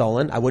gun was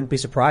stolen, I wouldn't be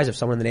surprised if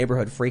someone in the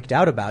neighborhood freaked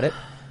out about it.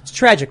 It's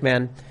tragic,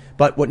 man.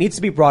 But what needs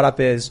to be brought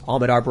up is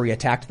Ahmaud Arbery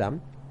attacked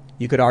them.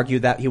 You could argue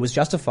that he was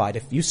justified.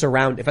 If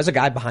there's a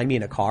guy behind me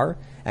in a car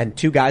and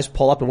two guys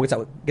pull up and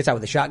gets out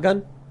with a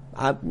shotgun,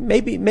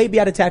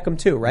 maybe I'd attack him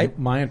too, right?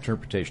 My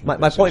interpretation.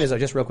 My point is,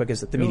 just real quick, is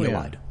that the media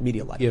lied.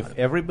 Media lied. If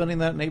everybody in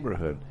that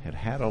neighborhood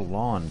had a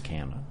lawn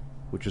cannon,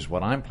 which is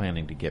what I'm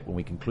planning to get when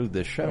we conclude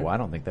this show, I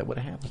don't think that would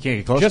have happened. You can't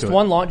get close Just to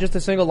one lawn, just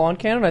a single lawn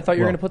cannon? I thought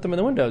you were going to put them in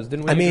the windows.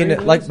 Didn't we? I mean,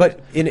 agree? but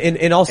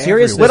in all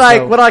seriousness,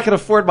 When I can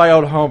afford my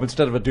own home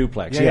instead of a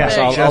duplex. Yes,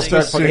 I'll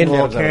start putting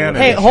single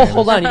cannon. Hey,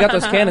 hold on. You got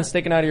those cannons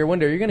sticking out of your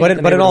window. You're going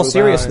to. But in all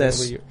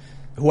seriousness,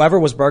 whoever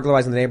was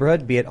burglarizing the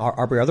neighborhood, be it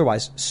Arbery or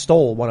otherwise,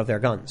 stole one of their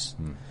guns.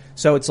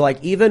 So it's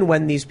like, even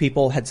when these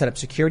people had set up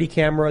security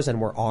cameras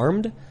and were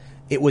armed,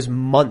 it was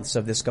months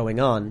of this going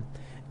on,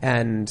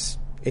 and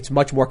it's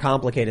much more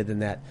complicated than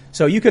that.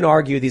 So you can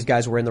argue these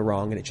guys were in the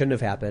wrong and it shouldn't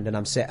have happened. And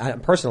I'm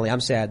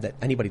sad that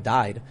anybody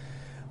died.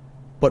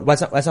 But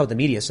that's not what the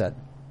media said.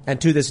 And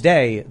to this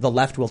day, the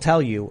left will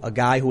tell you a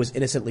guy who was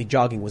innocently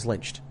jogging was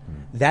lynched.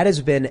 That has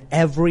been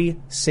every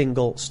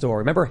single story.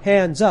 Remember,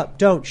 hands up,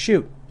 don't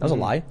shoot. That was a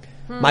lie.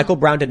 Michael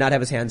Brown did not have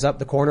his hands up.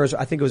 The coroners,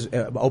 I think it was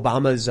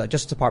Obama's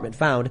Justice Department,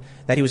 found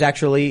that he was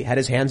actually had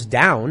his hands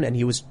down and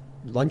he was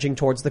lunging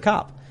towards the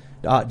cop,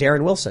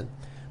 Darren Wilson.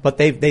 But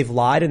they've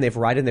lied and they've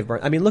lied and they've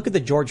burned. I mean, look at the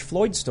George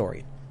Floyd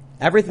story.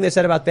 Everything they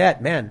said about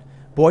that, man,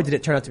 boy, did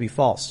it turn out to be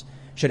false.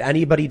 Should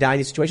anybody die in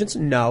these situations?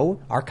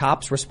 No. Are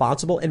cops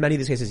responsible? In many of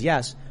these cases,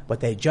 yes. But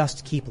they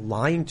just keep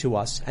lying to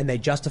us and they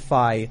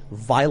justify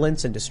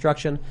violence and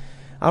destruction.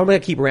 I'm going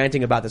to keep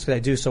ranting about this because I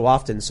do so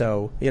often.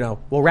 So,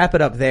 we'll wrap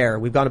it up there.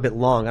 We've gone a bit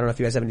long. I don't know if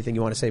you guys have anything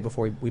you want to say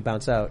before we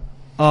bounce out.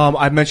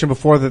 I mentioned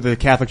before that the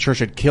Catholic Church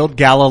had killed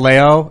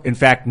Galileo. In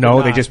fact,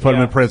 no, they just put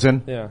him in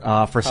prison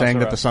for saying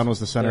that the sun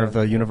was the center of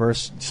the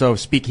universe. So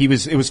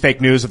it was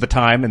fake news at the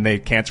time, and they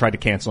tried to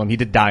cancel him. He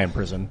did die in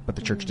prison, but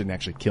the church didn't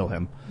actually kill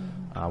him.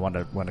 I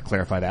wanted to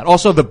clarify that.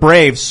 Also, the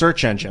Brave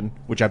search engine,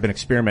 which I've been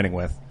experimenting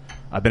with.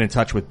 I've been in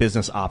touch with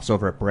business ops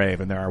over at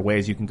Brave, and there are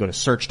ways you can go to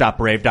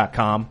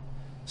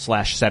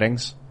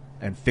search.brave.com/settings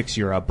and fix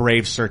your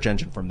Brave search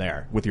engine from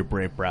there with your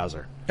Brave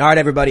browser. All right,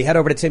 everybody, head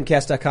over to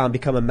timcast.com,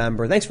 become a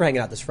member. Thanks for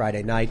hanging out this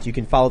Friday night. You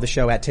can follow the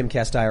show at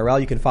TimCastIRL.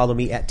 You can follow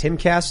me at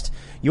TimCast.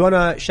 You want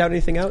to shout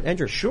anything out,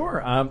 Andrew?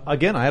 Sure.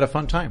 Again, I had a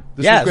fun time.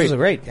 This was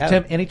great. Yeah.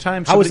 Tim,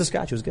 anytime. How was the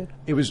scotch? It was good.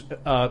 It was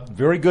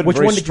very good. Which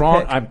very one did strong.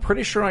 you pick? I'm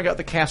pretty sure I got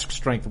the cask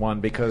strength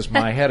one because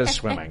my head is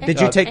swimming. Did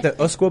you take the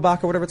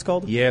Usquebach or whatever it's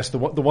called? Yes, the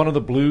one of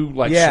the blue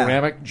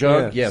ceramic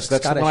jug. Yeah. Yes,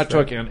 that's Scottish the one I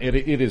took, drink. and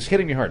it is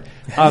hitting me hard.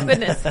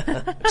 Goodness.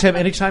 Tim,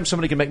 anytime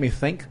somebody can make me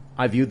think,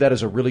 I viewed that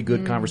as a really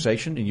good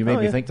conversation, and you made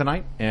me think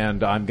tonight.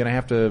 And I'm going to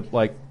have to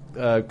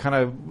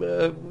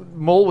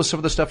mull with some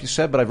of the stuff you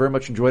said, but I very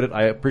much enjoyed it.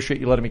 I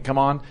appreciate you letting me come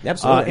on.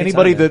 Absolutely.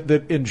 Anybody Anytime,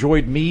 that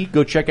enjoyed me,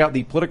 go check out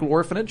the Political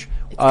Orphanage.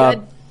 It's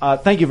good.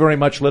 Thank you very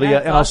much, Lydia.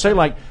 That's and I'll awesome.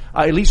 say,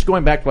 at least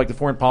going back to the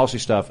foreign policy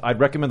stuff, I'd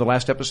recommend the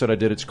last episode I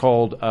did. It's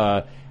called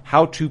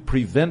How to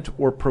Prevent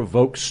or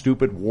Provoke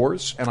Stupid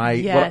Wars. And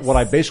what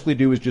I basically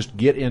do is just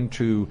get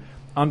into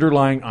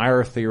underlying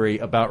IR theory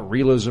about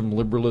realism,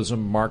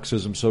 liberalism,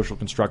 Marxism, social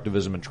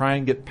constructivism, and try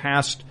and get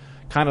past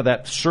kind of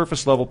that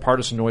surface level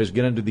partisan noise,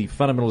 get into the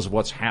fundamentals of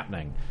what's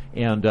happening.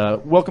 And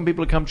welcome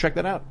people to come check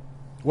that out.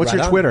 What's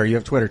your Twitter? You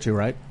have Twitter too,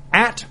 right?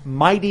 At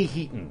Mighty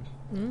Heaton.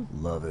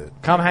 Love it.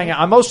 Come hang out.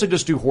 I mostly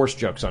just do horse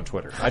jokes on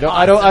Twitter. I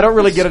don't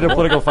really get into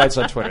political fights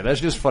on Twitter. That's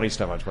just funny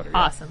stuff on Twitter. Yeah.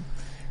 Awesome.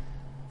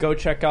 Go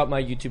check out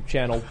my YouTube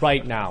channel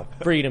right now.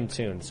 Freedom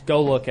Tunes.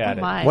 Go look at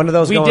it. My. One of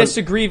those. We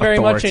disagree very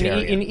much, and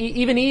authoritarian.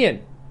 even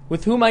Ian,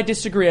 with whom I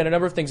disagree on a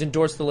number of things,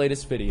 endorsed the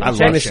latest video. I love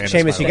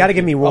Seamus, you got to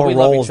give me more we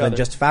love roles each than other.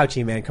 just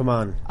Fauci, man. Come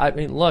on. I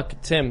mean, look,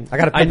 Tim. I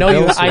gotta pay know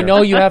bills here. I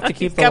know you have to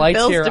keep the got lights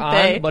bills here to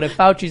pay. on, but if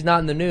Fauci's not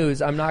in the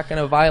news, I'm not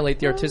going to violate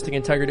the artistic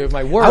integrity of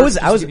my work. I was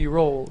give you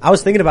roles. I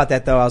was thinking about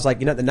that though. I was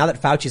like, now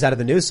that Fauci's out of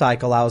the news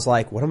cycle, I was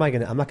like, I'm not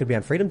going to be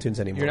on Freedom Tunes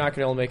anymore. You're not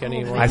going to make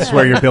any more. I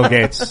swear your Bill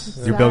Gates.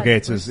 Your Bill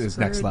Gates is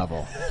next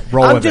level.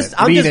 Roll with it.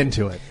 Lean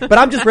into it. But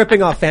I'm just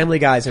ripping off Family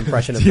Guy's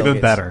impression of It's Bill even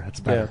Gates. better. It's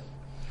better.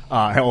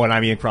 And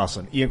I'm Ian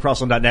Crossland.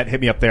 IanCrossland.net. Hit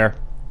me up there.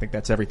 I think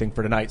that's everything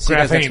for tonight. See you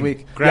guys next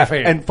week.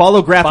 Graphene. Yeah, and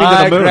follow Graphene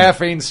Buy to the moon.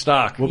 graphene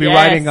stock. We'll be Yes.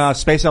 riding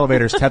space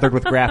elevators tethered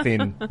with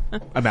graphene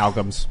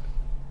amalgams.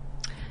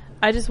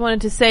 I just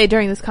wanted to say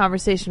during this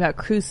conversation about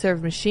crew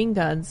served machine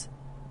guns,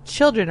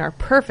 children are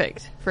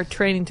perfect for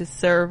training to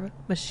serve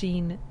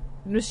machine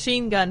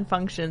machine gun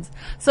functions.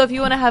 So if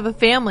you want to have a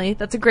family,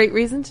 that's a great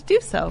reason to do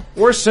so.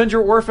 Or send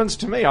your orphans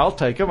to me. I'll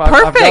take them.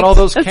 Perfect. I've got all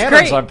those That's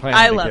cannons great. I'm planning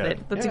I to love get.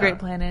 it. That's a great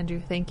plan,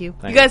 Andrew. Thank you.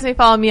 Thank You guys may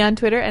follow me on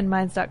Twitter and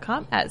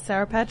minds.com at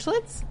Sour Patch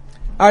Lids.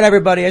 All right,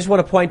 everybody. I just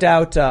want to point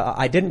out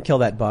I didn't kill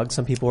that bug.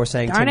 Some people were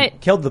saying Darn Tim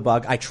it. killed the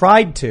bug. I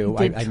tried to. You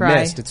did I try.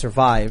 missed. It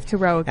survived.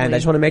 Heroically. And I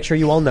just want to make sure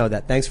you all know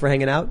that. Thanks for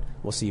hanging out.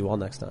 We'll see you all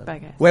next time. Bye,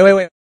 guys.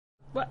 Wait.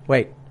 What?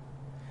 Wait.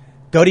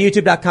 Go to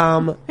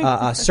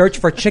youtube.com, search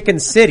for Chicken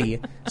City,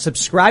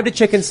 subscribe to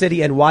Chicken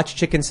City, and watch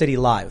Chicken City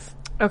live.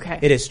 Okay.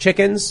 It is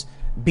chickens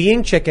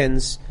being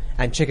chickens,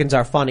 and chickens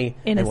are funny,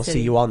 In and a we'll city.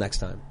 see you all next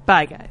time.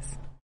 Bye, guys.